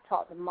mom,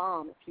 talk to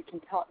mom. If you can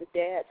talk to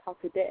dad, talk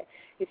to dad.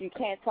 If you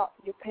can't talk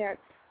to your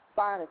parents,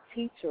 find a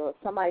teacher or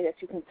somebody that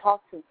you can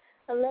talk to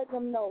and let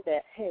them know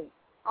that, hey,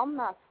 I'm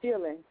not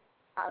feeling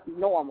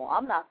normal.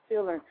 I'm not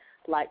feeling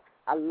like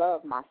I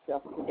love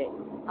myself today.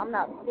 I'm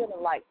not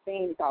feeling like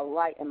things are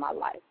right in my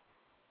life.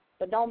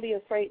 But don't be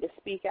afraid to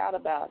speak out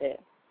about it.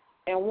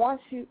 And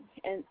once you,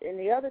 and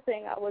the other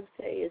thing I would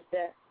say is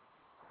that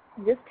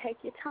just take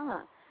your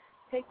time.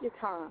 Take your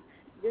time.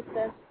 Just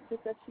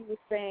as she was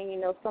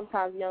saying,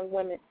 sometimes young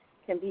women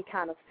can be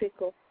kind of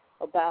fickle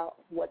about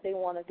what they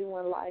want to do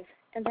in life,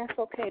 and that's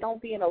okay.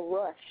 Don't be in a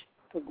rush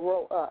to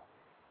grow up.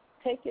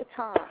 Take your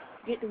time.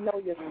 Get to know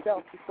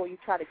yourself before you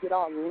try to get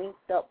all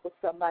linked up with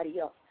somebody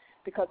else.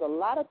 Because a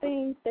lot of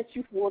things that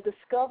you will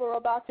discover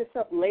about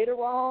yourself later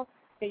on,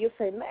 and you'll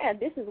say, man,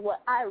 this is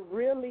what I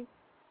really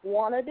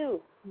want to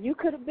do. You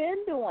could have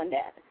been doing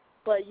that,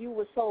 but you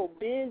were so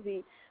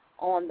busy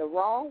on the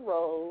wrong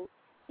road,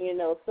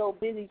 so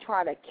busy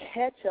trying to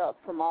catch up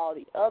from all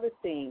the other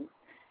things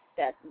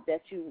that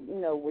you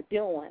were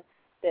doing,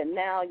 that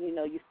now,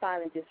 you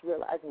finally just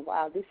realizing,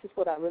 wow, this is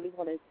what I really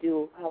want to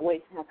do.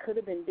 I could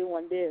have been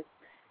doing this,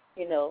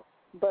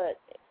 but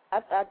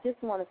I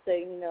just want to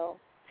say,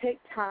 take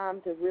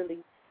time to really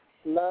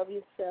love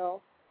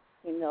yourself.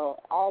 You know,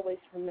 always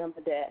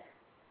remember that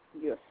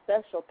you're a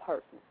special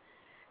person,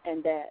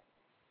 and that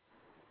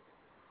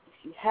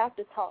if you have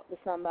to talk to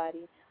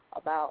somebody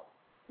about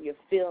your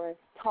feelings,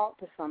 talk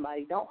to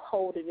somebody. Don't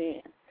hold it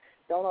in.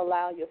 Don't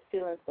allow your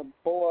feelings to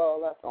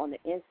boil up on the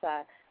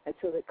inside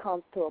until it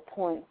comes to a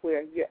point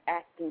where you're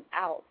acting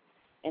out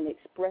and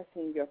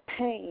expressing your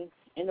pain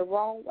in the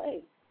wrong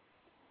way.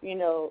 You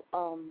know,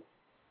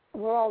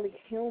 we're only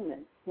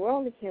human. We're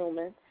only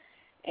human,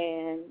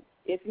 and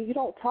if you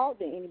don't talk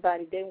to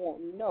anybody, they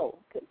won't know.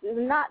 Cause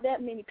there's not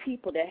that many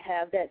people that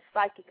have that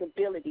psychic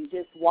ability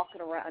just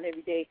walking around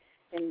every day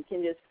and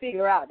can just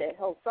figure out that,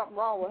 oh, something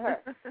wrong with her,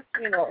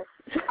 you know.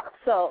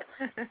 So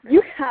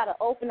you got to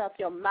open up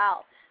your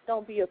mouth.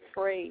 Don't be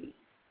afraid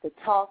to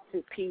talk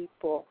to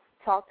people.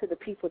 Talk to the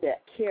people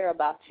that care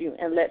about you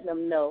and let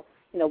them know,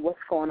 you know, what's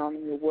going on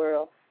in your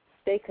world.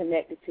 Stay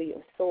connected to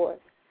your source.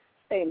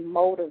 Stay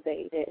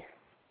motivated.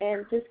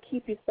 And just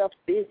keep yourself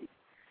busy.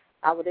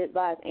 I would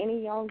advise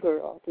any young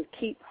girl to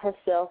keep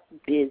herself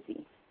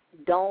busy.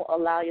 Don't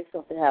allow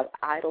yourself to have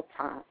idle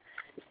time,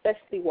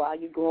 especially while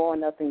you're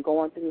growing up and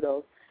going through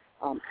those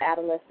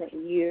adolescent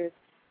years.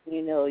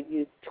 You know,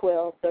 you're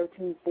 12,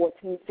 13,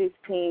 14,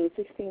 15,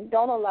 16.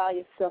 Don't allow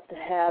yourself to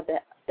have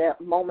that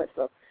moments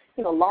of,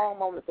 you know, long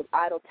moments of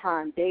idle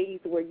time, days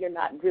where you're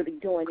not really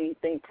doing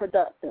anything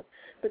productive,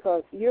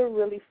 because you're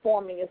really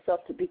forming yourself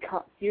to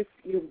become, you'll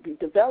be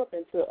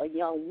developing to a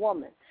young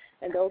woman.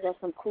 And those are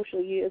some crucial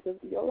years of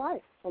your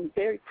life, some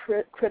very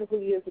critical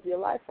years of your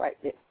life right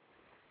there.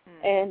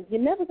 And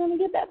you're never going to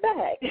get that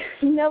back.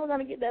 You're never going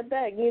to get that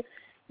back.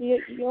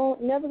 You're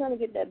never going to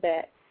get that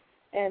back.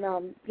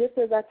 And just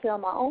as I tell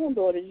my own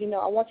daughters, you know,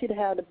 I want you to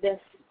have the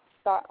best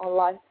start on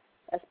life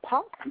as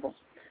possible.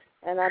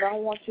 And I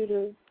don't want you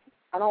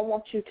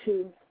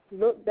to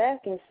look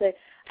back and say,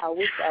 I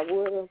wish I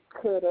would have,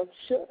 could have,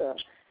 should have.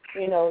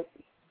 You know,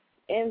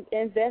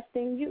 invest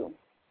in you.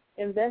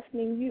 Invest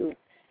in you.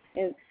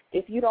 And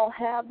if you don't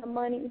have the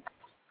money,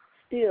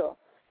 still,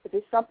 if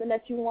it's something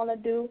that you want to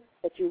do,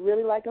 that you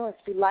really like doing, if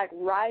you like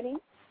writing,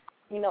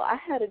 you know, I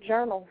had a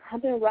journal.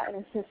 I've been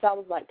writing since I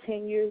was like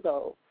 10 years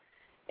old.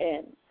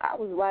 And I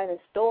was writing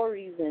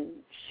stories and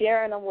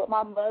sharing them with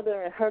my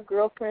mother and her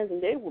girlfriends,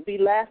 and they would be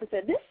laughing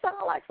and say, this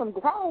sounds like some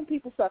grown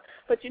people stuff.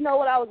 But you know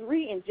what I was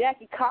reading?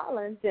 Jackie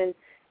Collins and,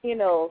 you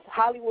know,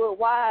 Hollywood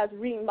Wives,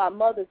 reading my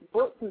mother's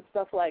books and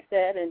stuff like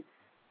that. And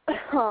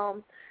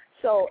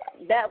so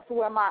that's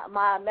where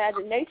my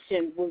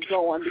imagination was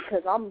going,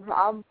 because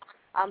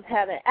I'm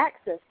having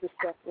access to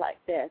stuff like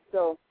that.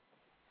 So,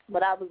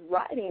 but I was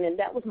writing, and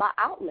that was my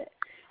outlet.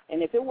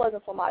 And if it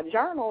wasn't for my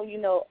journal, you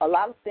know, a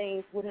lot of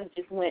things would have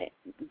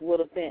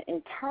been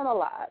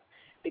internalized,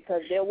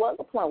 because there was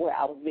a point where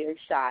I was very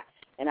shy,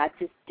 and I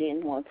just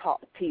didn't want to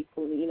talk to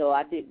people. You know,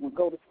 I would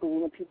go to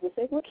school, and people would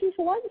say, well, Keisha,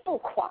 why are you so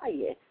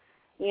quiet?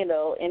 You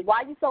know, and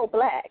why you so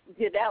black?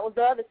 Yeah, that was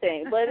the other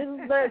thing. But it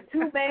was the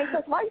two main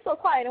questions. Why you so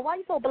quiet, and why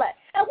you so black?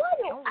 And why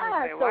your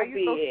eyes so big? Why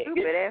you so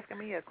stupid asking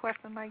me a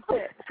question like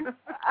that?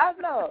 I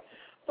know.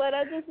 But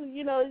I just,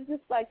 you know, it's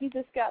just like you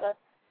just got to,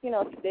 you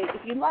know,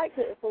 if you like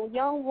to, if a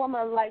young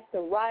woman likes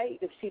to write,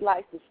 if she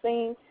likes to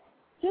sing,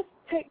 just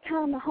take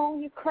time to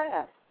hone your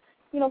craft.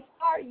 You know,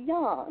 start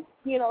young.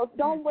 You know,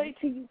 don't wait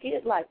till you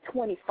get like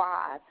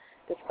 25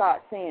 to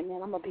start saying,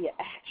 man, I'm going to be an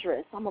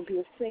actress, I'm going to be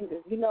a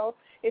singer. You know,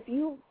 if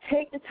you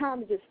take the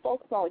time to just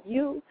focus on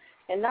you,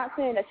 and not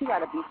saying that you got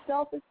to be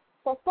selfish,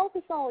 but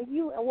focus on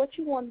you and what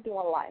you want to do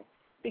in life.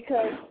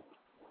 Because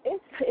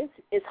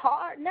it's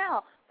hard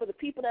now for the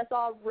people that's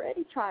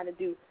already trying to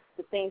do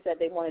the things that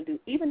they want to do,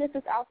 even if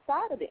it's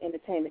outside of the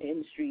entertainment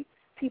industry,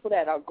 people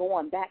that are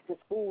going back to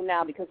school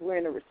now because we're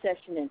in a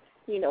recession, and,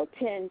 you know,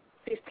 10,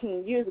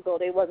 15 years ago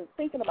they wasn't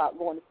thinking about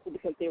going to school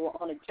because they were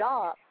on a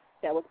job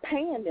that was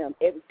paying them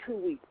every 2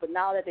 weeks. But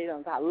now that they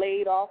done got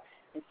laid off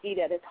and see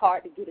that it's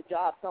hard to get a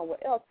job somewhere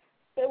else,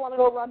 they want to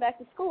go run back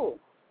to school.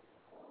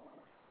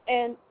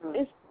 And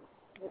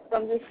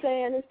I'm just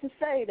saying this to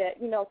say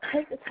that, you know,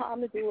 take the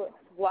time to do it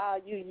while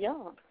you're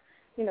young.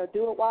 You know,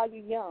 do it while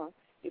you're young.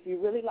 If you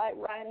really like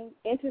writing,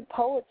 enter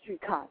poetry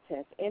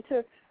contests,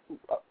 enter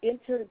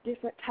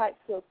different types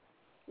of,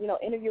 you know,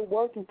 enter your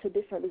work into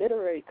different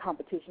literary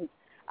competitions.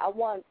 I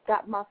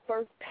got my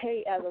first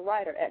pay as a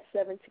writer at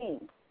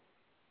 17.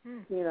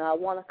 You know, I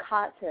won a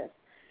contest,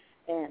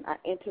 and I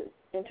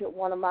entered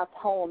one of my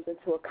poems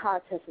into a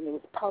contest, and it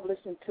was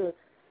published into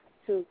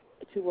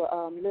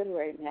a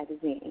literary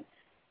magazine.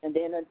 And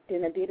then I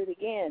did it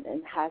again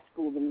in high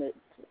school, and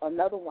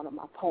another one of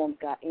my poems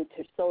got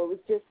entered. So it was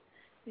just,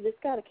 you just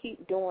got to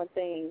keep doing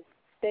things,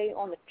 stay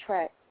on the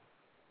track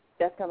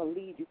that's going to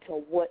lead you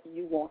to what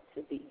you want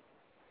to be.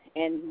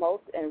 And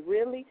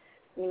really,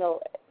 you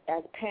know,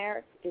 as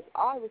parents, it's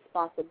our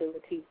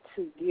responsibility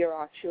to gear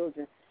our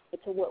children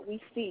into what we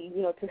see,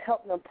 you know, to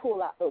help them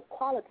pull out those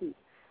qualities.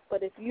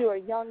 But if you're a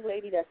young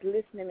lady that's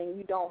listening and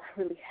you don't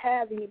really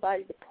have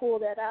anybody to pull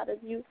that out of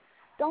you,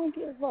 don't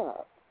give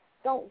up.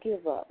 Don't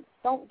give up.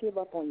 Don't give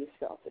up on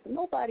yourself. If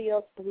nobody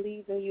else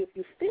believes in you, if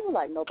you feel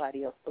like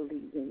nobody else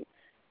believes in you,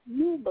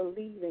 you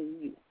believe in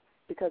you,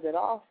 because it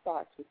all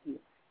starts with you,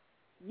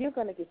 you're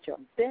going to get your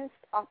best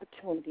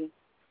opportunity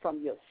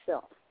from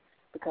yourself.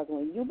 Because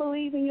when you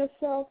believe in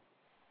yourself,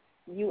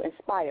 you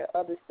inspire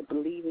others to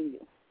believe in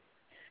you.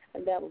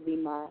 And that would be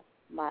my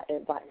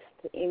advice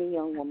to any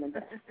young woman.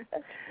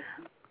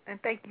 And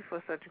thank you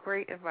for such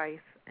great advice.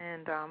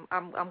 And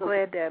I'm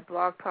glad that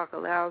Blog Talk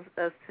allows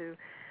us to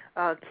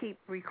keep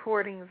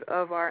recordings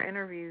of our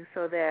interviews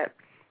so that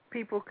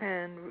people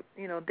can,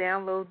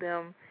 download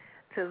them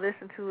to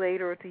listen to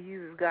later or to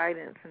use as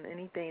guidance in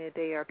anything that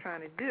they are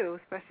trying to do,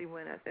 especially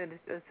when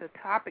it's a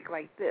topic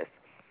like this.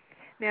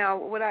 Now,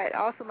 what I'd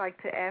also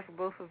like to ask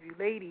both of you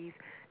ladies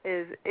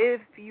is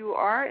if you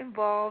are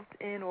involved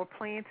in or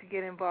plan to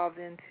get involved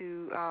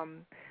into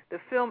the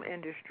film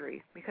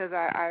industry, because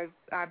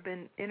I've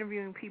been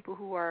interviewing people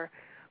who are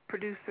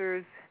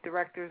producers,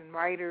 directors, and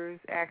writers,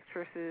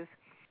 actresses,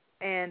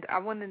 and I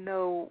want to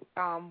know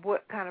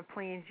what kind of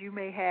plans you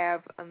may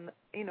have,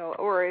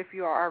 or if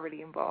you are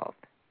already involved.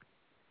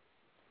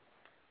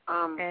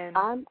 And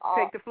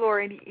take the floor,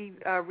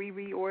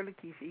 Riri or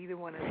Lakesha, either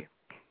one of you.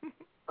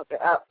 Okay,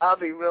 I'll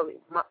be really.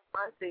 My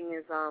thing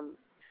is,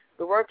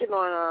 we're working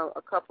on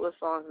a couple of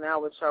songs now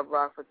with Chubb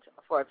Rock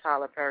for a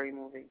Tyler Perry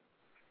movie.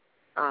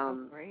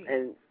 Great.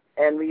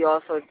 And we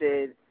also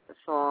did a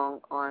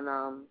song on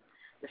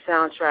the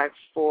soundtrack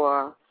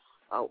for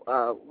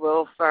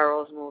Will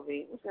Ferrell's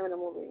movie. What's the name of the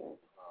movie?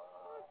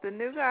 The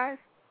new guys?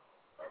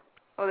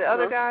 Or the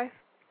other guys?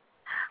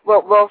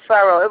 Well, Will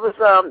Ferrell. It was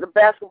the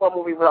basketball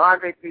movie with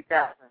Andre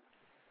 3000.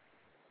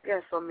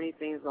 There's so many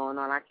things going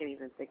on. I can't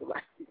even think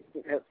about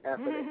anything that's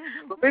happening.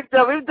 But we've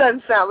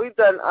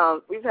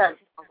had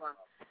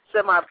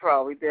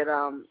semi-pro. We did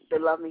the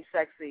Love Me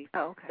Sexy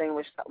thing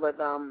with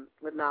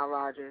Nile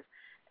Rodgers,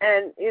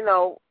 and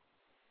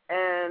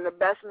and the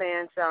Best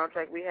Man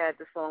soundtrack. We had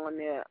the song on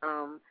there.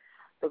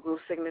 The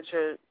group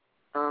Signature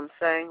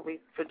sang. We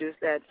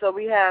produced that. So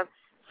we have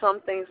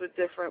some things with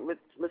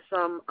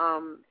some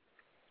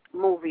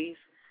movies.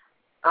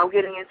 I'm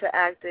getting into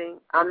acting.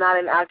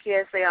 I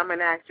can't say I'm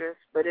an actress,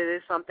 but it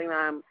is something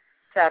I'm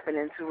tapping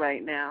into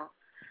right now.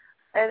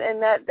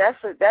 And that's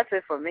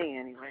it for me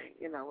anyway.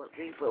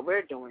 What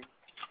we're doing.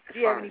 Do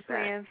you have any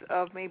plans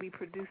of maybe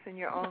producing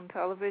your own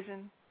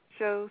television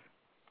shows?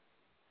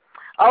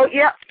 Oh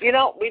yeah,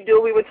 we do.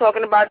 We were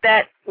talking about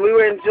that. We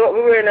were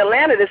in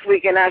Atlanta this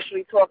weekend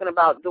actually talking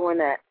about doing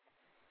that.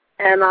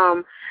 And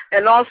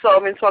also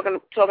I've been talking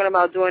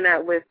about doing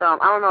that with I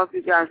don't know if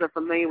you guys are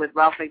familiar with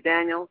Ralph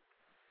McDaniels.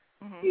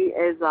 Mm-hmm. He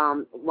is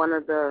one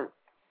of the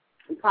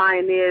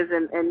pioneers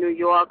in New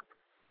York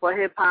for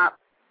hip hop,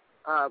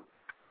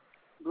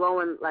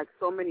 blowing like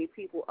so many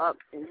people up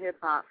in hip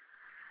hop.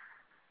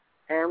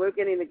 And we're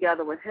getting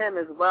together with him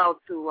as well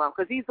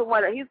because he's the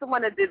one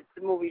that did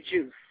the movie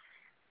Juice.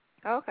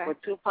 Okay.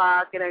 With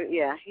Tupac and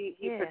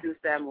he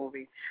produced that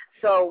movie.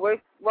 So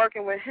we're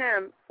working with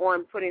him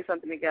on putting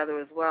something together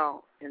as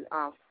well,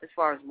 as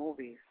far as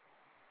movies.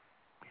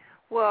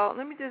 Well,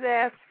 let me just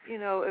ask,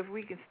 if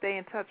we can stay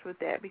in touch with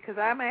that, because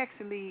I'm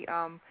actually,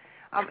 I'm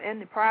in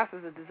the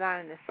process of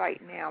designing the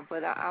site now,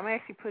 but I'm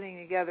actually putting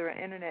together an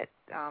internet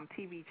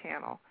TV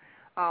channel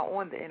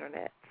on the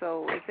internet.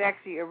 So it's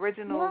actually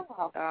original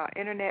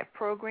internet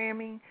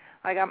programming.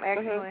 Like I'm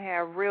actually going to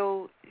have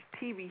real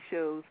TV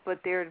shows, but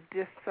they're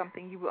just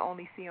something you would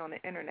only see on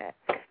the internet.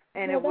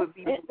 And it would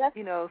be,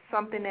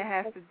 something that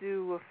has to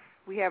do with,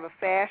 we have a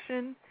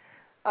fashion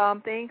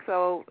thing.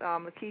 So,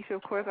 Lakesha,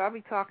 of course, I'll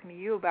be talking to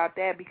you about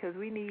that because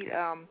we need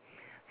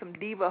some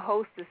diva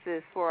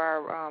hostesses for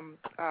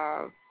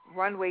our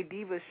Runway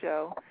Diva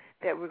show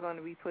that we're going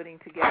to be putting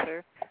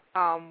together.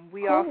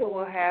 We also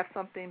will have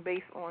something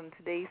based on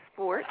today's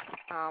sports.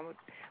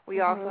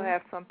 We also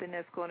have something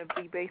that's going to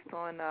be based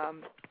on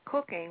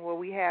cooking, where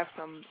we have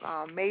some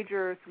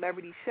major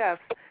celebrity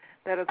chefs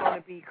that are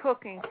going to be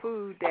cooking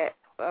food that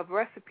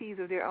recipes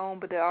of their own,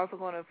 but they're also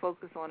going to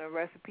focus on a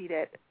recipe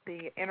that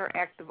the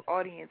interactive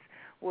audience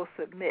will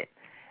submit.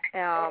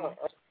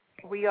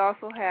 We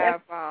also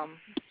have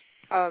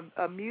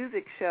a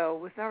music show.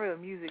 Well, it's not really a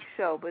music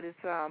show, but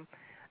it's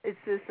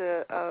just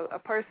a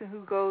person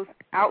who goes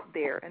out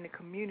there in the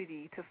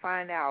community to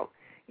find out,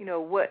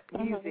 what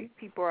music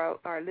people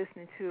are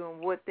listening to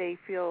and what they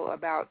feel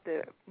about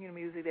the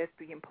music that's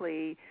being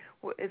played.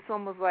 It's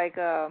almost like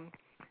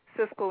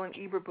Siskel and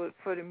Ebert, but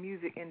for the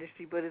music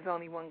industry, but it's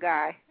only one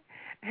guy,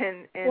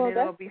 and then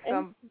there'll be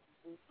and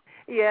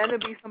there'll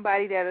be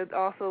somebody that is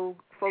also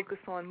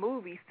focused on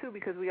movies too,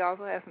 because we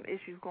also have some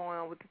issues going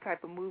on with the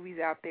type of movies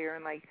out there,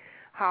 and like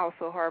how it's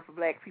so hard for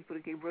black people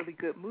to get really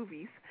good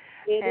movies.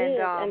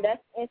 And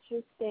that's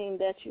interesting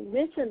that you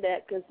mentioned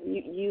that, because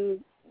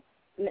you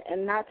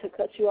and not to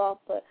cut you off,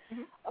 but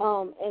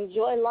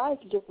Enjoy Life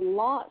just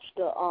launched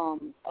a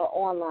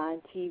online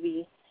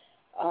TV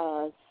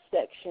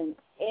section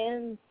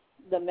in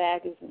the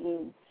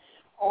magazine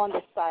on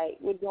the site.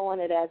 We're doing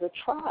it as a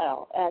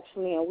trial,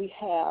 actually, and we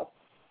have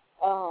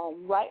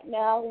right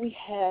now we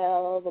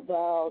have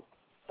about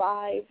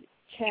five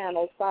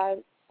channels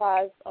on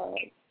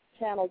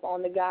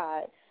the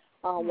guide.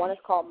 One is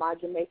called My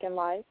Jamaican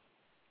Life.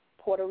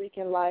 Puerto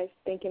Rican Life,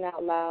 Thinking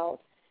Out Loud,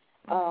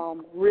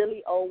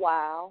 Really Oh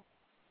Wow,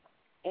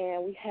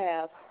 and we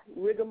have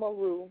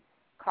Rigmarole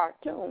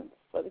cartoons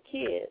for the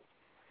kids.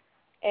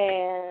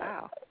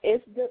 And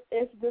it's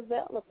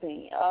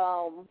developing.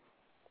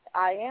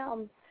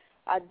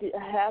 I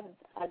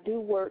do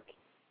work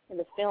in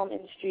the film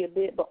industry a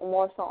bit, but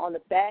more so on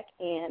the back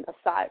end,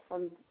 aside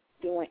from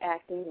doing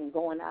acting and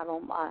going out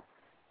on my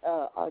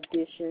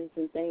auditions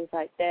and things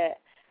like that.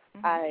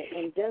 I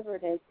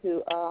endeavored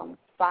into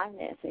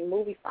financing,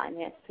 movie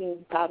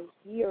financing about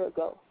a year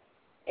ago,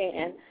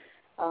 and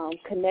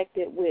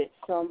connected with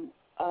some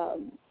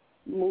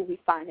movie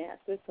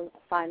financiers,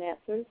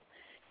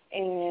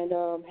 and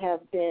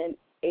have been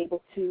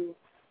able to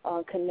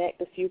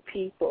connect a few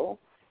people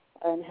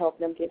and help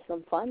them get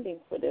some funding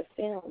for their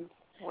films.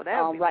 Well,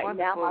 that would be right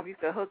wonderful now, if you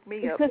could hook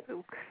me up,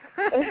 too.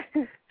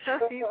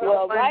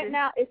 Well, right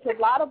now, it's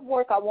a lot of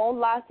work. I won't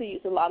lie to you.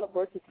 It's a lot of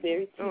work. It's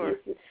very tedious.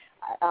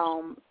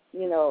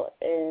 You know,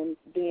 and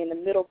being the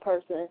middle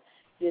person,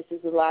 this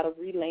is a lot of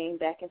relaying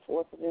back and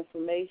forth of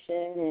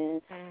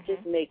information and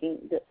just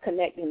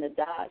connecting the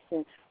dots.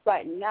 And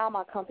right now,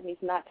 my company's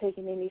not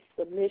taking any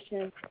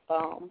submissions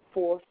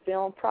for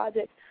film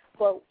projects,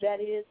 but that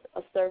is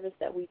a service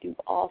that we do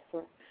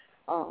offer.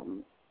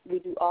 We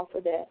do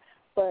offer that.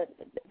 But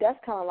that's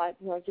kind of like,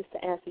 you know, just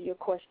to answer your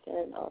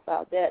question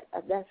about that,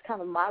 that's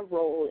kind of my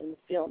role in the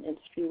film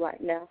industry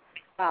right now.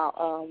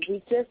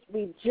 We just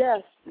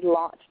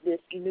launched this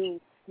new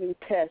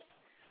test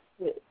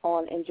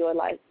on Enjoy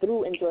Life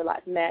through Enjoy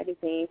Life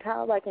magazine. Kind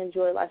of like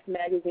Enjoy Life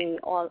magazine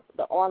on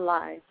the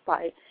online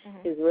site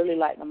is really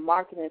like a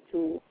marketing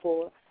tool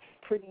for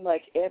pretty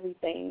much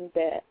everything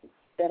that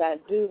I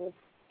do.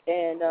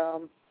 And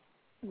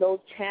those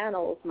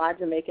channels, My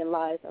Jamaican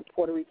Life and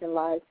Puerto Rican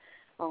Life,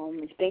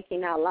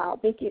 Thinking Out Loud.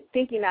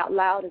 Thinking Out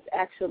Loud is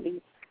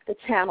actually the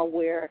channel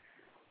where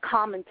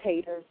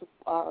commentators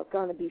are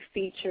going to be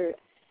featured.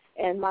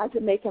 And My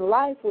Jamaican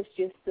Life was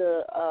just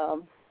a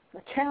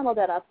channel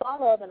that I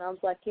thought of, and I was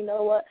like, you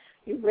know what?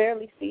 You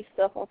rarely see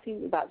stuff on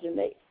TV about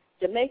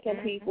Jamaican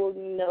people,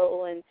 you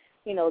know, and,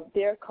 you know,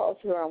 their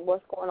culture and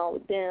what's going on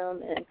with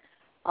them, and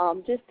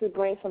just to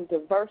bring some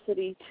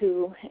diversity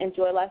to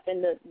Enjoy Life.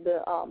 And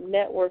the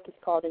network is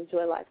called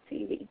Enjoy Life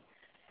TV.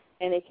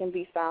 And it can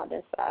be found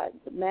inside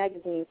the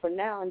magazine for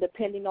now. And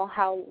depending on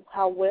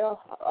how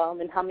well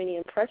and how many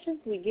impressions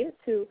we get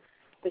to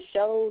the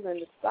shows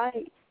and the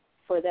site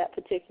for that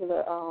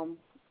particular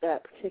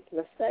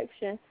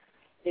section,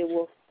 it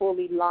will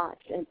fully launch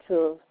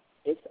into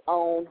its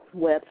own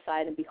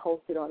website and be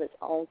hosted on its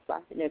own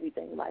site and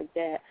everything like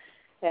that.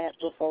 But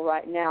for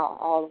right now,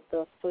 all of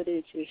the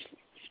footage is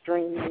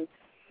streaming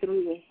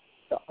through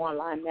the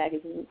online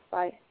magazine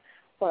site.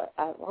 But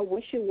I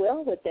wish you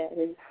well with that.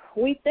 And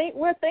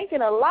we're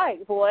thinking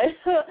alike, boy.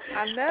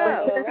 I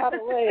know. In a lot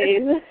of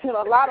ways. In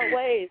a lot of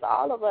ways,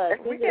 all of us.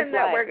 We can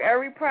network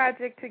every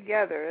project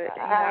together.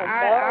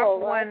 I for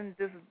one,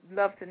 just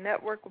love to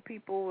network with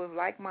people with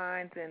like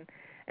minds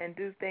and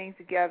do things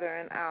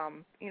together.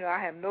 And you know, I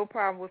have no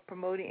problem with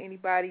promoting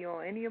anybody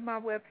on any of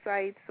my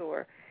websites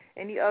or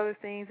any other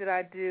things that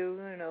I do.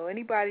 You know,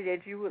 anybody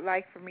that you would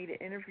like for me to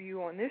interview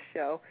on this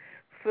show,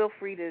 feel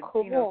free to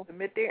you know,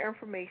 submit their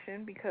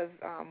information, because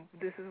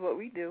this is what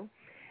we do.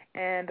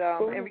 And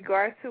in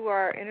regards to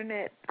our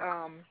internet,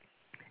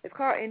 it's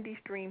called Indie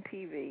Stream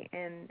TV,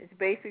 and it's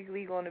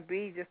basically going to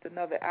be just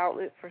another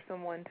outlet for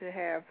someone to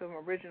have some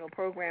original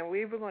program.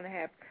 We're even going to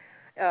have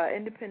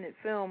independent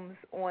films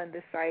on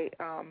the site.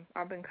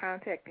 I've been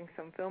contacting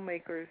some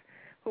filmmakers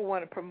who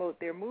want to promote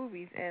their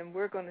movies, and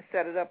we're going to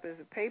set it up as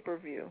a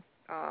pay-per-view,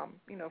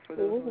 you know, for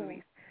those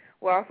movies.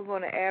 We're also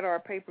going to add our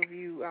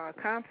pay-per-view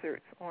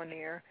concerts on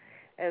there,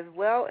 as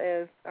well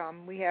as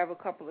we have a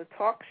couple of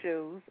talk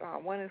shows.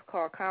 One is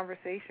called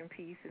Conversation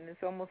Piece, and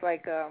it's almost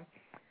like a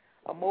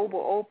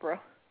mobile Oprah.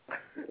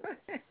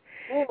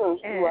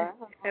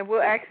 And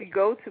we'll actually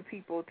go to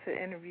people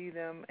to interview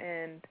them.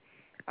 And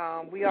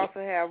we also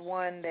have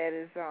one that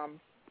is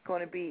going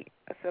to be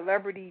a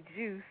Celebrity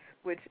Juice,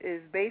 which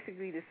is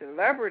basically the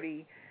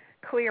celebrity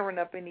clearing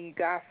up any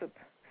gossip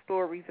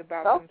stories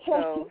about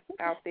themselves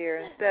out there,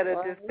 instead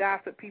of just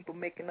gossip people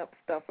making up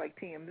stuff like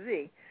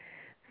TMZ.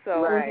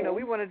 So, you know,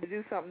 we wanted to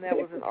do something that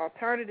was an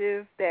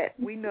alternative that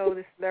we know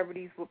the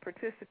celebrities will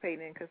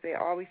participate in, because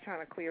they're always trying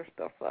to clear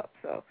stuff up.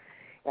 So,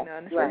 you know,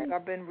 and since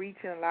I've been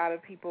reaching a lot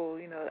of people,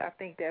 you know, I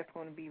think that's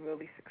going to be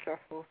really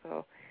successful.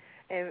 So,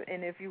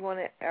 and if you want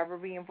to ever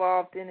be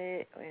involved in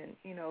it, and,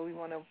 you know, we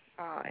want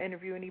to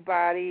interview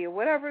anybody or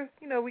whatever,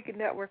 you know, we can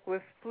network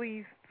with,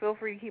 please feel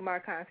free to keep my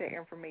contact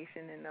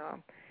information.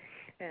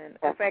 And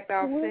in fact,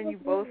 I'll send you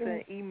both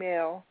an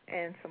email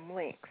and some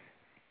links.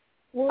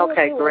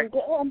 Okay, great.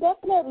 And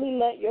definitely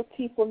let your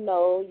people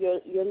know,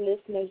 your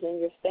listeners and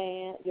your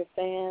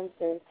fans,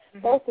 and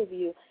both of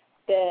you,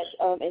 that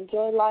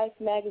Enjoy Life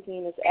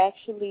magazine is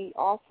actually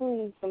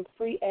offering some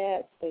free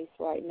ad space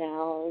right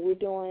now. We're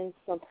doing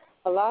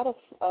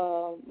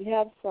we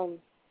have some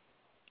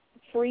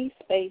free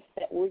space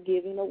that we're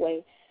giving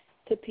away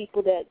to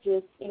people that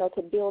just, you know,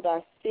 to build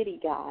our city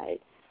guide.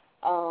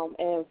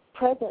 And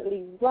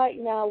presently, right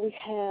now, we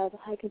have,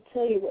 I can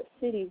tell you what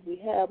cities we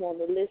have on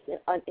the list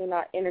in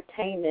our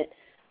entertainment.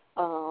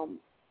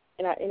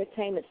 In our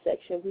entertainment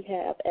section, we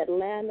have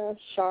Atlanta,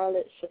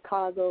 Charlotte,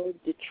 Chicago,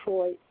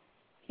 Detroit,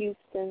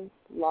 Houston,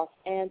 Los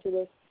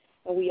Angeles,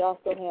 and we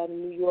also have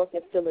New York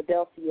and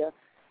Philadelphia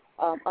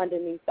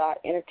underneath our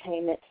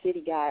entertainment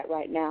city guide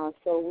right now.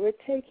 So we're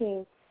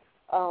taking,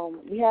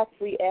 we have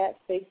free ad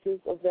spaces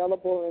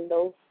available in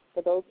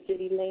for those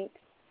city links,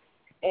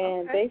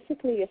 and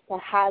basically it's to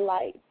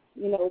highlight,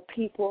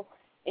 people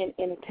in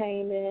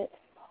entertainment,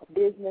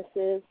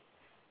 businesses,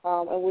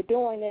 and we're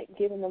doing it,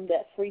 giving them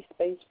that free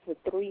space for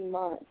 3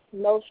 months.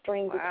 No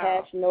strings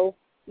attached, no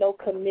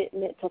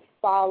commitment to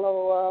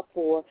follow up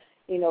or,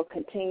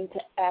 continue to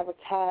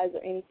advertise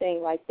or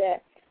anything like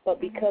that. But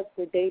because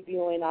we're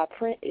debuting our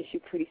print issue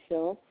pretty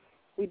soon,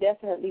 we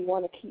definitely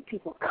want to keep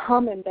people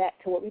coming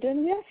back to what we're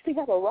doing. We actually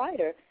have a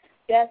writer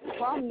that's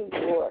from New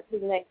York.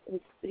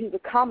 He's a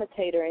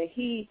commentator, and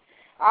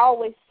I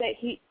always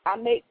say I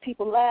make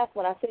people laugh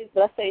when I say this,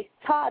 but I say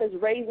Todd is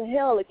raising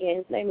hell again.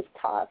 His name is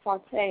Todd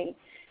Fontaine,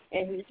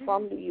 and he's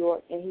from New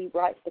York, and he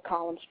writes the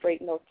column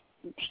Straight No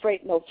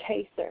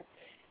Chaser.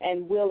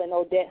 And Will and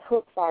Odette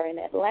Hooks are in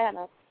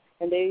Atlanta,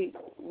 and they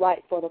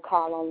write for the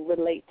column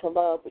Relate to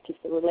Love, which is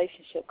the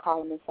relationship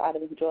column inside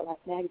of Enjoy Life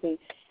magazine,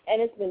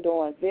 and it's been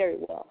doing very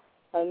well.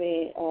 I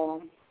mean,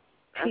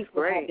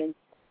 people have been.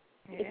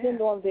 It's been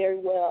doing very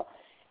well,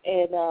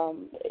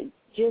 and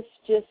just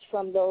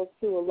from those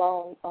two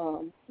alone,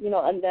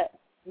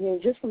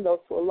 just from those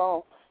two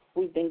alone,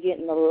 we've been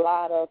getting a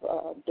lot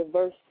of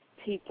diverse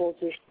people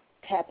just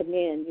tapping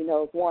in,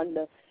 wanting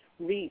to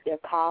read their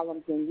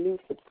columns and new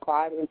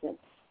subscribers. And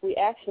we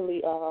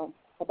actually,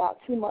 about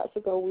 2 months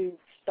ago, we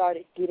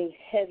started getting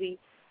heavy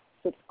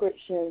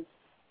subscriptions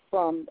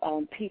from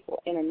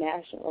people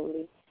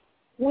internationally,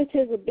 which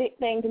is a big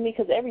thing to me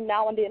because every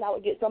now and then I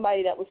would get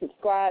somebody that would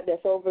subscribe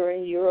that's over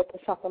in Europe or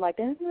something like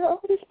that. Oh,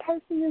 this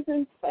person is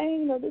in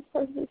Spain or this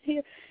person is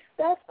here.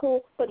 That's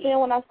cool. But then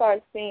when I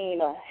started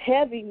seeing a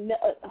heavy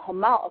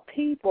amount of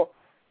people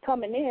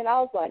coming in,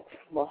 I was like,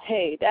 well,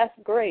 hey, that's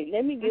great.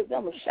 Let me give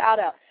them a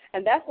shout-out.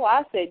 And that's why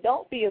I say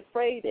don't be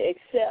afraid to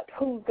accept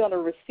who's going to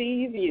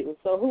receive you.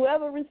 So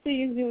whoever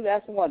receives you,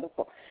 that's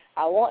wonderful.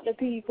 I want the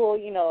people,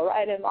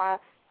 right in my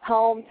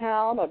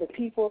hometown or the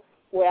people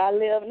where I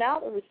live now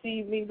to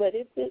receive me, but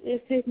if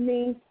it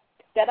means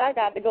that I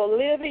got to go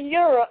live in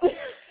Europe to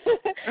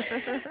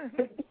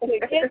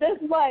get this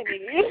money,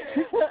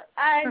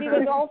 I ain't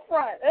even going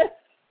front.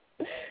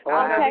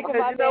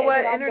 Because you know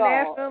what,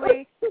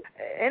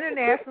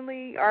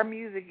 internationally, our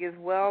music is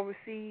well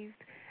received,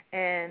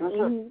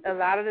 and a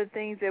lot of the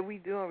things that we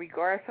do in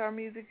regards to our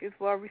music is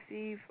well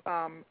received.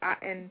 I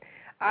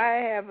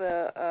have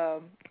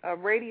a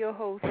radio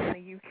host in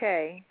the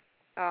UK.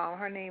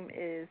 Her name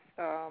is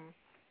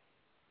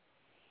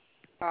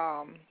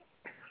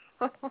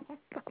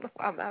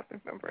I'm not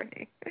remembering her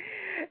name.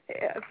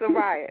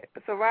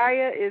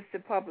 Soraya is the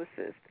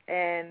publicist,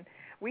 and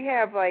we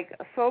have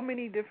so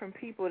many different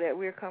people that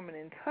we're coming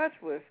in touch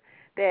with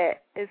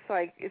that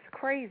it's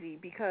crazy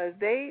because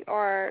they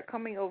are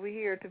coming over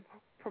here to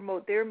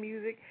promote their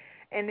music,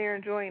 and they're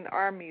enjoying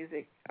our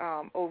music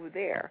over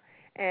there.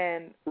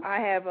 And I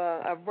have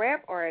a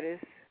rap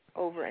artist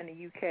over in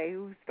the UK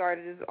who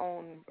started his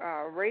own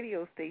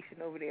radio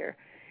station over there.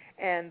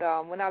 And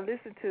when I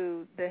listen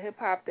to the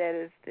hip-hop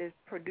that is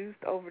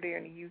produced over there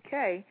in the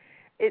UK,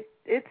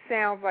 it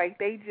sounds like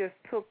they just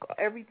took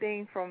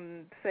everything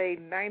from, say,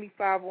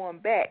 95 on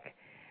back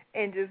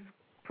and just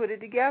put it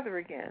together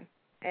again.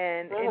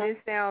 And it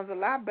sounds a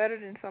lot better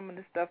than some of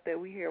the stuff that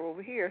we hear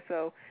over here.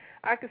 So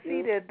I could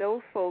see that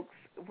those folks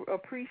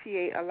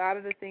appreciate a lot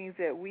of the things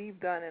that we've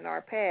done in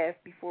our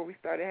past before we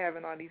started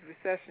having all these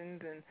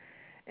recessions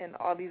and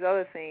all these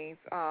other things.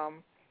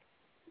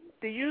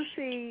 Do you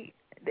see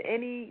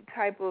any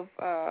type of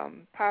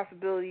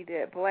possibility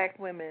that black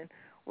women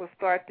will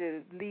start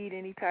to lead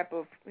any type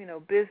of,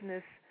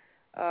 business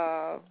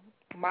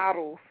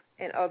models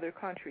in other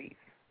countries,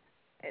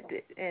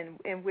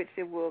 in which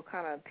it will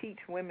kind of teach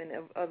women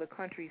of other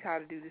countries how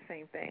to do the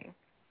same thing?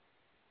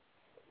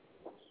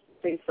 I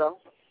think so.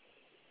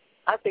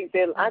 I think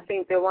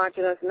they're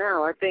watching us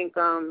now. I think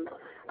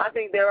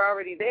they're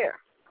already there.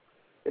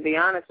 To be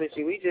honest with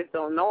you, we just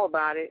don't know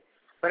about it.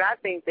 But I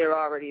think they're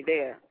already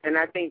there, and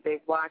I think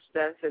they've watched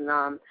us, and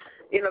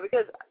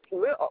because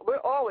we're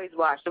always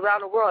watched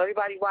around the world.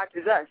 Everybody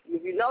watches us.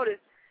 If you notice,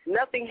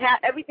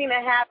 everything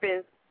that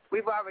happens,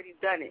 we've already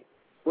done it.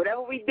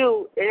 Whatever we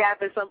do, it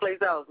happens someplace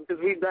else because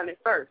we've done it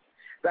first.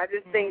 So I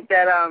just think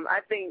that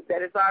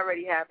it's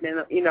already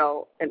happening, in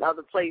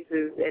other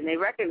places, and they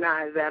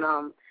recognize that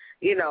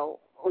we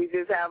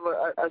just have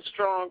a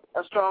strong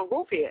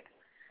group here,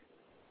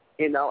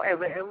 and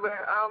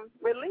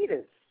we're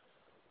leaders.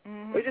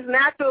 Mm-hmm. We're just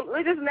natural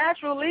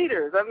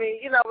leaders. I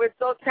mean, we're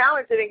so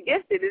talented and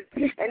gifted.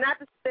 And not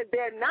to say that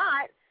they're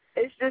not.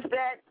 It's just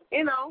that,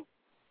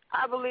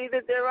 I believe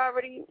that they're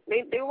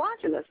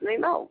watching us, and they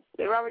know.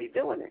 They're already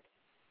doing it.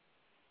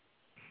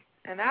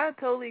 And I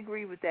totally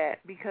agree with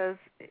that because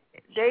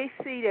they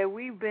see that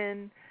we've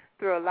been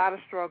through a lot of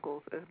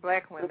struggles as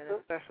black women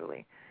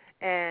especially,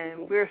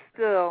 and we're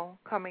still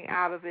coming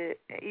out of it.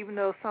 Even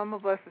though some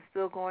of us are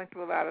still going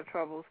through a lot of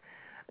troubles,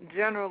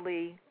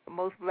 generally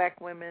most black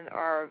women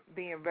are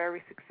being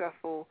very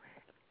successful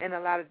in a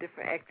lot of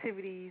different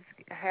activities,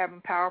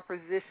 having power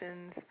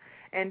positions,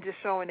 and just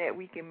showing that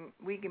we can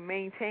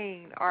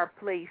maintain our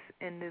place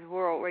in this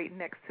world right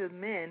next to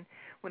men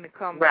when it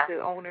comes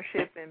to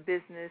ownership and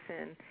business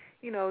and,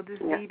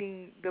 just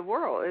leading the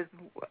world.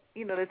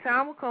 The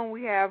time will come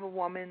we have a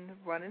woman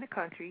running the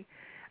country.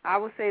 I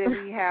would say that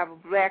we have a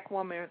black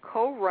woman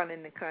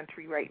co-running the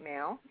country right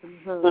now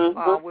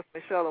with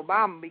Michelle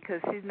Obama,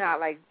 because she's not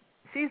like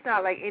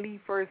any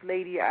first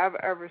lady I've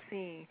ever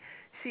seen.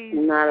 She's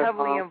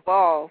heavily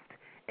involved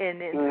in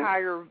the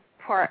entire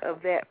part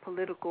of that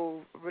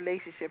political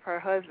relationship her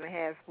husband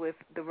has with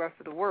the rest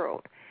of the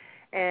world.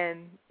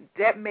 And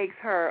that makes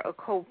her a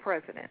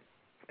co-president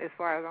as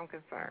far as I'm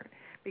concerned,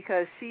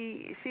 because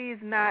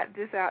she's not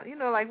just out,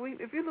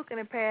 if you look in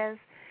the past,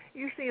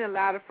 you've seen a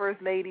lot of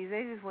first ladies,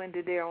 they just went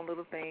and did their own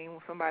little thing.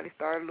 Somebody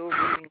started a little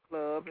reading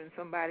club, and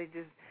somebody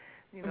just,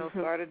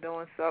 started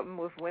doing something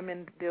with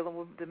women dealing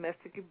with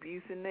domestic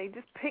abuse, and they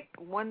just picked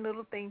one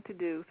little thing to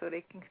do so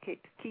they can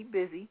keep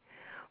busy.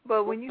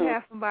 But when you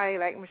have somebody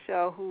like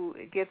Michelle who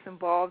gets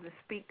involved and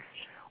speaks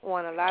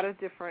on a lot of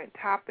different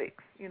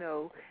topics,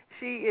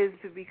 she is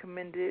to be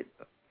commended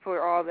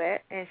for all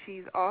that, and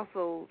she's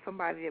also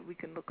somebody that we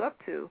can look up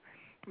to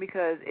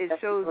because it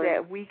shows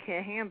that we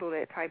can handle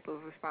that type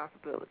of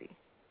responsibility.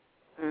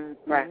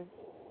 Right.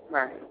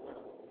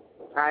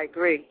 I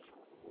agree.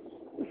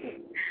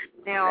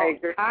 Now,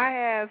 I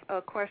have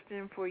a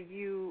question for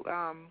you,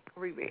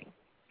 Re-Re.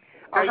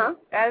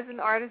 As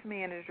an artist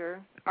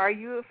manager, are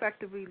you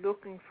effectively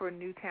looking for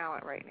new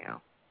talent right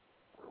now?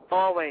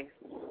 Always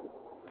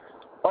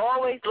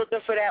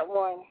looking for that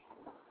one.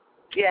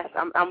 Yes,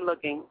 I'm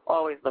looking.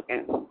 Always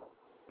looking.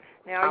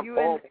 Now, are you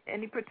in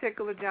any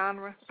particular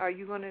genre? Are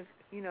you going to,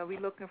 be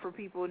looking for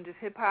people in just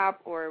hip hop,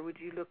 or would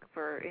you look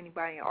for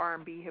anybody in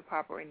R&B, hip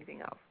hop, or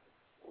anything else?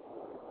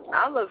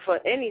 I look for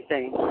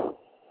anything.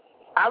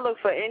 I look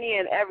for any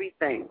and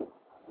everything,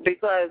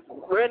 because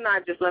we're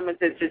not just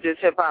limited to just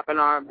hip hop and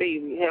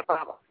R&B. Hip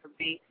hop,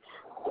 R&B,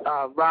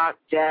 rock,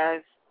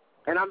 jazz,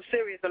 and I'm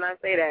serious when I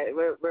say that.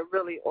 We're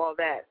really all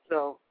that.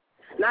 So,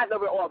 not that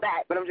we're all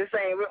that, but I'm just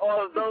saying we're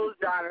all of those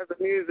genres of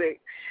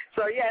music.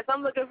 So yes,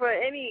 I'm looking for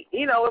any.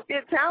 If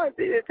you're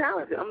talented, you're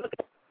talented. I'm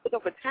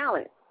looking for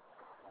talent.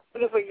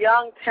 Looking for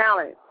young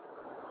talent.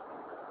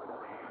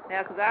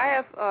 Now, because I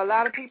have a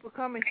lot of people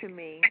coming to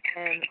me,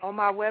 and on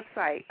my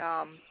website,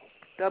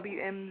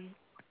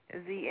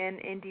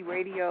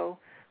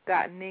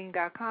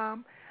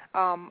 WMZNIndieRadio.ning.com,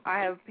 I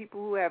have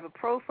people who have a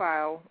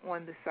profile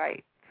on the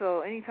site.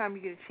 So anytime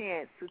you get a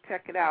chance to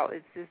check it out,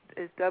 it's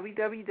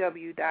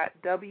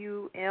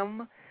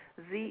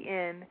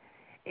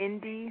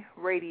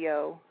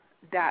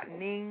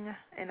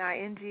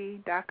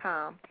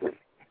www.WMZNIndieRadio.ning.com.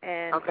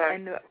 And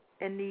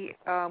in the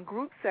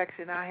group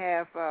section, I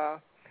have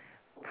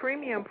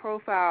premium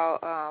profile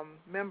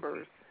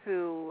members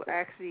who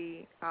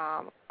actually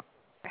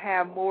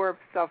have more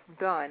stuff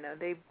done.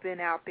 They've been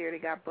out there, they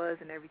got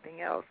buzz and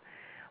everything else.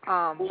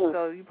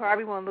 So you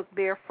probably want to look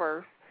there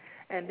first.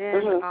 And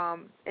then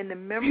in the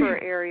member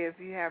area, if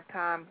you have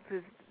time,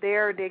 because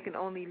there they can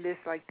only list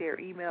like their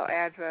email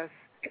address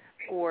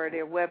or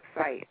their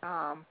website.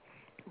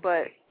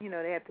 But,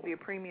 they have to be a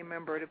premium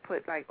member to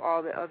put like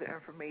all the other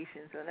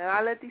information. So now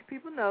I let these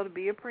people know to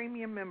be a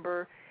premium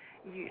member.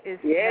 You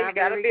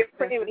got to be a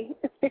premium.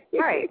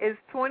 Right. It's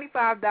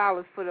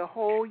 $25 for the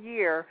whole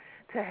year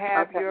to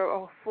have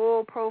your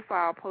full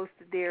profile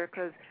posted there,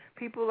 because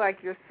people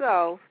like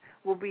yourself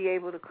will be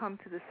able to come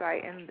to the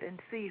site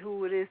and see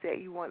who it is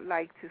that you want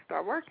to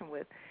start working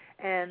with.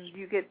 And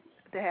you get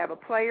to have a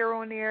player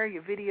on there,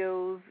 your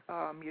videos,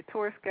 your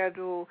tour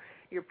schedule,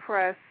 your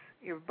press,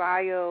 your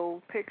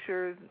bio,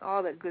 pictures,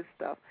 all that good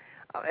stuff.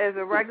 As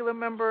a regular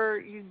member,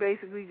 you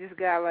basically just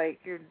got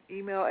your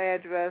email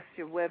address,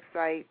 your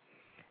website,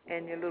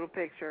 and your little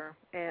picture.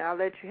 And I'll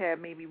let you have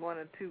maybe one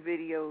or two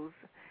videos,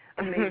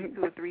 or maybe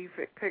 2 or 3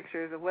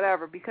 pictures or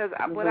whatever, because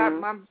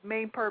my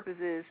main purpose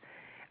is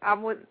I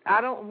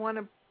don't want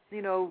to,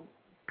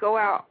 go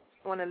out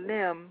on a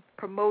limb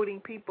promoting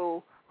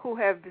people who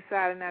have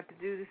decided not to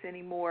do this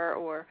anymore,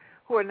 or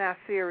who are not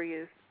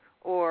serious,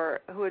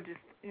 or who are just,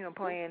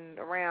 playing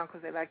around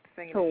because they like to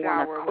sing in the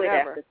shower or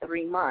whatever. After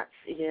 3 months,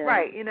 yeah.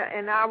 Right,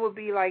 and I would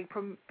be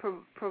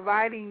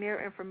providing their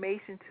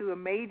information to a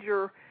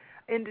major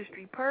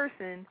industry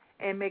person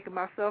and making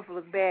myself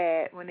look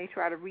bad when they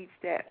try to reach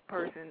that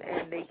person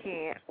and they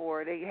can't,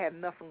 or they have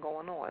nothing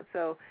going on.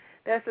 So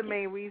that's the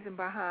main reason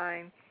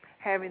behind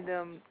having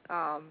them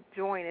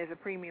join as a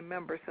premium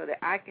member, so that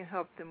I can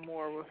help them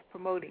more with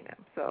promoting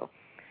them. So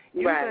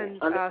you can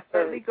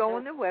certainly go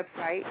on their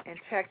website and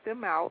check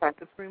them out,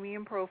 the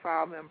premium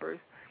profile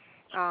members.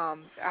 I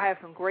have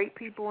some great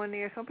people in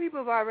there. Some people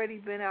have already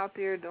been out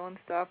there doing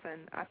stuff,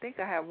 and I think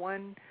I have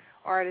one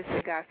artist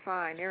that got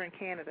signed. They're in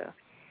Canada.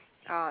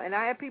 And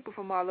I have people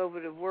from all over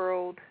the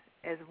world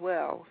as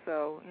well.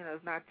 So,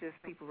 it's not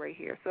just people right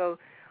here. So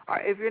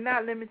if you're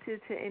not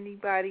limited to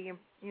anybody,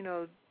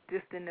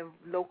 just in the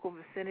local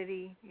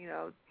vicinity,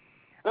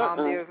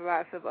 there's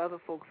lots of other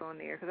folks on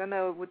there. Because I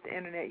know with the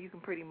Internet, you can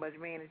pretty much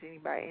manage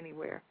anybody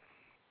anywhere.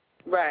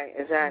 Right,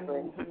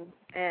 exactly. Mm-hmm.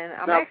 And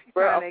I'm actually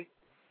trying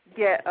to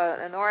get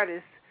an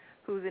artist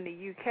who's in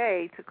the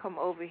UK to come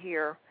over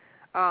here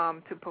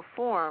to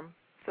perform.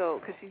 So,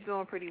 because she's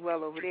doing pretty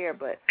well over there,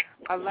 but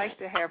I'd like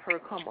to have her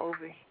come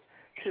over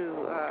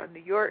to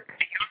New York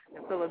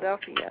and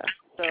Philadelphia.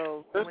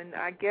 So when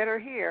I get her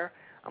here,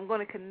 I'm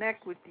going to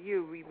connect with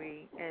you,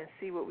 Riri, and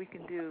see what we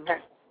can do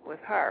with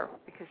her,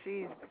 because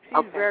she's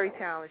very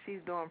talented.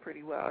 She's doing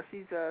pretty well.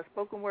 She's a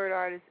spoken word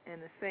artist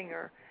and a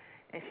singer,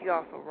 and she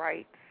also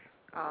writes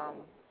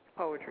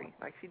poetry.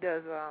 Like, she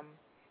does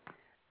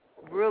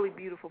really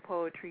beautiful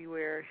poetry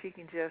where she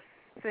can just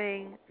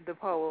sing the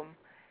poem,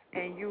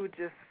 and you would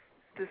just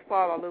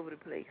fall all over the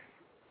place.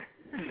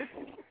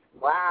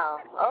 Wow.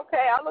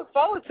 Okay, I look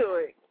forward to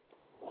it.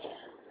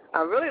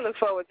 I really look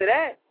forward to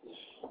that.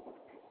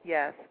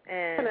 Yes,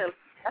 and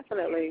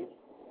definitely.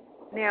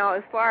 Now,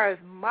 as far as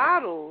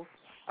models,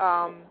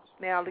 now,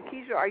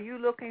 Lakesha, are you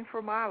looking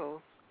for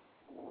models?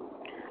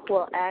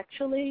 Well,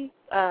 actually,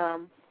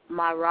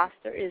 my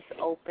roster is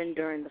open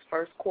during the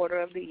first quarter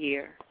of the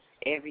year,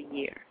 every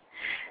year.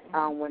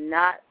 We're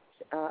not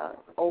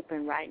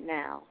open right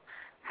now.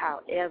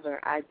 However,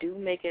 I do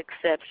make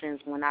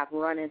exceptions when I've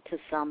run into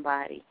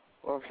somebody,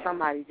 or if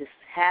somebody just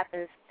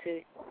happens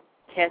to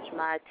catch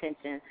my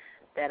attention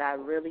that I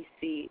really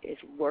see is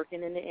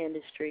working in the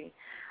industry.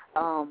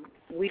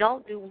 We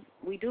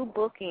do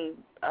booking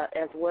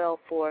as well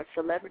for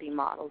celebrity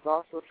models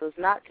also. So it's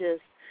not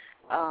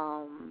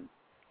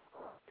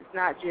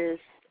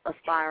just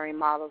aspiring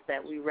models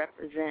that we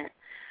represent.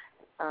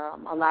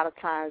 A lot of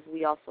times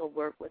we also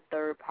work with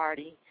third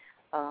party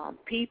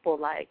people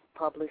like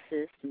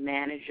publicists,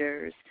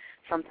 managers.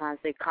 Sometimes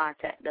they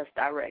contact us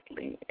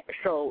directly.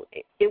 So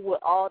it would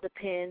all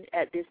depend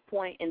at this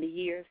point in the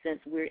year, since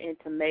we're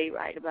into May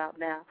right about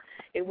now.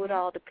 It would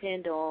all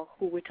depend on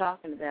who we're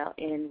talking about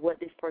and what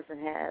this person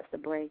has to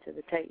bring to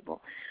the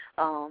table.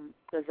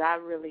 Because I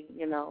really,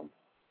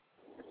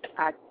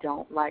 I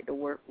don't like to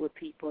work with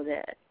people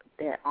that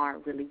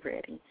aren't really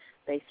ready.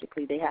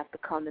 Basically, they have to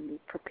come to me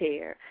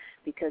prepared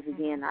because,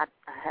 again, I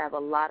have a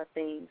lot of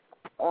things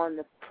on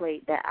the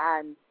plate that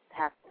I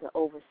have to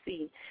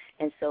oversee.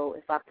 And so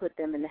if I put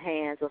them in the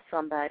hands of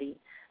somebody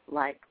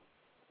like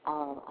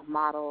a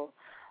model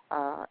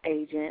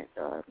agent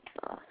or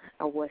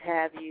what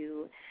have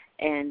you,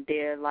 and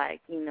they're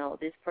like,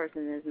 this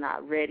person is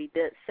not ready,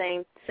 the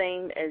same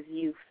as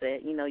you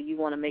said, you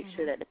want to make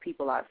sure that the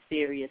people are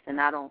serious, and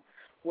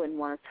wouldn't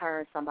want to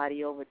turn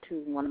somebody over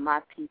to one of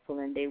my people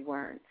and they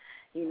weren't,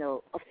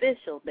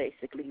 official,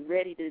 basically,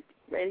 ready to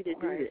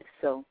do this.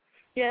 So,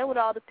 yeah, it would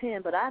all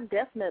depend, but I'm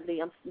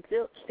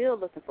still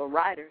looking for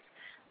writers.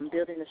 I'm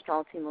building a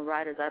strong team of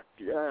writers.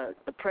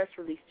 The press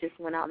release just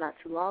went out not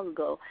too long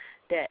ago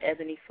that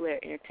Ebonie Flare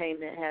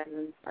Entertainment has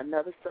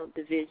another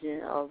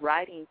subdivision, a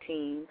writing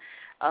team,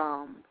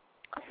 a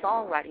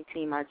songwriting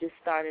team. I just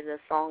started a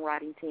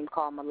songwriting team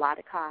called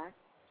Melodic High,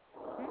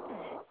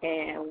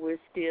 and we're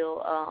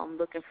still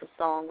looking for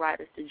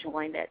songwriters to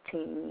join that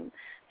team,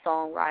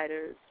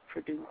 songwriters,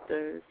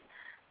 producers.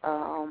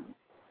 Well,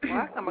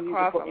 I come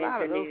across a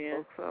lot of those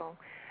folks, so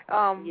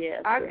I'll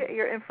get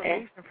your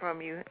information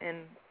from you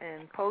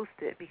and post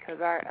it,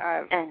 because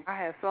I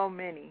have so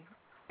many.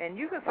 And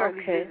you can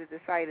certainly visit the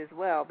site as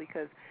well,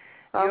 because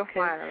you'll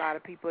find a lot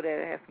of people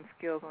that have some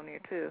skills on there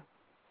too.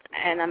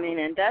 And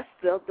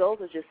those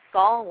are just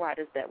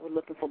songwriters that we're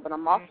looking for, but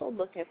I'm also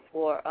looking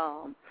for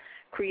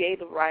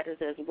creative writers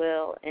as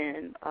well,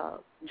 and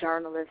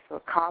journalists or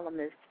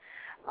columnists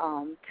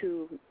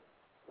to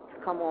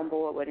come on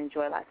board with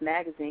Enjoy Life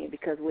magazine,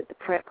 because with the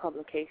print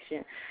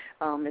publication,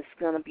 it's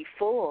going to be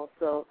full.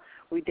 So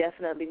we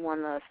definitely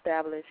want to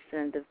establish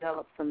and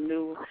develop some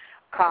new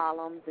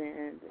columns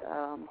and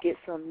get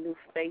some new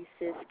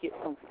faces, get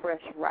some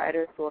fresh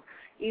writers, or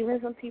even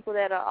some people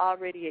that are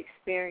already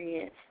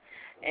experienced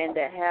and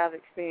that have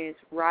experience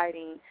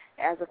writing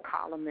as a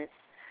columnist.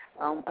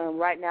 And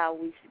right now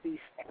we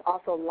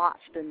also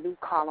launched a new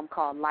column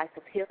called Life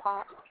of Hip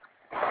Hop,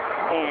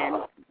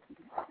 and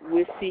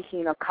we're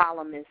seeking a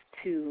columnist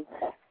to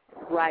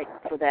write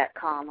for that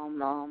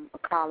column,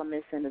 a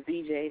columnist and a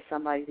VJ,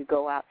 somebody to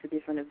go out to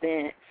different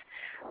events,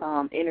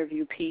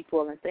 interview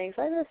people and things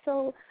like that.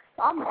 So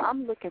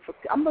I'm looking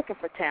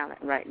for talent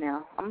right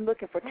now. I'm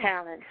looking for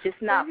talent, just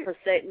not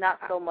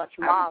so much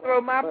models. I'll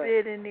throw my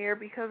bid in there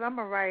because I'm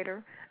a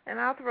writer, and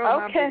I'll throw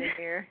my bid in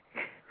there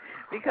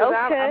because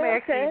I'm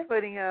actually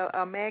putting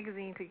a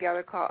magazine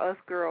together called Us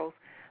Girls,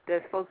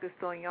 that's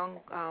focused on young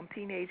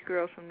teenage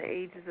girls from the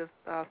ages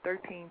of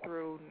 13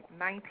 through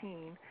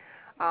 19.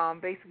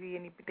 Basically,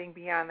 anything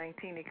beyond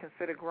 19 they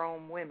consider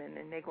grown women,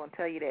 and they're going to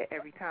tell you that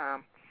every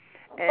time.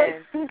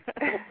 And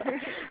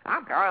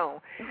I'm grown.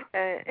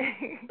 And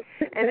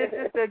it's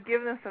just to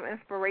give them some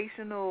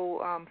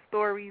inspirational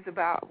stories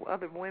about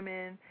other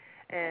women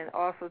and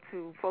also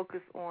to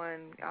focus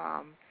on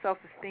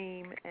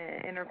self-esteem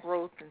and inner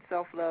growth and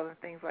self-love and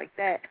things like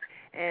that,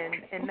 and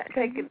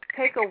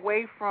take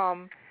away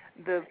from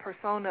the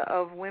persona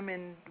of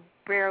women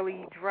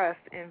barely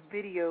dressed in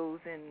videos,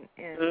 and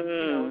you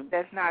know,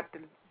 that's not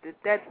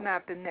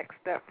the next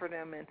step for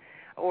them, and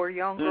or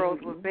young girls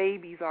with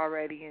babies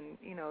already, and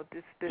you know,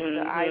 this is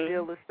the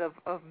idealist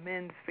of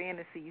men's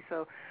fantasy.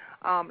 So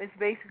it's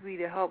basically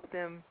to help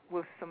them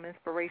with some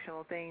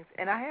inspirational things.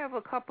 And I have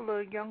a couple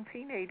of young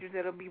teenagers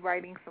that'll be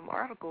writing some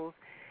articles,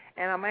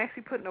 and I'm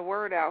actually putting a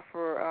word out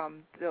for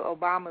the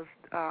Obama's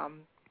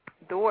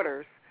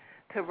daughters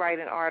to write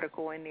an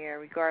article in there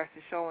in regards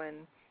to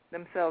showing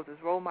themselves as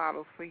role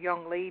models for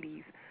young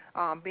ladies,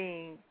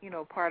 being, you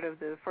know, part of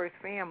the first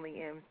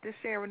family, and just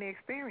sharing their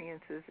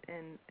experiences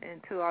and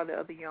to all the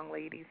other young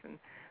ladies, and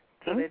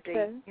so that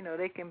they, you know,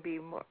 they can be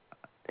more.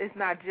 It's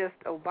not just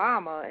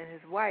Obama and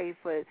his wife,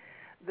 but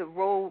the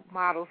role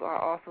models are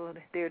also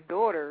their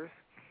daughters,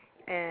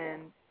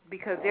 and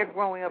because they're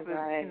growing up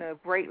in a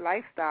great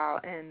lifestyle,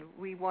 and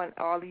we want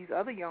all these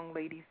other young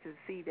ladies to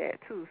see that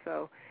too.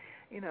 So,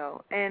 you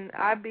know, and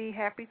I'd be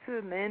happy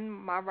to lend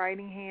my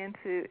writing hand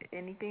to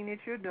anything that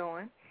you're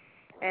doing,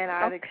 and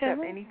I'd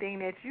accept anything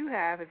that you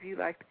have if you'd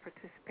like to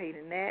participate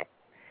in that.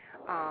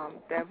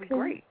 That'd be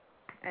great.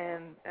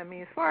 And I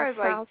mean, as far as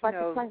like, you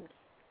know,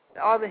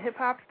 all the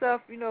hip-hop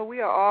stuff, you know,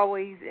 we are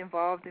always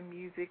involved in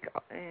music,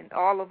 and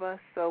all of us,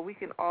 so we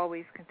can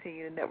always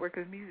continue to network,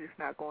 because music's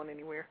not going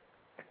anywhere.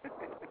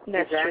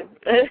 That's true.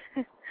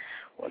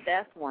 Well,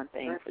 that's one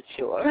thing for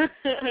sure.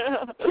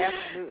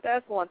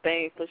 That's one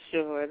thing for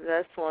sure.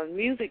 That's one.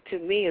 Music to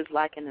me is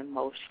like an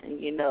emotion,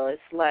 you know.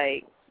 It's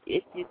like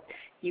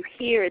you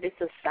hear it,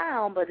 it's a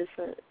sound, but it's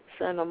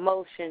an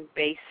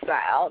emotion-based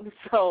sound.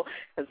 So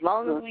as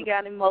long as we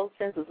got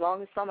emotions, as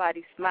long as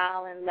somebody's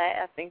smiling,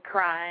 laughing,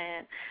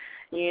 crying,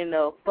 you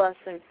know,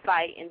 fussing,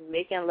 fighting,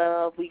 making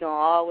love, we going to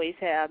always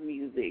have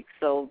music.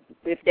 So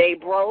if they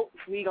broke,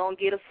 we going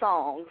to get a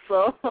song.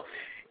 So,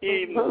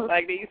 you know,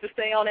 like they used to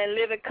say on that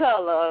Living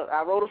Color,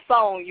 I wrote a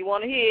song, you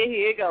want to hear it,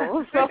 here it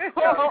goes.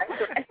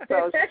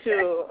 So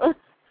sure.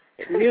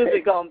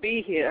 Music gonna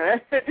be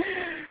here.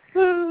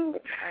 And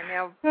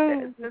now,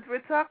 since we're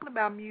talking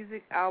about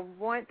music, I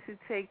want to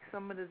take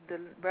some of the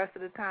rest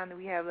of the time that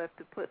we have left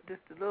to put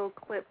just a little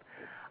clip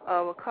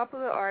of a couple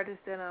of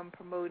artists that I'm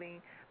promoting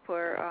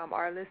for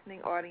our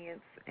listening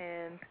audience,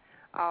 and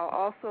I'll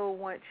also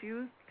want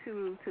you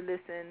to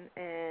listen,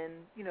 and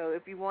you know,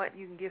 if you want,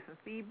 you can give some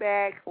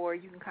feedback, or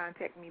you can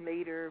contact me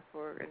later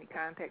for any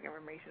contact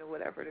information or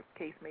whatever the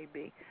case may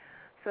be.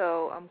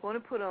 So I'm going to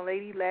put on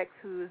Lady Lex,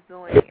 who is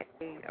doing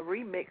a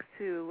remix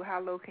to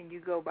How Low Can You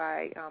Go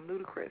by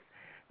Ludacris.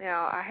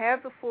 Now, I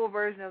have the full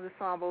version of the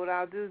song, but what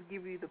I'll do is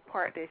give you the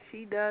part that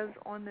she does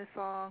on this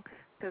song,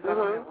 because I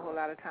don't have a whole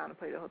lot of time to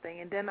play the whole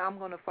thing. And then I'm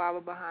going to follow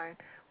behind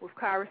with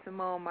Kyra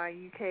Simone, my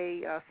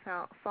UK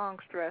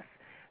songstress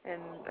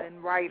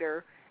and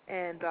writer,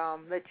 and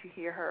let you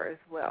hear her as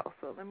well.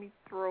 So let me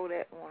throw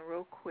that on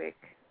real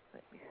quick.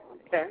 Let me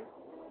see. Okay.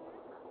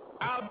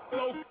 How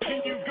low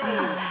can you go?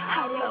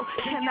 How low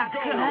can I go?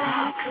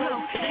 How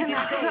low can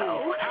I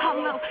go? How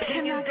low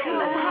can I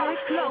go? How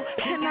low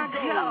can I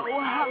go?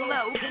 How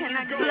low can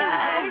I go?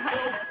 How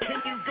low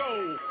can you go?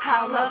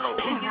 How low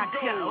can I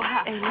go?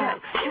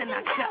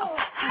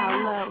 How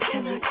low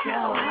can I go?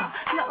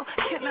 How low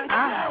can I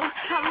go?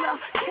 How low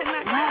can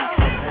I go?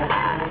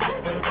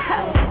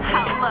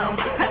 How low?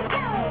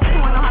 You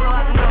wanna know how low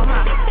I can go,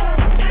 huh?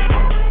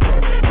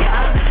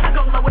 Yeah, I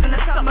go lower than a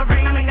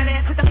submarine. I make that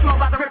ass hit the floor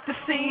by the rip the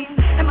scene.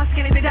 And my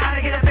skinny be down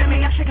to get up in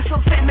me. I shake it so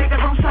fit, make the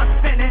room start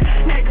spinning.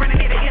 Neck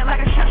renegade ear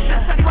like a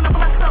shusher. Sonny wanna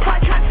bless her, why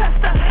try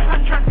test her?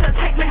 Undress her,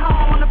 take me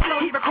home on the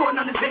floor. He recording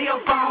on his video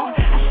phone.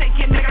 I shake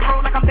it, make it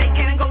roll like I'm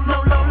baking, and go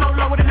low, low, low,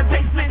 lower than the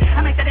basement. I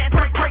make that ass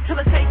break, break till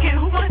it's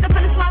taken. Who wanted to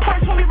finish line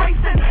first when we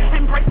racing?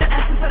 Embrace the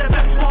essence of the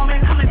best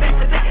woman. Coming back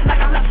to that like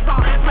I left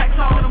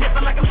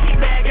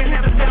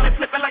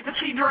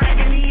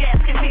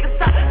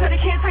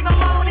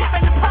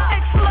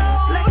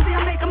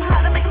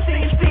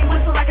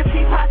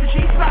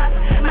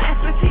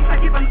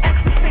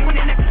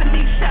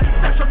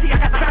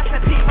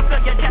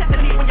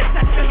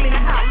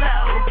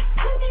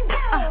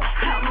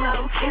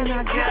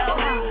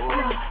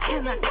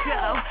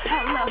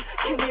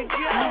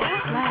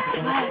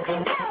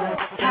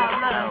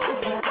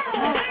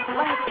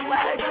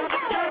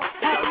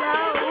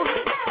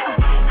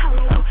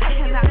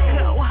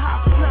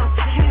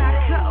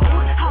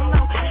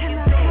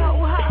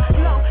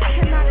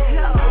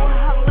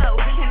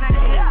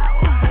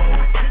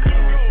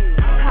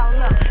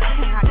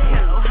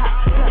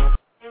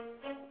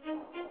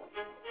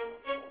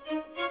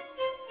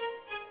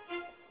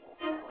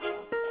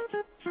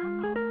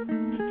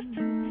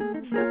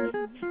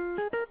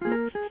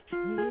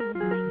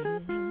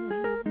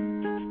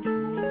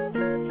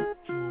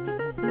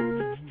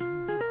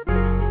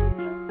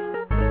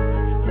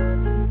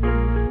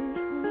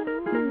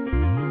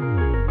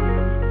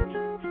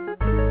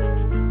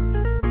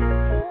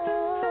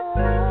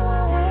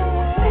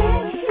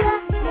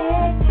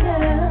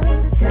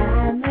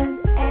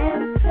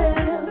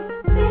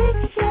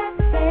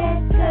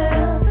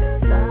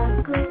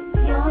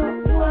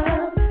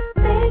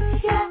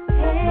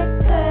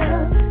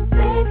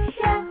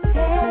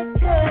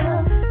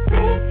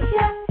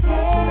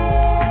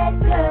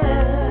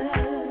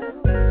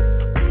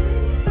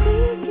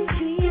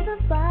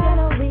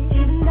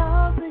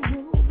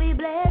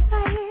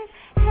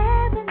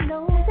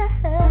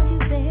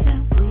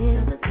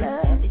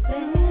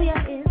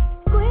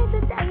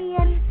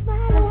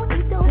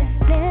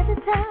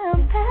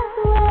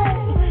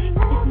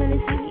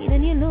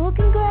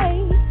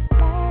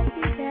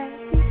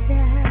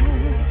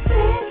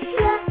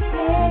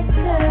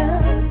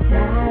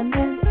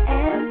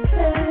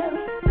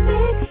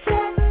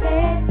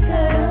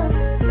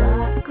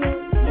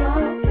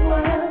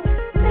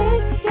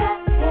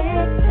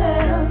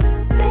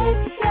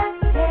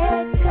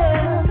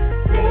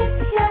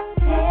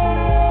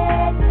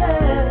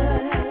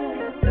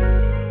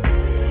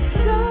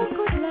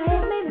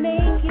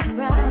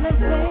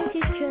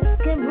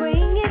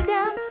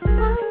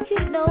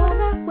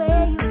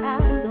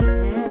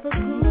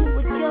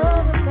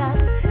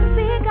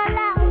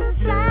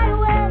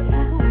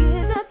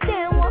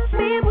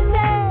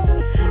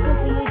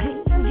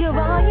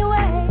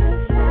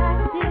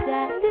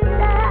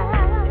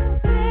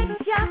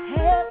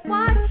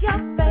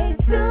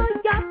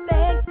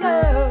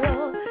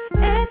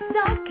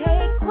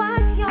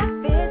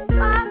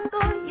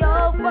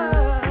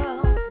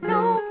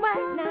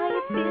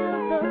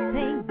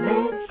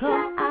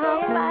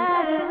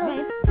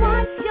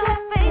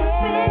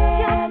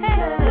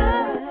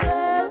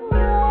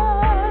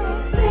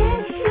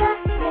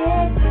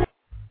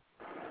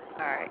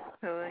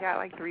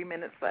like 3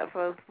 minutes left.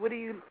 So what do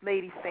you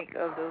ladies think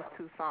of those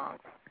two songs?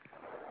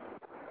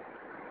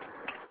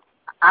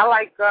 I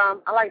like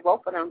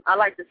both of them. I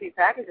like to see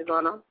packages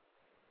on them.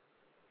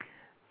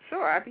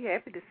 Sure, I'd be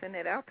happy to send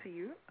it out to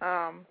you.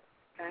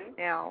 Okay.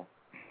 Now,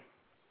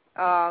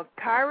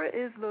 Kyra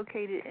is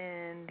located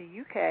in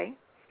the UK,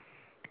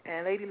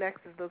 and Lady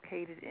Lex is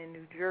located in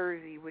New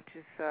Jersey, which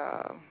is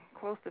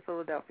close to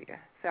Philadelphia,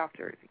 South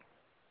Jersey.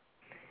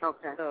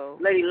 Okay. So,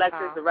 Lady Lex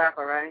is the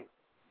rapper, right?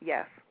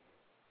 Yes.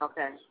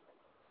 Okay.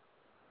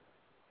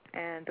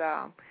 And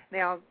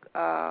now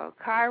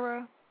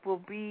Kyra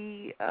will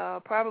be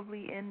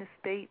probably in the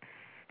States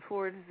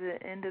towards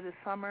the end of the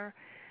summer.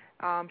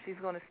 She's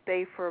going to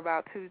stay for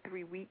about 2 to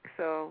 3 weeks,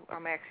 so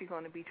I'm actually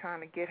going to be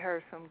trying to get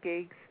her some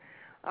gigs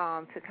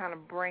to kind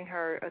of bring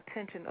her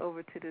attention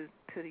over to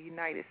the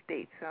United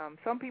States.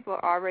 Some people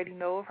already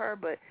know of her,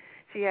 but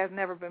she has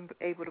never been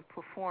able to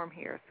perform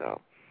here, so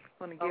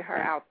I'm going to get her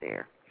out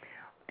there.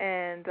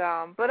 And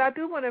but I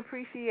do want to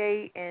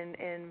appreciate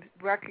and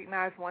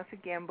recognize once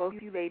again both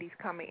you ladies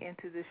coming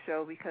into this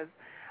show, because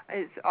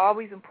it's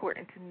always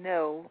important to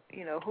know,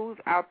 who's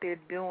out there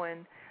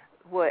doing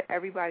what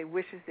everybody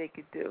wishes they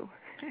could do,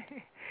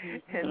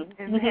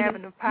 and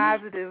having a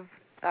positive,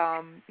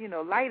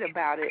 light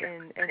about it,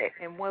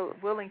 and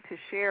willing to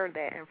share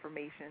that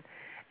information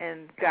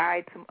and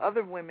guide some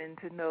other women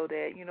to know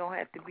that you don't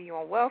have to be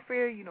on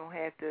welfare, you don't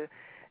have to,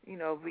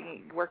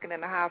 be working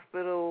in the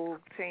hospital,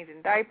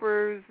 changing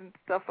diapers and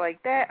stuff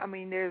like that. I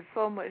mean, there's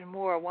so much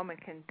more a woman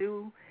can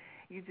do.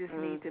 You just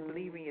need to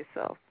believe in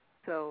yourself.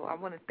 So I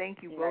want to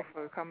thank you both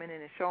for coming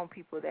in and showing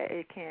people that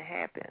it can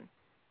happen.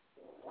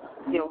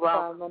 You're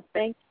welcome.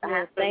 Thank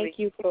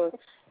you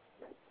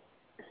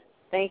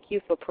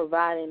for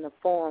providing the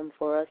forum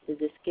for us to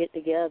just get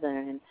together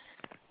and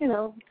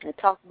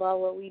talk about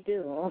what we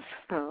do.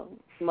 So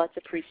much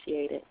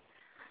appreciated.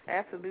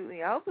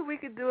 Absolutely. I hope that we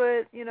could do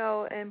it,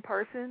 in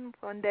person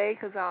one day,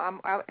 because I'm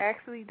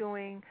actually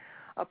doing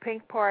a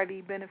pink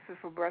party benefit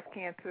for breast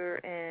cancer,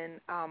 and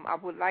I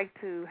would like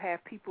to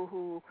have people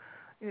who,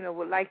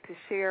 would like to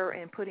share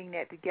in putting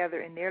that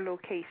together in their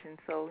location.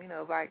 So,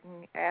 if I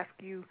can ask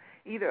you,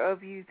 either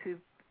of you,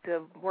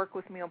 to work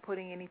with me on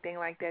putting anything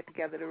like that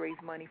together to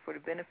raise money for the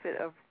benefit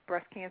of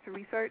breast cancer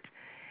research,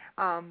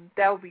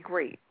 that would be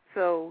great.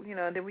 So,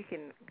 then we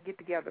can get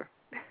together.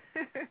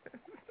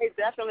 Hey,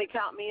 definitely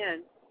count me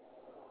in.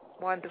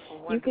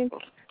 Wonderful. You can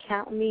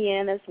count me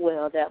in as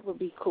well. That would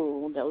be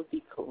cool.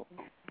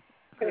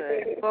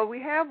 Good. Well,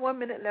 we have 1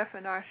 minute left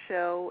in our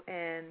show,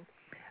 and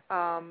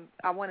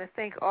I want to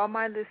thank all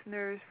my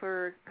listeners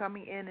for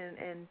coming in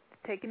and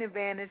taking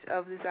advantage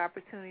of this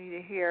opportunity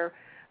to hear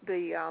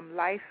the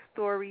life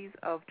stories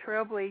of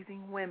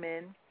trailblazing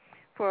women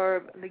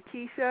for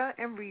Lakesha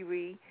and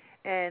Re-Re.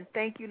 And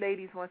thank you,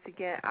 ladies, once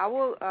again. I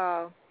will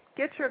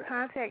get your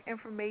contact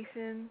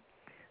information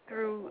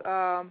through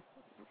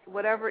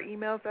whatever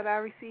emails that I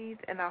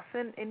received, and I'll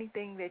send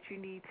anything that you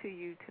need to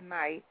you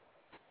tonight,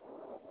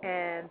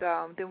 and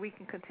then we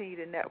can continue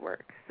to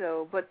network.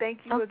 So, but thank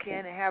you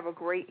again, and have a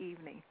great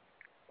evening.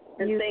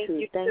 You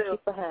too. Thank you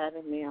for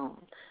having me on.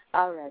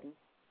 All righty.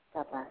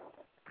 Bye-bye.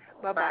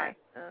 Bye-bye.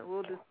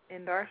 We'll just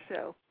end our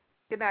show.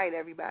 Good night,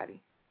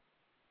 everybody.